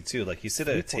interesting too. Like you sit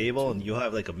at a table and you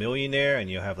have like a millionaire and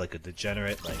you have like a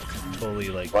degenerate, like totally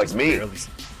like me. barely...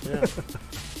 Yeah.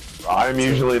 I'm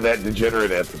usually that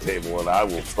degenerate at the table, and I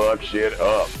will fuck shit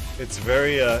up. It's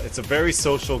a very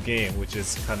social game, which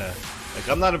is kind of like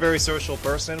I'm not a very social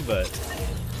person, but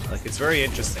like it's very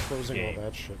interesting. Closing game. all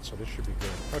that shit, so this should be good.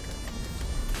 Okay.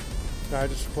 No, I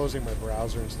just closing my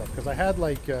browser and stuff because I had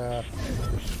like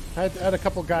had a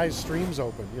couple guys' streams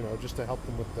open, you know, just to help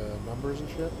them with the numbers and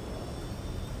shit,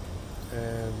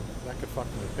 and that could fuck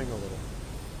my ping a little.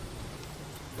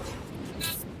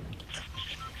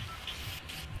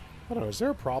 I don't know. Is there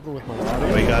a problem with my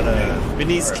audio? We got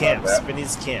Vinny's Camps.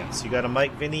 Vinny's Camps. You got a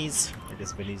mic, Vinny's? I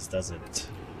guess Vinny's doesn't.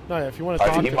 No, yeah, if you want to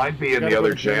talk he to might him, be you in gotta the go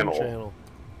other to game channel.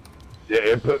 Yeah,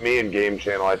 it put me in game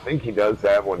channel. I think he does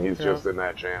have one. He's just in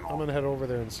that channel. I'm gonna head over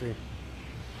there and see.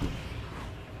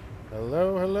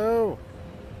 Hello, hello.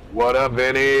 What up,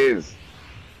 Vinny's?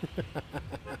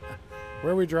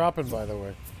 Where are we dropping, by the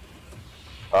way?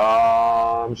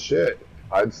 Shit.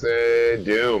 I'd say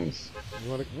Dooms. You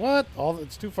want to, what?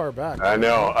 It's too far back. I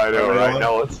know, right?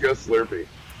 Now let's go Slurpee.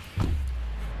 I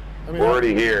mean, we're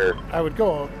already here. I would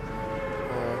go.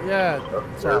 Yeah,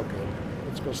 it's all good.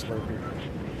 Let's go Slurpee.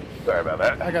 Sorry about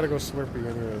that. I gotta go Slurpee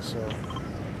anyway, so.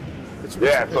 It's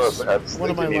one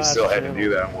of my you last still had to do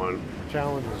that one.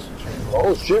 Challenges.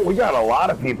 Oh shit, we got a lot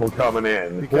of people coming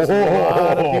in. Because a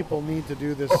lot of people need to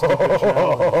do this stupid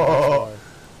challenge.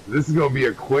 This is gonna be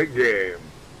a quick game.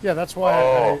 Yeah, that's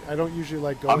why I don't usually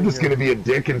like going. I'm just gonna be a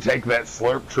dick and take that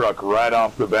slurp truck right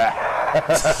off the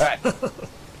bat.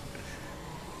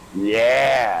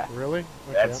 Yeah. Really?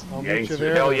 Okay, That's I'll meet you gangster.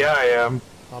 there. Hell yeah, I am.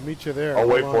 I'll meet you there. I'll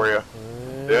wait Hold for on.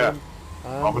 you. Yeah.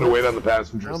 I'm gonna wait on the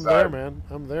passenger I'm side. there, man.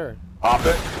 I'm there. Hop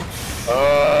it.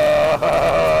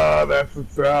 That's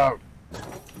what's up.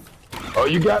 Oh,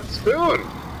 you got Spoon.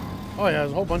 Oh yeah,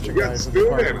 there's a whole bunch of You got guys.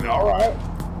 Spoon in. All right.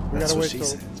 We That's gotta what wait she till.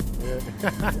 said.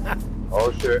 Yeah. Oh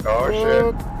shit. Oh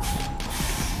shit.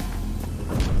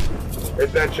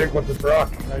 Hit that chick with the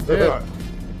truck. I did.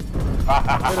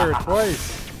 Hit her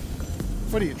twice.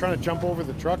 What are you trying to jump over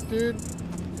the truck, dude?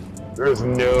 There's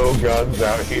no guns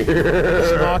out here.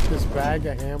 Just knock this bag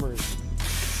of hammers.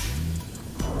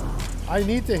 I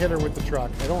need to hit her with the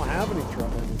truck. I don't have any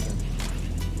truck. Anything.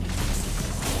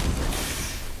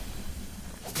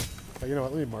 Oh, you know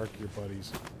what? Let me mark your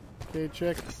buddies. Okay,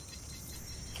 chick.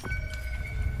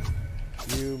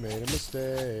 You made a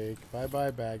mistake.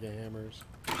 Bye-bye, bag of hammers.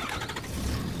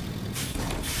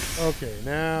 Okay,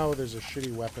 now there's a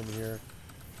shitty weapon here.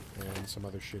 And some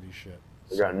other shitty shit.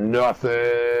 I got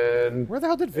nothing. Where the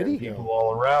hell did Vinny People go?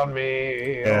 all around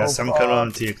me. Yeah, some come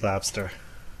on to you, Clapster.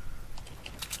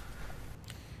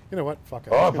 You know what? Fuck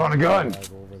it. Oh, I found a gun.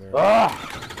 Over there. Ah!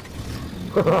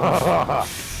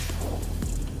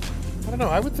 I don't know.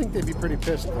 I would think they'd be pretty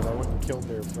pissed that I went and killed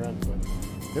their friend, but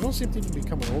they don't seem to even be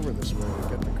coming over this way to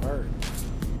get the card.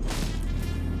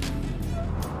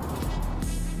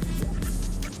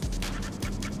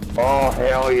 Oh,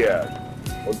 hell yeah.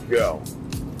 Let's go.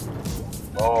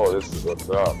 Oh, this is what's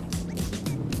up.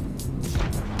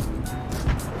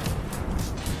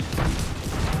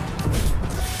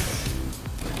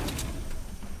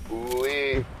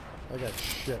 Ooh-wee. I got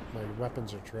shit. My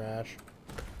weapons are trash.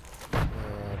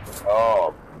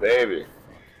 Oh, baby.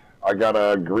 I got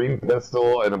a green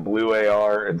pistol and a blue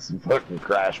AR and some fucking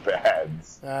crash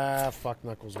pads. Ah, fuck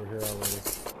Knuckles were here already.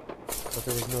 But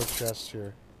there was no chest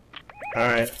here.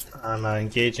 Alright, I'm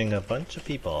engaging a bunch of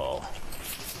people.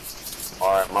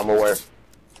 Alright, I'm on my way.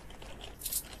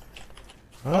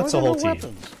 Oh, that's a whole team.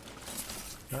 Weapons?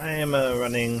 I am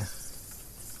running.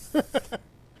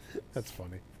 That's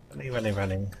funny.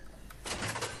 Running.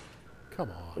 Come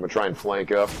on. I'm gonna try and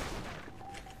flank up.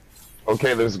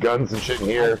 Okay, there's guns and shit in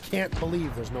here. I can't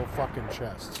believe there's no fucking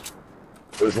chests.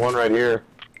 There's one right here.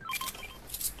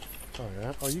 Oh,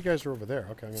 yeah? Oh, you guys are over there.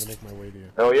 Okay, I'm gonna make my way to you.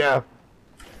 Hell yeah.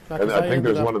 Not And 'cause I think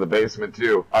there's one in the basement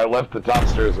too. I left the top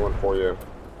stairs one for you.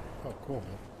 Oh, cool,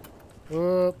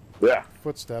 man. Yeah.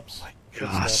 Footsteps.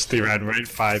 Gosh, they ran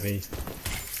right by me.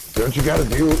 Don't you gotta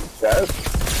do that?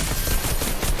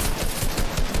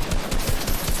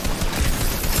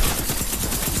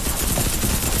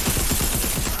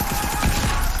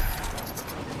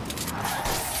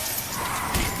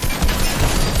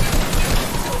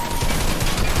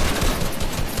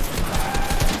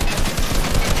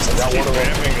 I got one of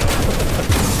them.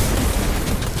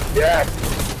 Yeah.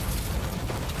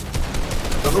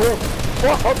 Another one.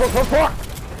 Fuck.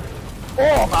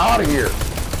 Oh, I'm out of here.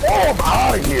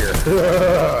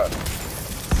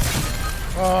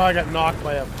 Oh, I got knocked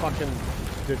by a fucking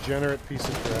degenerate piece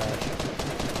of trash.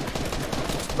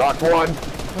 Knock one.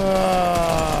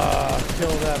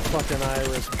 Kill that fucking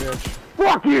Iris bitch.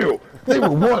 Fuck you! They were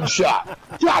one shot.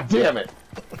 God damn it.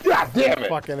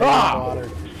 Fucking water.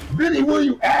 Vinny, where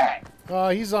you at? Oh,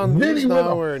 he's on. Vinny, He's where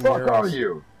nowhere the fuck near are us.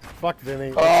 you? Fuck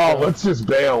Vinny. Oh, let's just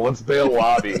bail. Let's bail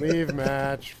lobby. Leave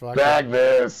match. Fuck Bag it.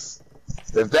 this.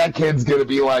 If that kid's gonna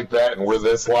be like that and we're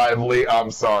this lively, I'm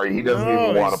sorry. He doesn't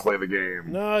even want to play the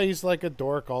game. No, he's like a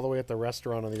dork all the way at the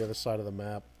restaurant on the other side of the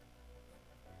map.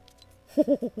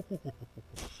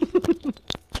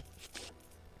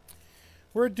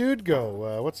 Where'd dude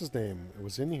go? What's his name? It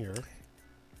was in here.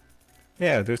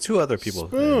 Yeah, there's two other people.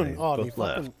 Spoon. Oh,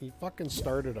 both he fucking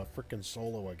started a freaking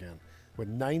solo again with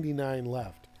 99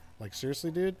 left. Like seriously,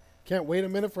 dude? Can't wait a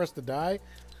minute for us to die?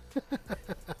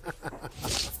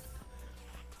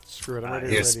 Screw it, I'm ready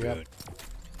to ready up.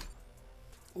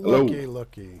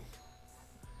 Looky.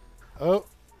 Oh,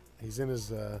 he's in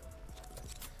his,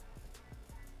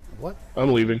 what?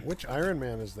 I'm leaving. Which Iron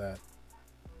Man is that?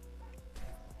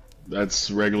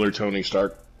 That's regular Tony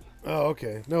Stark. Oh,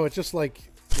 okay. No, it's just like,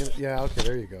 yeah, okay,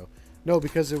 there you go. No,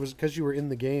 because you were in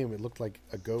the game, it looked like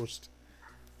a ghost.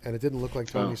 And it didn't look like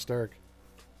Tony Stark.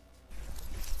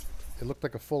 It looked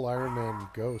like a full Iron Man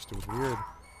ghost. It was weird.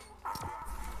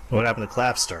 What happened to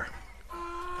Clapster?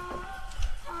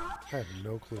 I have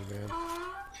no clue, man.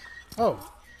 Oh,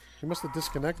 he must have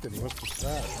disconnected. He must have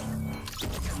crashed.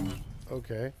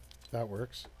 Okay, that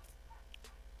works.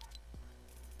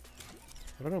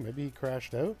 I don't know, maybe he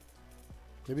crashed out?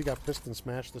 Maybe he got pissed and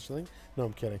smashed this thing? No,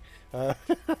 I'm kidding. I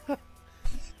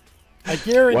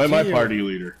guarantee Why am I you, party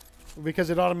leader? because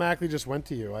it automatically just went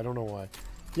to you. I don't know why.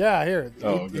 Yeah, here.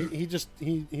 Oh, okay.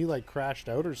 He like crashed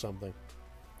out or something.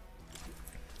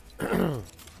 There's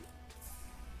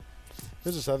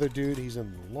this other dude. He's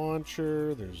in the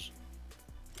launcher. There's...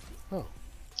 Oh.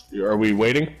 Are we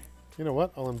waiting? You know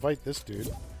what? I'll invite this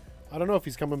dude. I don't know if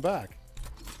he's coming back.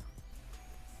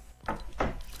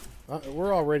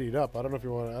 We're all readied up. I don't know if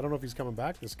you want. I don't know if he's coming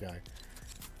back. This guy.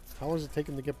 How long is it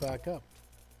taking to get back up?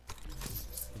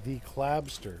 The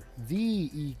Clabster.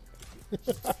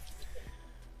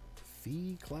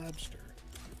 The Clabster.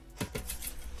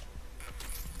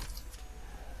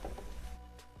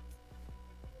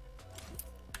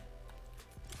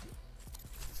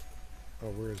 Oh,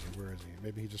 where is he? Where is he?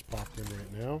 Maybe he just popped in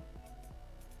right now.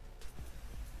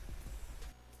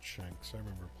 Shanks, I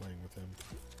remember playing with him.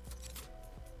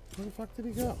 Where the fuck did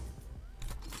he go?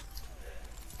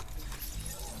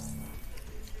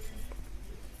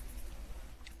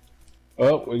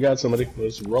 Oh, we got somebody.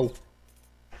 Let's roll.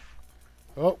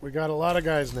 Oh, we got a lot of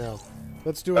guys now.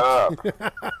 Let's do it.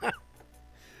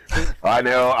 I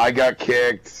know. I got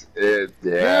kicked. Yeah,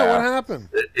 what happened?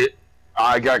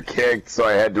 I got kicked, so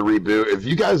I had to reboot. If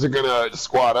you guys are gonna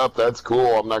squat up, that's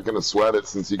cool. I'm not gonna sweat it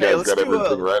since you guys got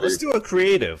everything ready. Let's do a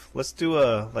creative. Let's do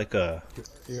a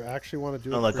You actually want to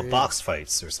do like a box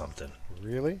fights or something.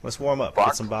 Really? Let's warm up.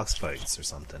 Get some box fights or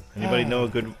something. Anybody know a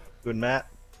good map?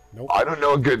 Nope. I don't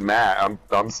know a good map.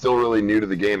 I'm still really new to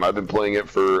the game. I've been playing it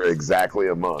for exactly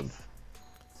a month.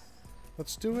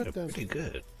 Let's do it then. Pretty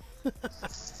good.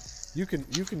 You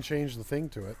can change the thing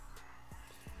to it.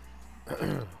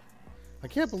 I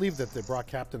can't believe that they brought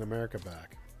Captain America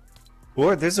back.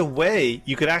 Or there's a way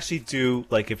you could actually do,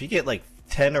 like, if you get like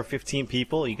 10 or 15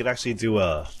 people, you could actually do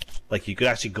like you could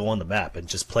actually go on the map and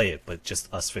just play it, but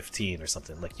just us 15 or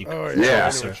something. Like you. Oh could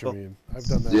yeah, I know what you mean. I've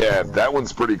done that. Yeah, before. that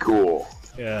one's pretty cool.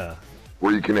 Yeah.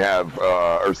 Where you can have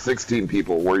or 16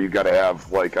 people, where you got to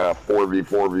have like a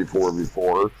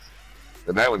 4v4v4v4,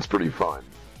 and that one's pretty fun.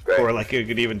 Right? Or like you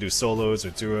could even do solos or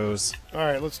duos. All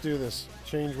right, let's do this.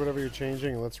 Change whatever you're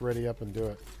changing, and let's ready up and do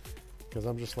it. Because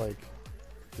I'm just like,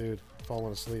 dude,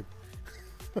 falling asleep.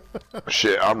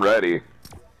 Shit, I'm ready.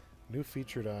 New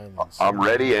featured islands. I'm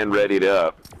ready and readied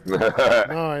up. No,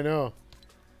 I know.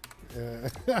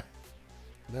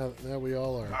 Now we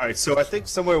all are. All right, so I think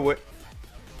somewhere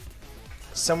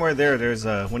there's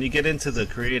a when you get into the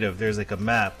creative, there's like a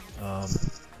map. I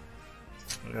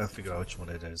gotta figure out which one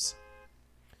it is.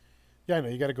 Yeah, I know.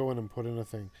 You got to go in and put in a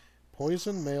thing.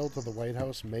 Poison mailed to the White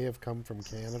House may have come from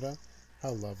Canada. How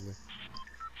lovely.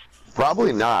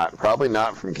 Probably not. Probably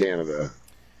not from Canada.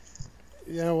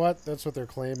 You know what? That's what they're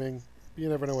claiming. You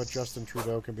never know what Justin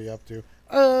Trudeau can be up to.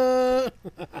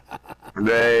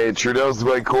 Hey, Trudeau's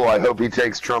way cool. I hope he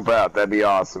takes Trump out. That'd be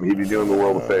awesome. He'd be doing the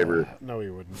world a favor. No, he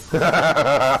wouldn't.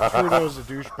 Trudeau's a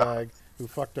douchebag who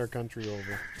fucked our country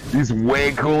over. He's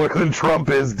way cooler than Trump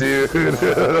is, dude.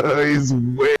 He's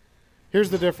way... Here's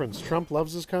the difference. Trump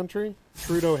loves his country.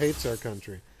 Trudeau hates our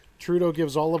country. Trudeau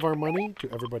gives all of our money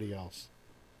to everybody else.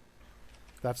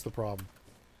 That's the problem.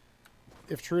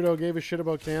 If Trudeau gave a shit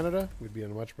about Canada, we'd be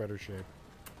in much better shape.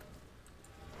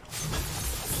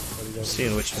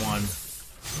 Seeing which one.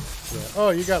 Yeah. Oh,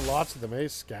 you got lots of them, eh?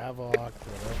 Scavok,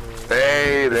 whatever.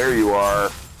 Hey, there you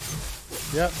are.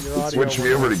 Yep, your audio. Switch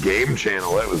me over to game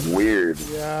channel. That was weird.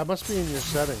 Yeah, it must be in your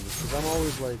settings, because I'm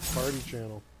always like party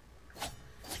channel.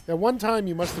 At one time,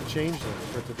 you must have changed it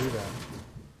for it to do that.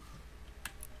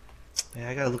 Yeah,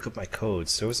 I gotta look up my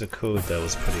codes. There was a code that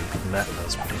was pretty good.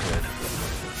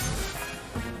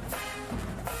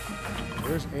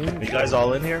 There's Angel. Are you guys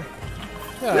all in here?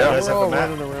 Yeah, we're all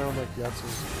running around like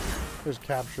yutzes. There's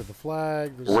capture the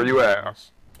flag. Where you at?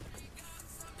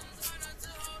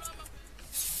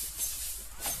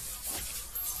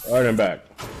 Alright, I'm back.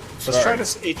 Let's try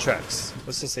this 8 tracks.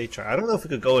 What's this 8 track? I don't know if we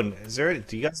could go in.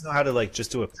 Do you guys know how to like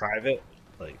just do it private?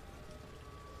 Like.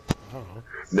 I don't know.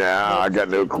 Nah, I got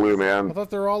no clue, man. I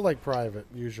thought they're all like private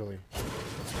usually.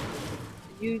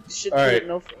 You should do it.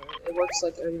 No, it works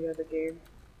like any other game.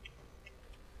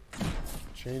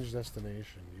 Change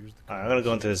destination. Use the. I'm gonna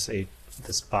go into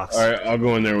this box. All right, I'll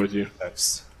go in there with you.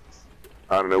 Thanks.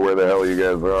 I don't know where the hell you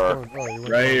guys are.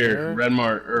 Right here, there? Red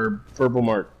mark or purple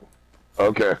mark.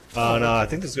 Okay. Oh no, I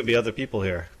think there's gonna be other people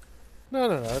here.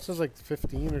 No. It says like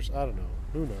 15 or I don't know.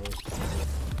 Who knows?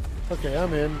 Okay,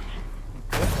 I'm in.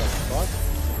 What the fuck?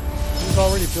 He's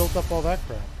already built up all that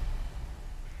crap.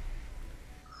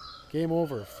 Game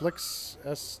over. Flix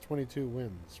S22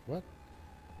 wins. What?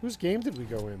 Whose game did we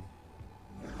go in?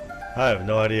 I have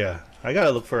no idea. I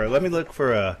gotta look for it. Let me look for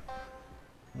the.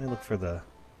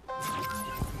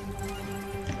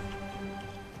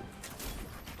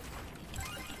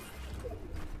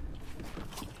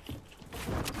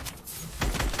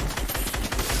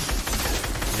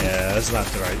 Yeah, that's not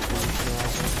the right one.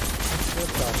 Get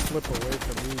the flip away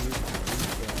from me.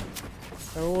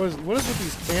 What is with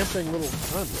these camping little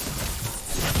cunts?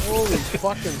 Holy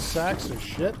fucking sacks of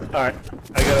shit. Alright,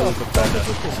 I gotta look up that.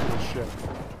 Look at this shit.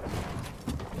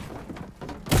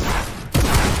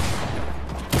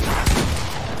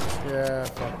 Yeah,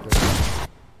 fuck this.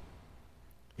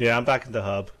 Yeah, I'm back in the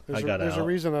hub. There's a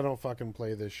reason I don't fucking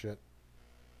play this shit.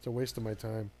 It's a waste of my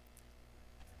time.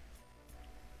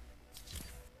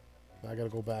 I gotta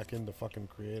go back into fucking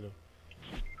creative.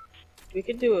 We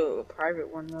could do a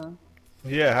private one though.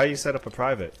 Yeah, how you set up a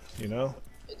private, you know?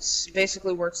 It's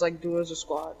basically works like duos or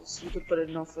squads. You could put it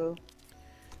in no fill.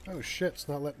 Oh shit, it's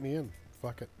not letting me in.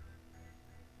 Fuck it.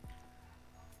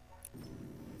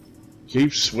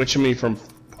 Keep switching me from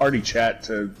party chat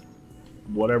to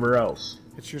whatever else.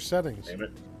 It's your settings. Damn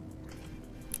it.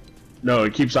 No,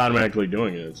 it keeps automatically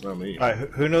doing it. It's not me. Alright,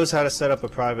 who knows how to set up a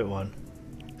private one?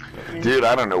 Dude,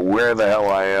 I don't know where the hell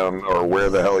I am or where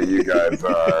the hell you guys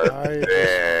are.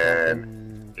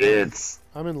 And it's...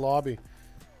 I'm in lobby.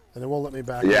 And it won't let me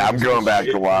back. Yeah, I'm going back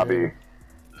to lobby.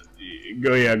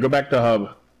 Go back to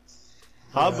hub.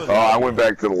 Hub? Oh, I went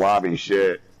back to the lobby,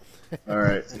 shit.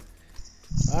 Alright.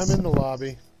 I'm in the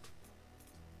lobby.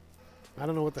 I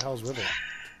don't know what the hell's with it.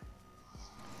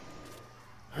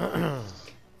 Okay,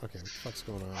 what the fuck's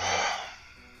going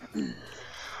on?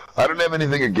 I don't have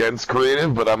anything against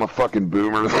creative, but I'm a fucking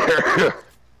boomer there.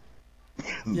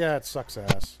 Yeah, it sucks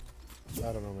ass.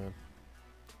 I don't know, man.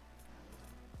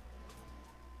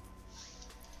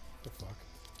 What the fuck?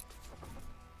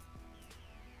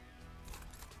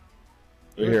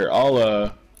 Here,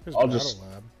 I'll just...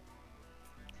 Lab.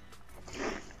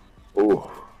 Ooh.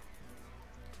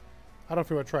 I don't know if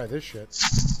you want to try this shit.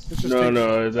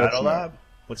 No, that's Battle Lab?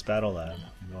 What's Battle Lab?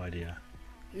 No idea.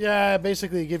 Yeah,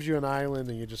 basically it gives you an island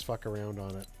and you just fuck around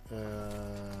on it.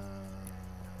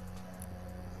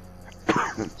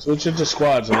 Switch it to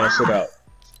squads and I'll sit out.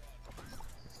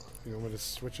 You want me to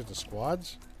switch it to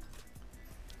squads?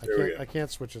 I can't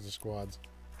switch it to squads.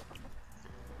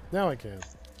 Now I can.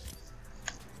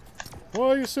 Why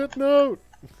are you sitting out?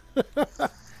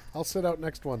 I'll sit out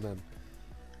next one then.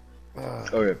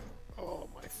 Okay. Oh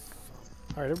my thumb.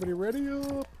 Alright, everybody ready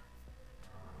up?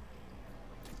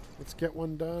 Let's get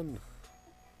one done.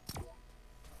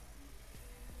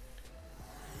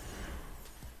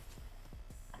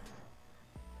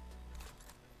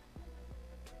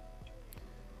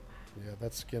 Yeah,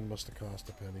 that skin must have cost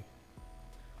a penny.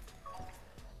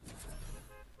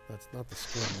 That's not the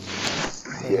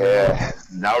skin. Yeah,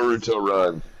 Naruto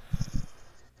run.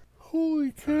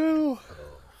 Holy cow!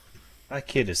 My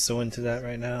kid is so into that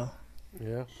right now.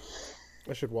 Yeah.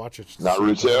 I should watch it.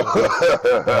 Naruto.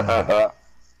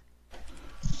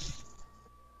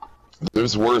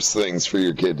 There's worse things for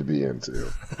your kid to be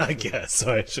into. I guess,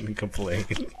 so I shouldn't complain.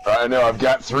 I know, I've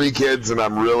got 3 kids and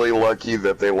I'm really lucky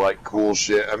that they like cool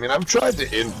shit. I mean, I've tried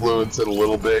to influence it a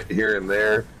little bit here and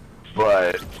there,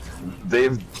 but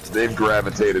they've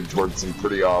gravitated towards some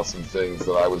pretty awesome things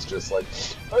that I was just like,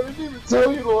 I didn't even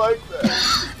tell you to like that.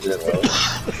 You know?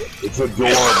 It's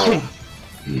adorable.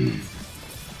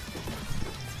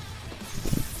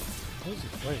 What is he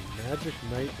playing? Magic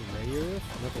Knight Layer?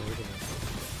 Never heard of that.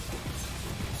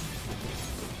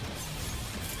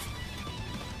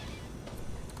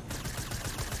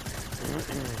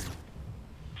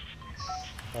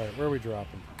 Alright, where are we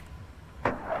dropping?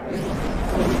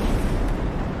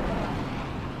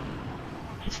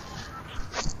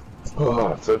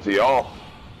 Oh, it's up to y'all.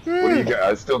 What do you got?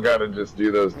 I still gotta just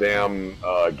do those damn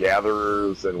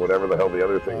gatherers and whatever the hell the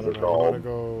other things are called. I wanna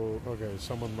go... Okay,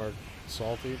 someone marked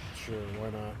salty? Sure,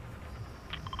 why not?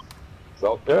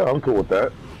 So, yeah, I'm cool with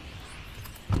that.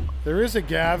 There is a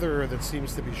gatherer that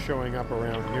seems to be showing up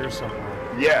around here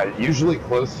somewhere. Yeah, usually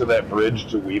close to that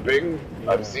bridge to Weeping.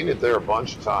 Yeah. I've seen it there a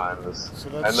bunch of times. So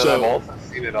and then I've also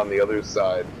seen it on the other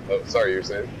side. Oh, sorry, you're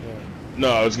saying? Yeah. No,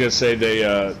 I was gonna say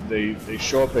they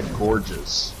show up at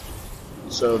Gorgeous.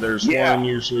 So there's one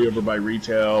usually over by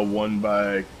Retail, one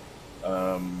by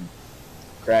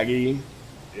Craggy,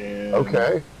 and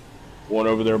one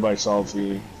over there by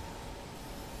Salty.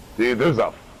 Dude, there's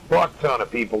a fuck ton of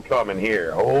people coming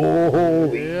here.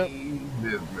 Holy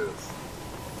business.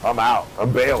 I'm out.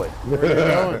 I'm bailing. Where are you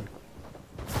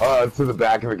going? To the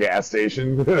back of the gas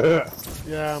station.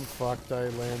 Yeah, I'm fucked. I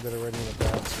landed already in a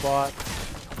bad spot.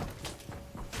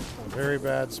 A very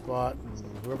bad spot.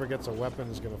 And whoever gets a weapon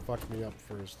is gonna fuck me up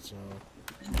first, so...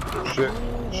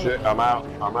 Shit, I'm out.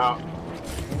 I'm out.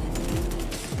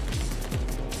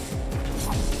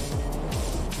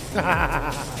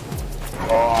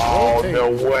 Oh,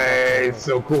 no way.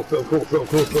 So cool, so cool, so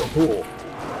cool, so cool.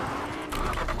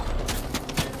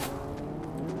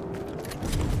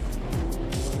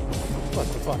 What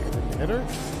the fuck? Did you hit her?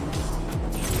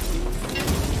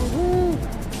 Woohoo!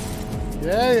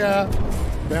 Yeah.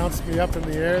 Bounced me up in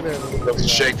the air there.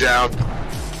 Shakedown.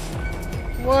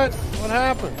 What? What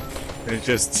happened? There's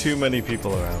just too many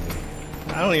people around me.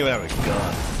 I don't even have a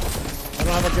gun. I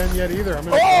don't have a gun yet either. I'm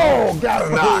in got a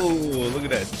knock. Oh, look at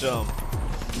that jump.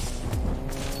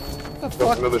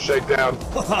 Another shakedown.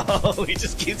 Oh, he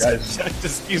just keeps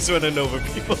running over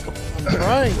people. I'm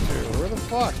trying to. Where the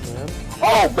fuck, man?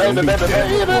 Oh, bandit.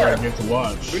 I get to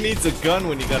watch. Who needs a gun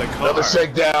when you got a car? Another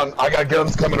shakedown. I got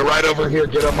guns coming right over here.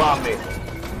 Get them on me.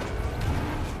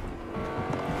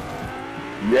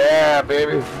 Yeah,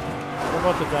 baby. I'm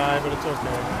about to die, but it's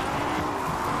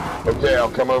okay. Okay,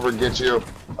 I'll come over and get you.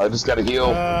 I just gotta heal.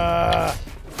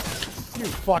 You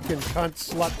fucking cunt,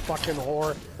 slut, fucking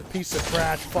whore, piece of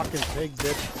trash, fucking pig,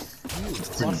 bitch.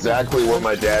 That's exactly what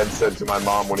my dad said to my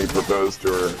mom when he proposed to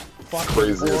her. Fucking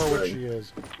Craziest whore, what thing. she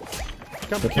is.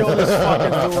 Come kill this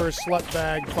fucking whore, slut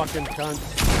bag, fucking cunt.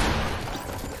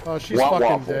 Oh, she's Twat fucking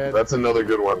waffle. dead. That's another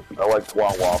good one. I like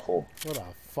twat waffle. What a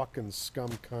fucking scum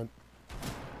cunt.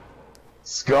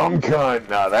 Scum cunt.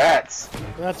 Now that's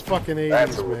fucking 80s,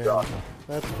 that's what we're man. talking.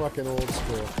 That's fucking old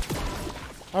school.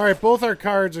 All right, both our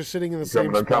cards are sitting in the same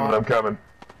spot. I'm coming.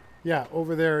 Yeah,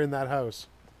 over there in that house.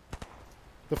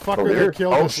 The fucker Over here? that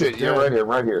killed Oh us shit! is Yeah, dead.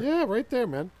 right here. Yeah, right there,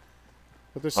 man.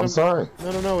 But there's some. I'm sorry.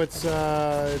 No, it's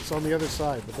on the other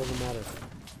side, but doesn't matter.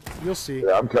 You'll see.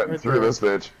 Yeah, I'm cutting through there. this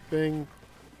bitch. Bing,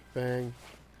 bang.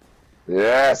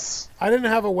 Yes. I didn't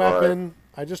have a weapon.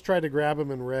 I just tried to grab him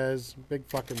and res. Big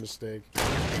fucking mistake.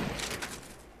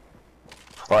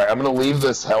 Alright, I'm gonna leave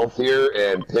this health here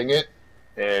and ping it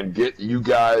and get you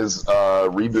guys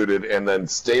rebooted and then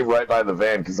stay right by the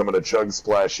van because I'm gonna chug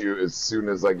splash you as soon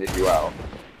as I get you out.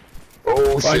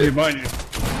 Oh shit. Behind you.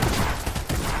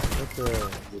 What the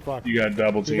fuck? You got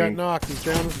double team. He got knocked. He's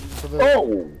down for the...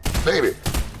 Oh, baby.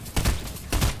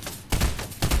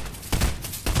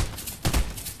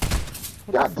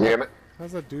 God damn it.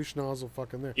 How's that douche nozzle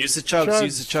fucking there? Use the chugs,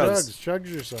 use the chugs.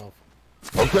 Chugs yourself.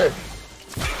 Okay.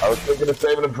 I was thinking of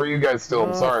saving them for you guys still.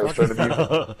 I'm sorry. I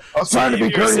was trying to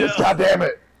be, courteous. God damn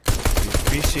it.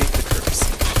 Appreciate the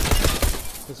courtesy.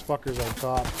 This fucker's on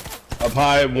top. Up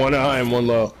high, one high and one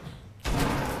low.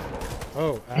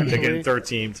 Oh, They're actually... getting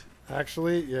 13'd.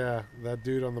 Actually, yeah, that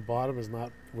dude on the bottom is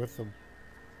not with them.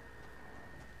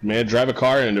 Man, drive a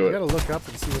car into You it. gotta look up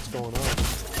and see what's going on.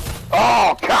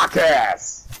 Oh, cock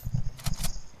ass!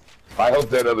 I hope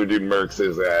that other dude murks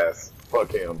his ass.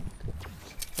 Fuck him.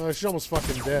 Oh, she's almost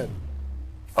fucking dead.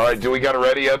 Alright, do we got to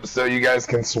ready up so you guys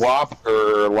can swap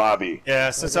or lobby? Yeah,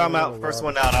 since I'm out, first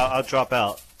one out, I'll drop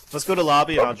out. Let's go to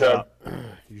lobby and I'll drop.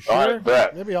 You sure? Alright,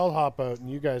 bet. Maybe I'll hop out and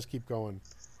you guys keep going.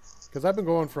 Because I've been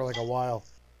going for like a while.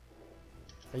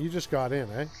 And you just got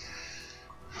in, eh?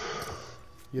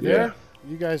 You there? Yeah.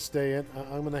 You guys stay in.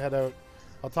 I'm going to head out.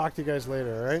 I'll talk to you guys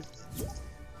later, alright?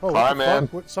 Oh, what Bye, the man.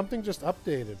 fuck? Something just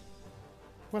updated.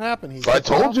 What happened? I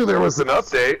told you there was an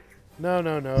update. No.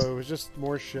 It was just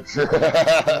more shit.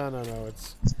 No.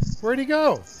 It's... Where'd he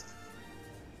go?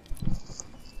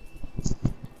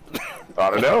 I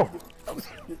don't know.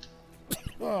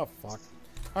 Oh, fuck.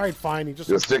 Alright, fine. He just...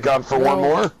 Just stick on for one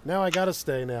more? Now I gotta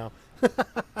stay now.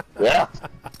 Yeah.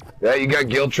 Yeah, you got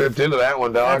guilt tripped into that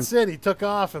one, dog. That's it. He took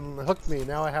off and hooked me.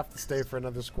 Now I have to stay for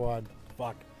another squad.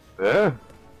 Fuck. Yeah.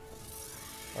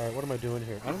 Alright, what am I doing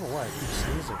here? I don't know why. I keep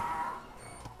sneezing.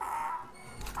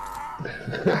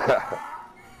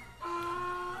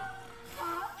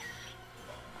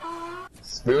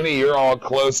 Spoonie, you're all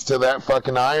close to that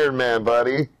fucking Iron Man,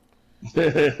 buddy.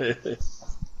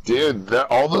 Dude,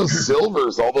 all those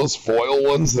silvers, all those foil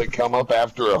ones that come up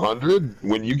after 100,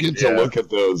 when you get to look at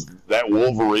those, that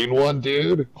Wolverine one,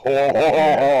 dude,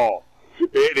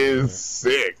 it is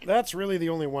sick. That's really the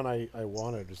only one I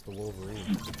wanted, is the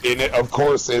Wolverine. And of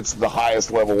course, it's the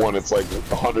highest level one. It's like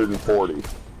 140. Of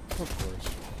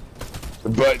course.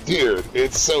 But dude,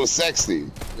 it's so sexy.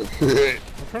 I'm trying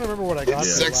to remember what I got.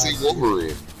 It's sexy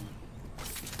Wolverine.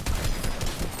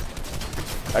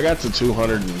 I got to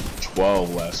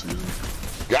 212 last season.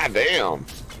 God damn.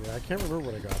 Yeah, I can't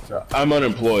remember what I got to. I'm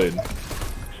unemployed.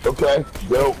 Okay,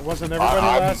 dope. Wasn't everybody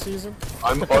last season?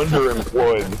 I'm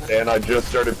underemployed, and I just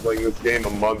started playing this game a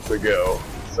month ago.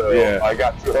 So Yeah. I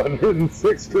got to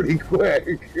 106 pretty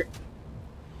quick.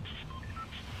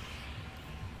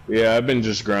 Yeah, I've been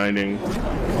just grinding.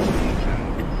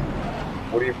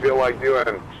 What do you feel like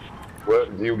doing?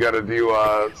 What do you got to do?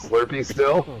 Slurpee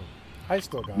still? I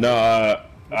still got No,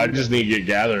 I just need to get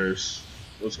gatherers.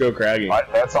 Let's go Craggy.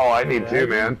 That's all I need too,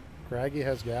 man. Craggy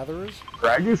has gatherers?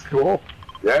 Craggy's cool.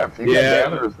 Yeah, if you got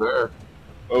gatherers there.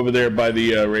 Over there by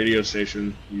the radio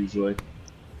station, usually.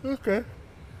 Okay.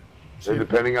 So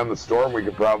depending on the storm, we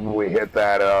could probably hit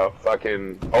that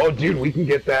fucking... Oh, dude, we can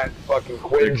get that fucking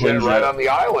Quinjet right on the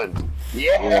island.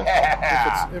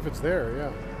 Yeah! If it's there,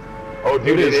 yeah. Oh,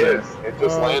 dude, it is. It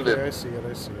just landed. Okay, I see it,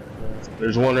 Yeah.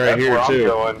 There's one right here, where too. I'm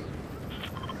going.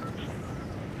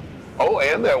 Oh,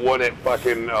 and that one at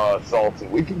fucking Salty.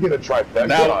 We can get a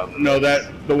trifecta on this.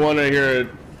 The one I hear,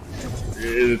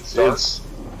 it's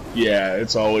yeah,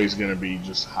 it's always gonna be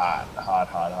just hot.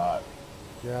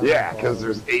 Yeah, because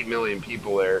there's 8 million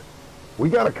people there. We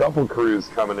got a couple crews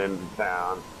coming into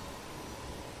town.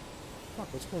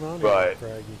 Fuck, what's going on here,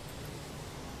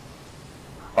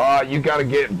 Craggy? You gotta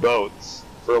get boats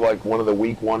for like one of the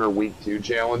week 1 or week 2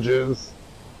 challenges.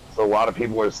 So a lot of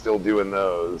people are still doing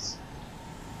those.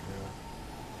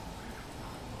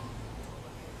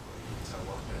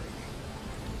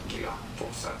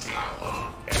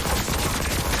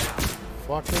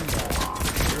 Fucking bad.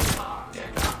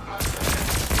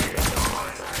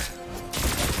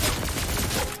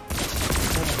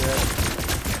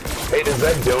 Hey, does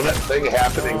that donut thing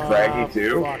happen in Craggy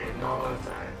too? Fuck, no.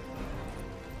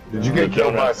 Did you get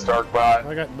killed by a Starkbot?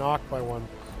 I got knocked by one.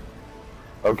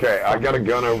 Okay, I got a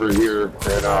gun over here,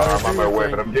 and I'm on my way,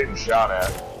 but I'm getting shot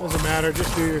at. Doesn't matter,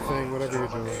 just do your thing, whatever you're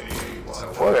doing.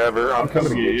 Whatever, I'm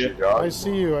coming to get you, dog. I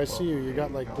see you. You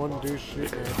got like one douche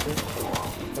shooting at you,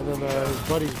 and then his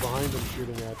buddy's behind him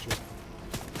shooting at you.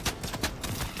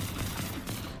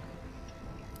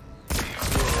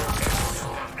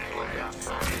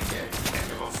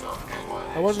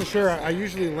 I wasn't sure. I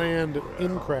usually land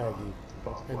in Craggy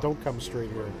and don't come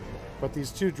straight here. But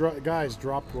these two guys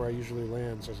dropped where I usually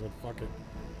land, so I said, fuck it.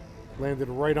 Landed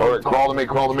right on top. Alright,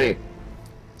 crawl to me.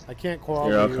 I can't crawl to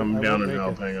you. you. I'll come down and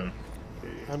help, hang on.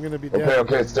 I'm gonna be dead.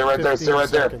 Okay, stay right there,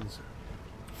 seconds.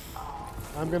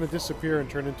 I'm gonna disappear and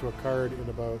turn into a card in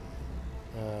about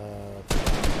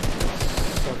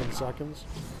 7 seconds.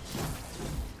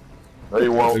 No,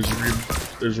 you won't.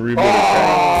 There's a reboot.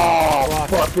 Oh,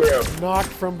 fuck him. Knocked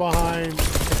from behind.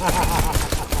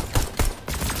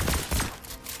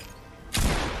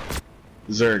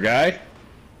 Is there a guy?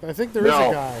 I think there is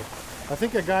a guy. I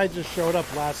think a guy just showed up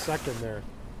last second there.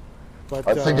 But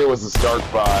I think it was a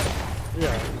Starkbot.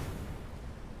 Yeah.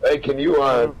 Hey, can you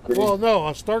well, no,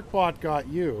 a Starkbot got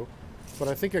you, but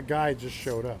I think a guy just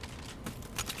showed up.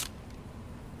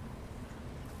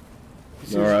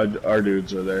 No, our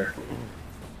dudes are there.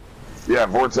 Yeah,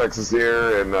 Vortex is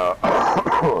here, and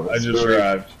I just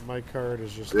arrived. My card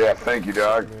is just thank you,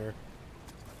 dog. There.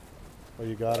 Oh,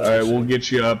 you got it. All right, we'll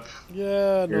get you up.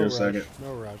 Yeah, no rush.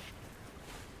 No rush.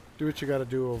 Do what you got to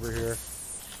do over here.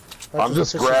 I'm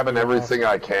just grabbing everything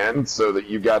I can so that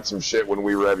you got some shit when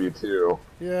we rev you too.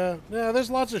 Yeah, there's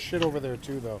lots of shit over there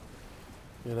too, though.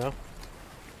 You know?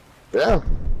 Yeah,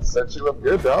 set you up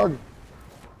good, dog.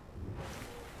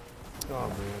 Oh,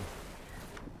 man.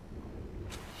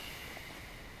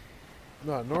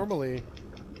 No, normally,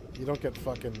 you don't get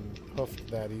fucking hoofed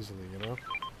that easily, you know?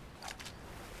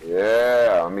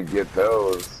 Yeah, let me get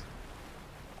those.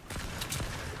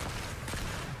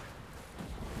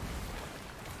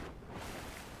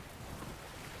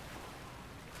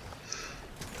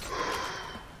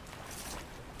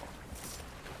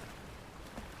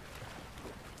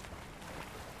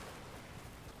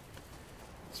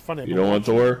 It's funny. You don't want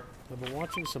the war? I've been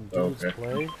watching some dudes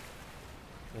play,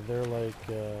 and they're like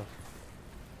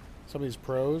some of these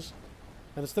pros,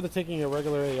 and instead of taking a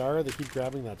regular AR, they keep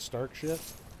grabbing that Stark shit.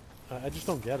 I just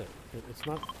don't get it. It's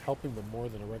not helping them more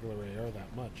than a regular AR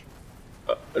that much.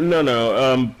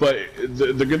 No, but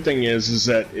the good thing is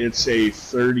that it's a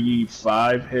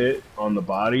 35 hit on the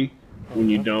body when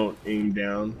you don't aim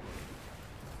down.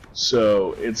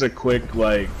 So it's a quick,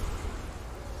 like...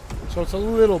 So it's a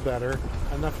little better,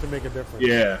 enough to make a difference.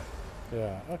 Yeah.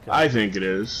 Yeah, okay. I think it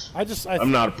is.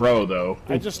 I'm not a pro, though.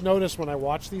 I just noticed when I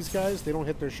watch these guys, they don't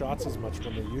hit their shots as much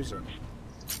when they use it.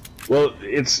 Well,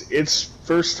 it's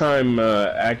first time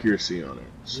accuracy on it,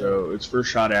 so it's first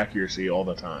shot accuracy all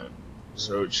the time.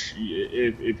 So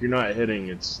if you're not hitting,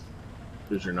 it's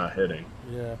because you're not hitting.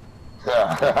 Yeah. All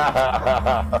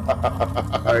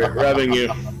right, revving you.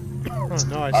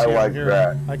 No, I like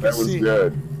that. I can that was see.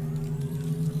 good.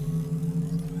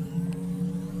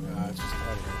 It's just, I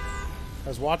don't know. I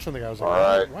was watching the guy. I was like,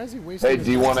 Alright. why is he wasting? Hey,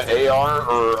 do you want an AR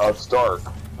or a Stark?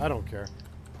 I don't care.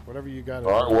 Whatever you got.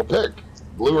 All right, we'll pick.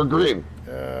 Blue or green?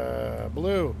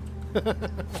 Blue.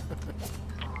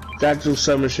 Tactical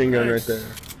submachine gun right there.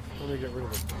 Let me get rid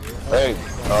of it. Hey,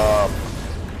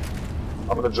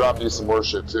 I'm gonna drop you some more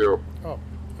shit too. Oh,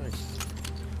 thanks.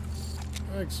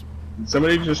 Thanks. Did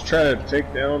somebody just try to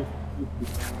take down?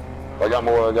 I got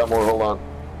more. Hold on.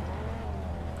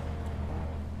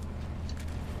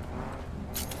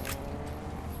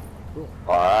 Cool.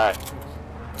 All right.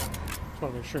 Just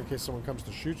want to make sure in case someone comes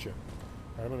to shoot you.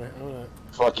 All right, I'm gonna.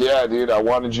 Fuck yeah, dude! I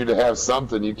wanted you to have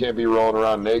something. You can't be rolling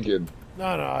around naked. No,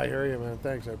 I hear you, man.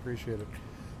 Thanks, I appreciate it.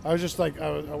 I was just like,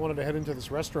 I wanted to head into this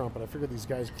restaurant, but I figured these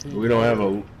guys cleaned. We don't have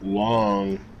a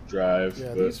long drive.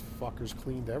 Yeah, but... these fuckers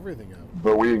cleaned everything out.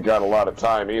 But we ain't got a lot of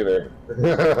time either. Yeah.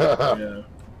 Okay,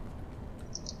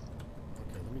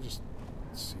 let me just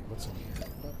see what's in here.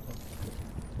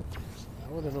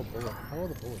 How are there no bullets? How are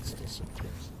the bullets still sitting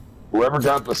here? Whoever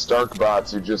got the Stark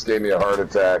bots, you just gave me a heart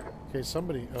attack. Okay,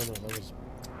 somebody. Oh no, that was.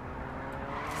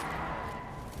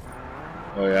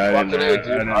 Oh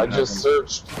yeah, I just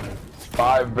searched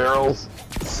 5 barrels,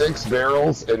 6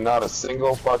 barrels, and not a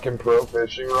single fucking pro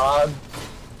fishing rod.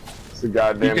 It's a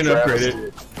goddamn You can upgrade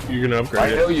it. You can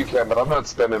upgrade it. I know you can, but I'm not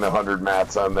spending 100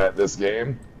 mats on that this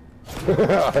game.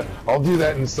 I'll do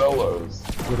that in solos.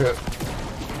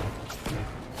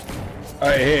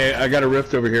 Alright, hey, I got a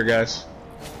rift over here, guys.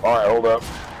 Alright, hold up.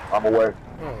 I'm away.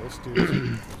 Oh, this dude's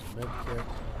med kit.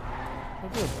 I'm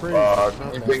doing pretty.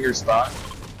 Can you ping your spot?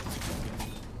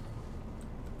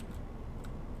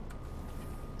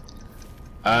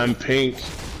 I'm pink.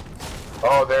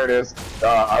 Oh, there it is.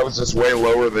 I was just way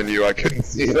lower than you. I couldn't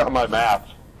see it on my map.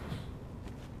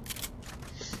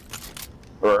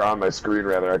 Or on my screen,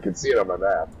 rather. I could see it on my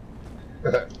map.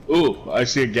 Ooh, I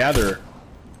see a gatherer.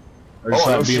 I just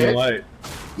saw a beam of light.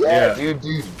 Yeah, dude.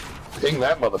 Ping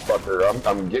that motherfucker.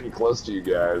 I'm getting close to you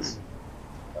guys.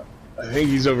 I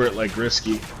think he's over at, like,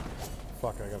 Risky.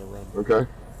 Fuck, I gotta run. Okay.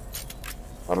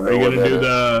 I don't know. Are you gonna do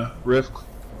the rift?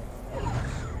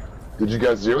 Did you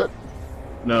guys do it?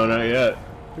 No, not yet.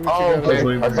 Oh, okay.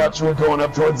 I thought you were going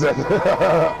up towards that.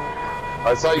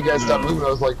 I saw you guys stop moving. I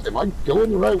was like, am I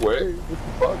going the right way?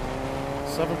 What the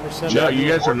fuck? 7%. No, you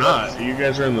guys are not. You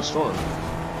guys are in the storm.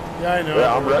 Yeah, I know.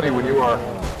 Yeah, I'm ready when you are.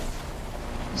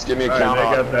 Just give me a count. They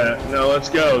got that. No, let's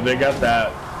go. They got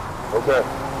that. Okay.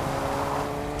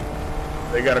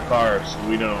 They got a car, so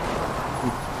we don't.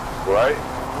 Right?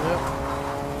 Yep.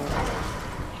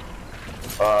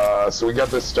 So we got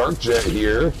this Stark jet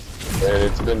here, and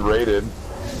it's been raided.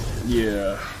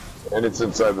 Yeah. And it's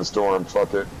inside the storm.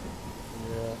 Fuck it.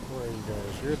 Yeah, where are you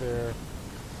guys? You're there.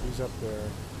 He's up there.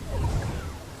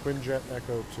 Quinjet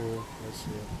Echo 2. I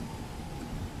see it.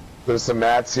 There's some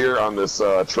mats here on this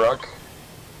truck.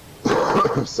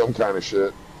 Some kind of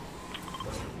shit.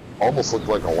 Almost looked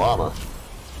like a llama.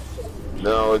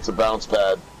 No, it's a bounce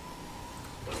pad.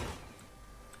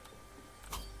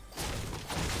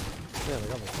 Yeah, they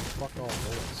got like fuck all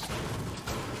bullets.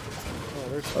 Oh,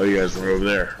 there's. Oh, you guys were over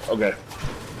there. Okay.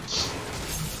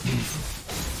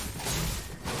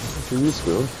 Who you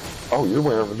still? Oh, you're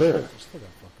way over there.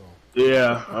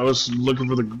 Yeah, I was looking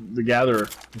for the gatherer.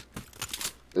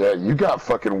 Yeah, you got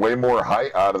fucking way more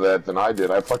height out of that than I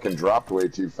did. I fucking dropped way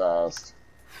too fast.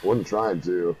 Wasn't trying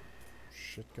to.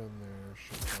 Shit gun there,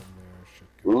 shit gun there, shit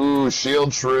gun. Ooh,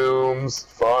 shield shrooms.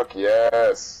 Fuck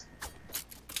yes. Okay.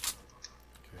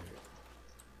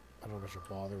 I don't know if I should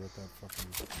bother with that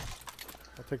fucking.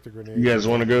 I'll take the grenade. You guys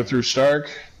want to go through Stark?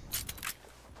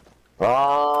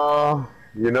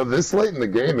 You know, this late in the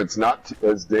game, it's not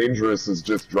as dangerous as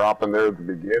just dropping there at the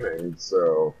beginning,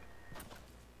 so...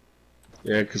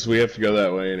 Yeah, because we have to go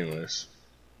that way anyways.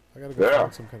 I gotta go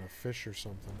find some kind of fish or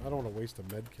something. I don't want to waste a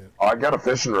med kit. Oh, I got a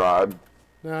fishing rod.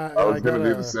 Nah, I was gonna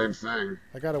do the same thing.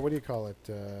 I got a, what do you call it?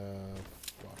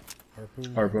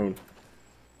 Harpoon? Harpoon.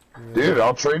 Yeah. Dude,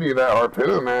 I'll trade you that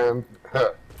harpoon, man.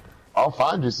 I'll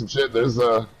find you some shit. There's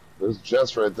a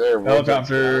chest right there.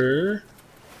 Helicopter...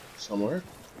 somewhere.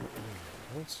 I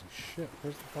don't see shit.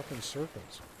 Where's the fucking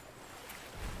circles?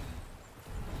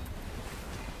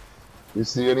 You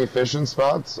see any fishing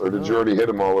spots? Or did you already hit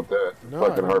them all with that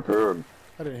fucking harpoon?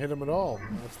 I didn't hit them at all.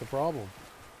 That's the problem.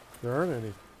 There aren't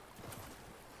any.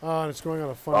 Oh, and it's going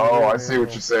on a fun. Oh, I see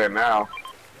what you're saying now.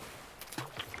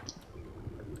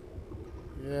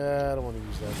 Yeah, I don't want to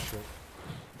use that shit.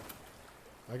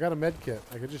 I got a med kit.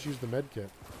 I could just use the med kit.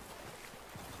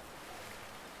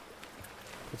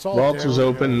 It's all Vault was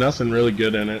open, nothing really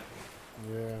good in it.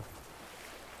 Yeah. What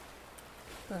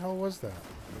the hell was that?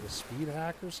 Like a speed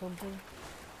hack or something?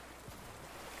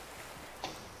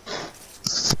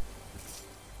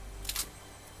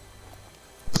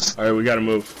 Alright, we gotta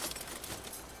move.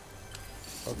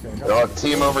 Okay.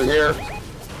 Team over here.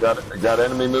 Got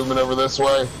enemy movement over this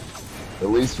way. At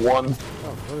least one.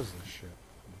 Oh, what is this shit?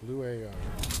 Blue AR.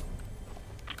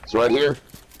 It's right here.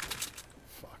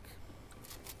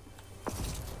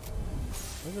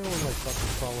 Why is everyone like fucking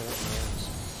crawling up my ass?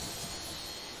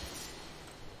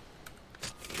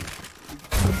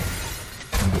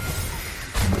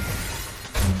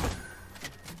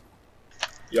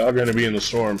 Y'all gonna be in the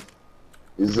storm.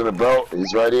 He's in a boat.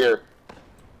 He's right here.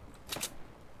 I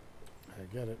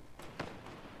get it.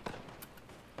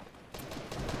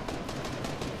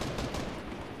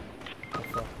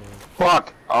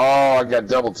 Fuck! Oh, I got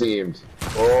double teamed.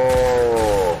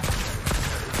 Oh.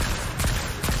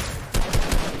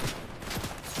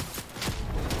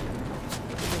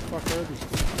 What the fuck are these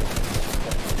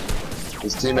people?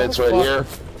 His teammates right here.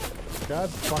 God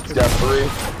fucking. He's got 3.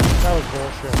 That was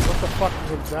bullshit. What the fuck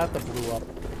was that that blew up?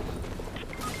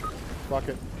 Fuck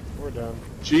it. We're done.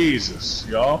 Jesus,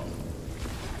 y'all.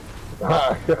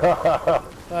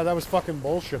 That was fucking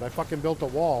bullshit. I fucking built a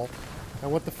wall.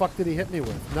 And what the fuck did he hit me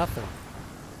with? Nothing.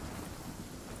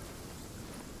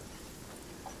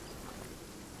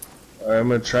 Alright, I'm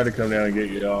gonna try to come down and get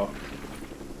you all.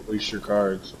 Release your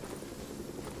cards.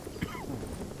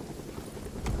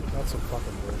 That's some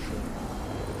fucking bullshit.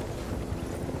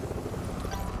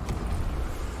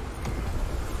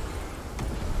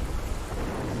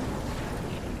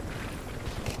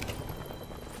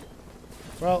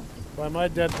 Well, by my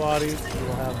dead body, you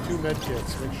will have 2 med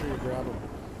kits. Make sure you grab them.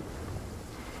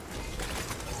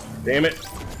 Damn it.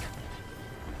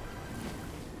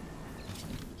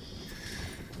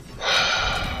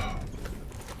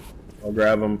 I'll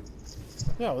grab them.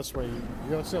 Yeah, this way,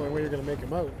 that's the only way you're going to make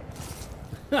them out.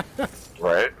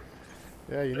 Right?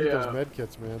 Yeah, you need those med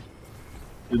kits, man.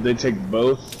 Did they take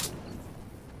both?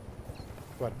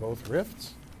 What, both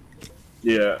rifts?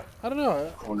 Yeah. I don't know.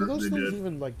 I Do wonder if those they things did.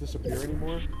 even, like, disappear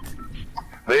anymore?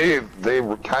 They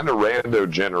kind of rando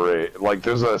generate. Like,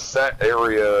 there's a set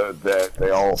area that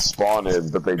they all spawn in,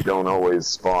 but they don't always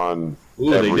spawn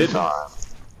every time.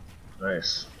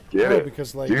 Nice. Get it.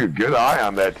 Because, like, dude, good eye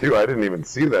on that, too. I didn't even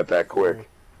see that quick.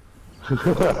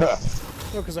 No,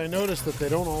 because I noticed that they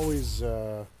don't always,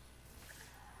 fuck,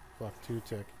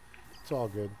 2-tick. It's all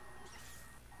good.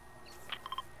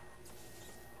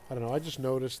 I don't know, I just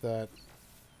noticed that...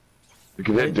 You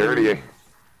can hit dirty.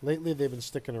 Lately, they've been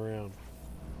sticking around.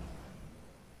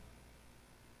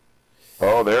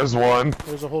 Oh, there's one.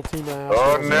 There's a whole team of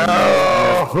assholes.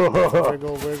 Oh, no!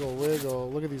 Wiggle, wiggle,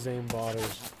 wiggle. Look at these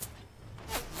aimbotters.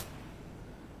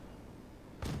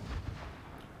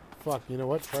 Fuck, you know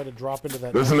what? Try to drop into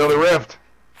that... There's another rift.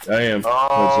 I am.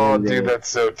 Oh, dude, that's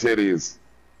so titties.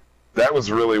 That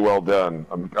was really well done.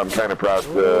 I'm kind of proud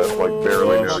to, like,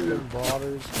 barely know you.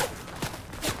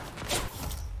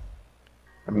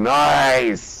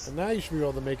 Nice! And now you should be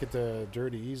able to make it to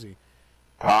dirty easy.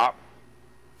 Pop.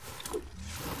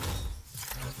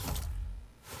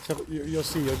 Except you'll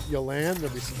see, you'll land,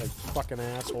 there'll be some, like, fucking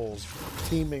assholes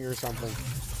teaming or something.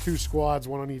 2 squads,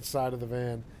 1 on each side of the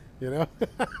van, you know?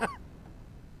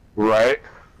 Right?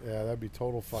 Yeah, that'd be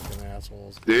total fucking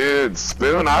assholes. Dude,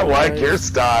 Spoon, I like your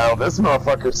style. This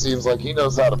motherfucker seems like he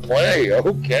knows how to play.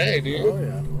 Okay, dude. Oh,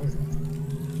 yeah.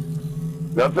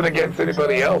 Nothing against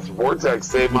anybody else. Vortex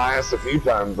saved my ass a few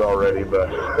times already,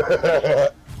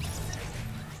 but...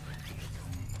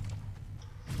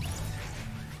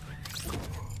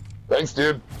 Thanks,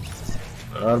 dude.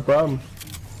 Not a problem.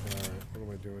 Alright, what am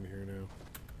I doing here now?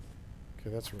 Okay,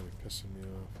 that's really pissing me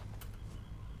off.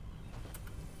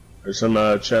 There's some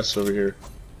chests over here.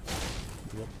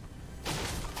 Yep.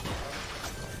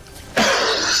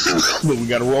 But we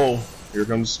gotta roll. Here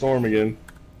comes the storm again.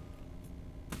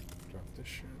 Drop this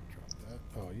shit, drop that.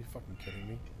 Oh, are you fucking kidding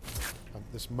me?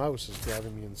 This mouse is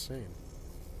driving me insane.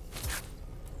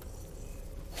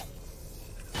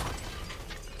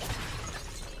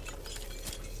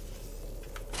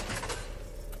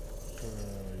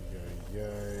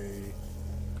 Yay.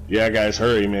 Yeah, guys,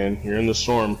 hurry, man. You're in the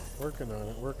storm. Working on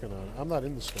it, working on it. I'm not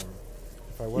in the storm.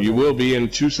 If I was, You will be in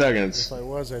 2 seconds. If I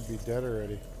was, I'd be dead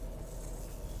already.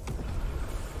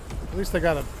 At least I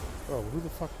got a... Oh, who the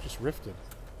fuck just rifted?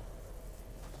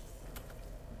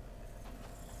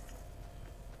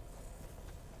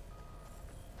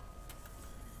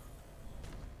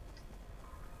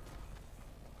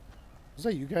 Was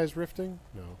that you guys rifting?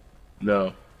 No.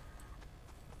 No.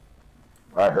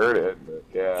 I heard it, but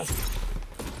yeah.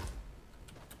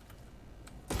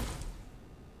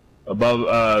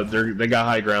 Above, they got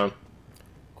high ground.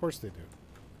 Of course they do.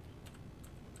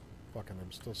 Fucking,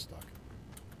 I'm still stuck.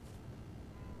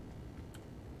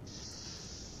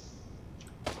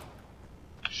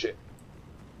 Shit.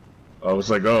 I was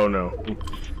like, oh no. You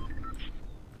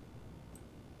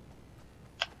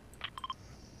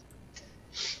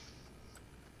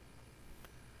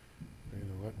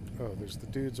know what? Oh, there's the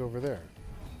dudes over there.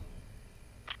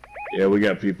 Yeah, we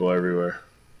got people everywhere.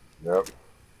 Yep.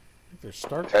 There's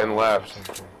Stark. 10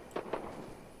 left.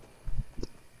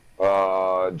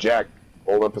 Jack,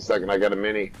 hold up a second. I got a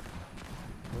mini.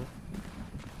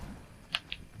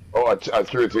 Oh, I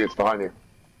threw it to you. It's behind you.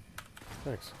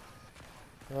 Thanks.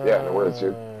 Yeah, no worries,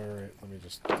 dude. Alright, let me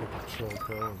just take a chill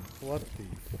pill and what the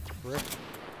frick?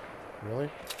 Really?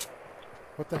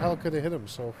 What the hell could have hit him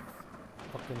so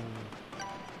fucking...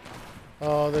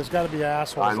 Oh, there's got to be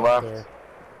assholes up there.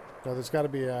 No, there's got to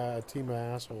be a team of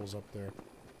assholes up there.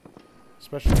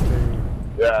 Especially if they...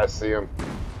 Yeah, I see him.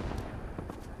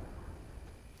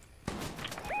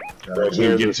 Right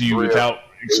here, get to you without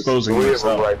exposing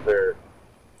yourself. 3 of them right there.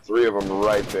 3 of them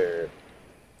right there.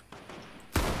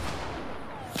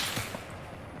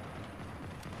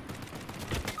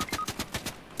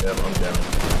 Yeah, I'm down.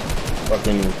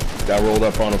 Fucking got rolled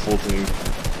up on a full team.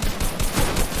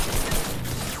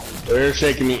 They're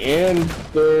shaking me, and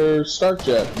they're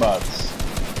Starkjet bots.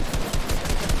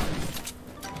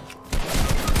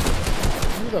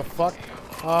 Who the fuck?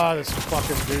 Ah, this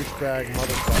fucking douchebag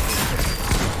motherfucker.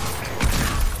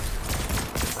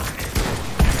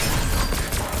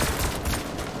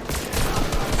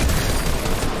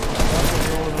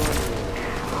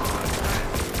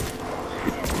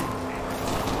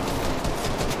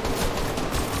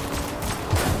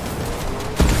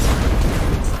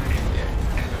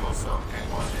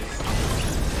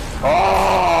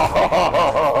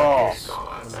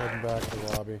 I'm heading back to the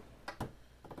lobby.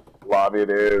 Lobby it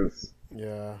is.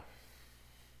 Yeah.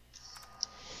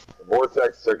 The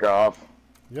vortex took off.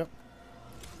 Yep.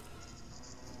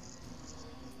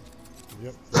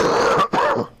 Yep.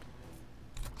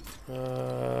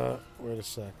 Wait a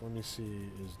sec. Let me see.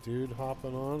 Is dude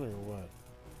hopping on or what?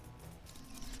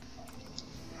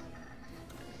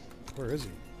 Where is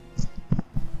he?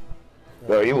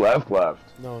 No, he left.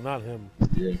 No, not him.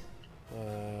 Yeah.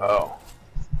 Oh.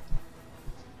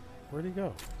 Where'd he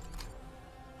go?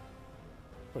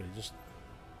 What, he just...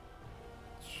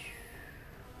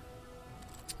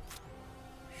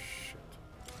 Shit.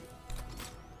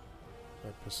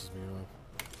 That pisses me off.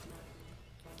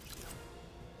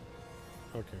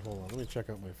 Okay, hold on. Let me check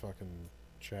out my fucking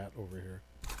chat over here.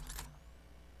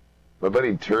 My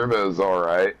buddy Turbo's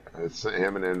alright. I sent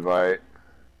him an invite.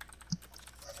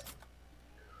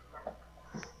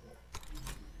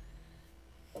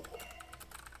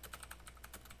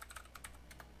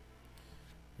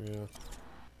 Yeah.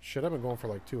 Shit, I've been going for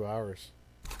like 2 hours.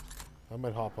 I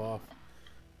might hop off.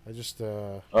 I just,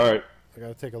 Alright. I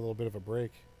gotta take a little bit of a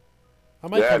break.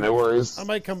 No worries. I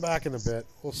might come back in a bit.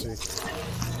 We'll see.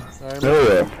 Alright,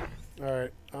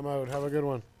 Alright, I'm out. Have a good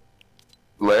one.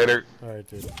 Later. Alright,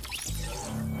 dude.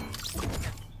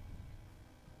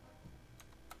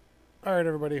 Alright,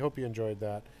 everybody. Hope you enjoyed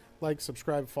that. Like,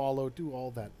 subscribe, follow, do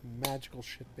all that magical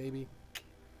shit, baby.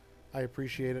 I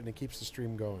appreciate it, and it keeps the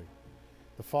stream going.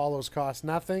 The follows cost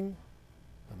nothing,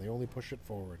 and they only push it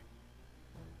forward.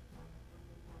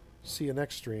 See you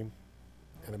next stream,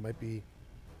 and it might be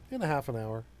in a half an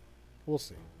hour. We'll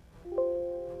see.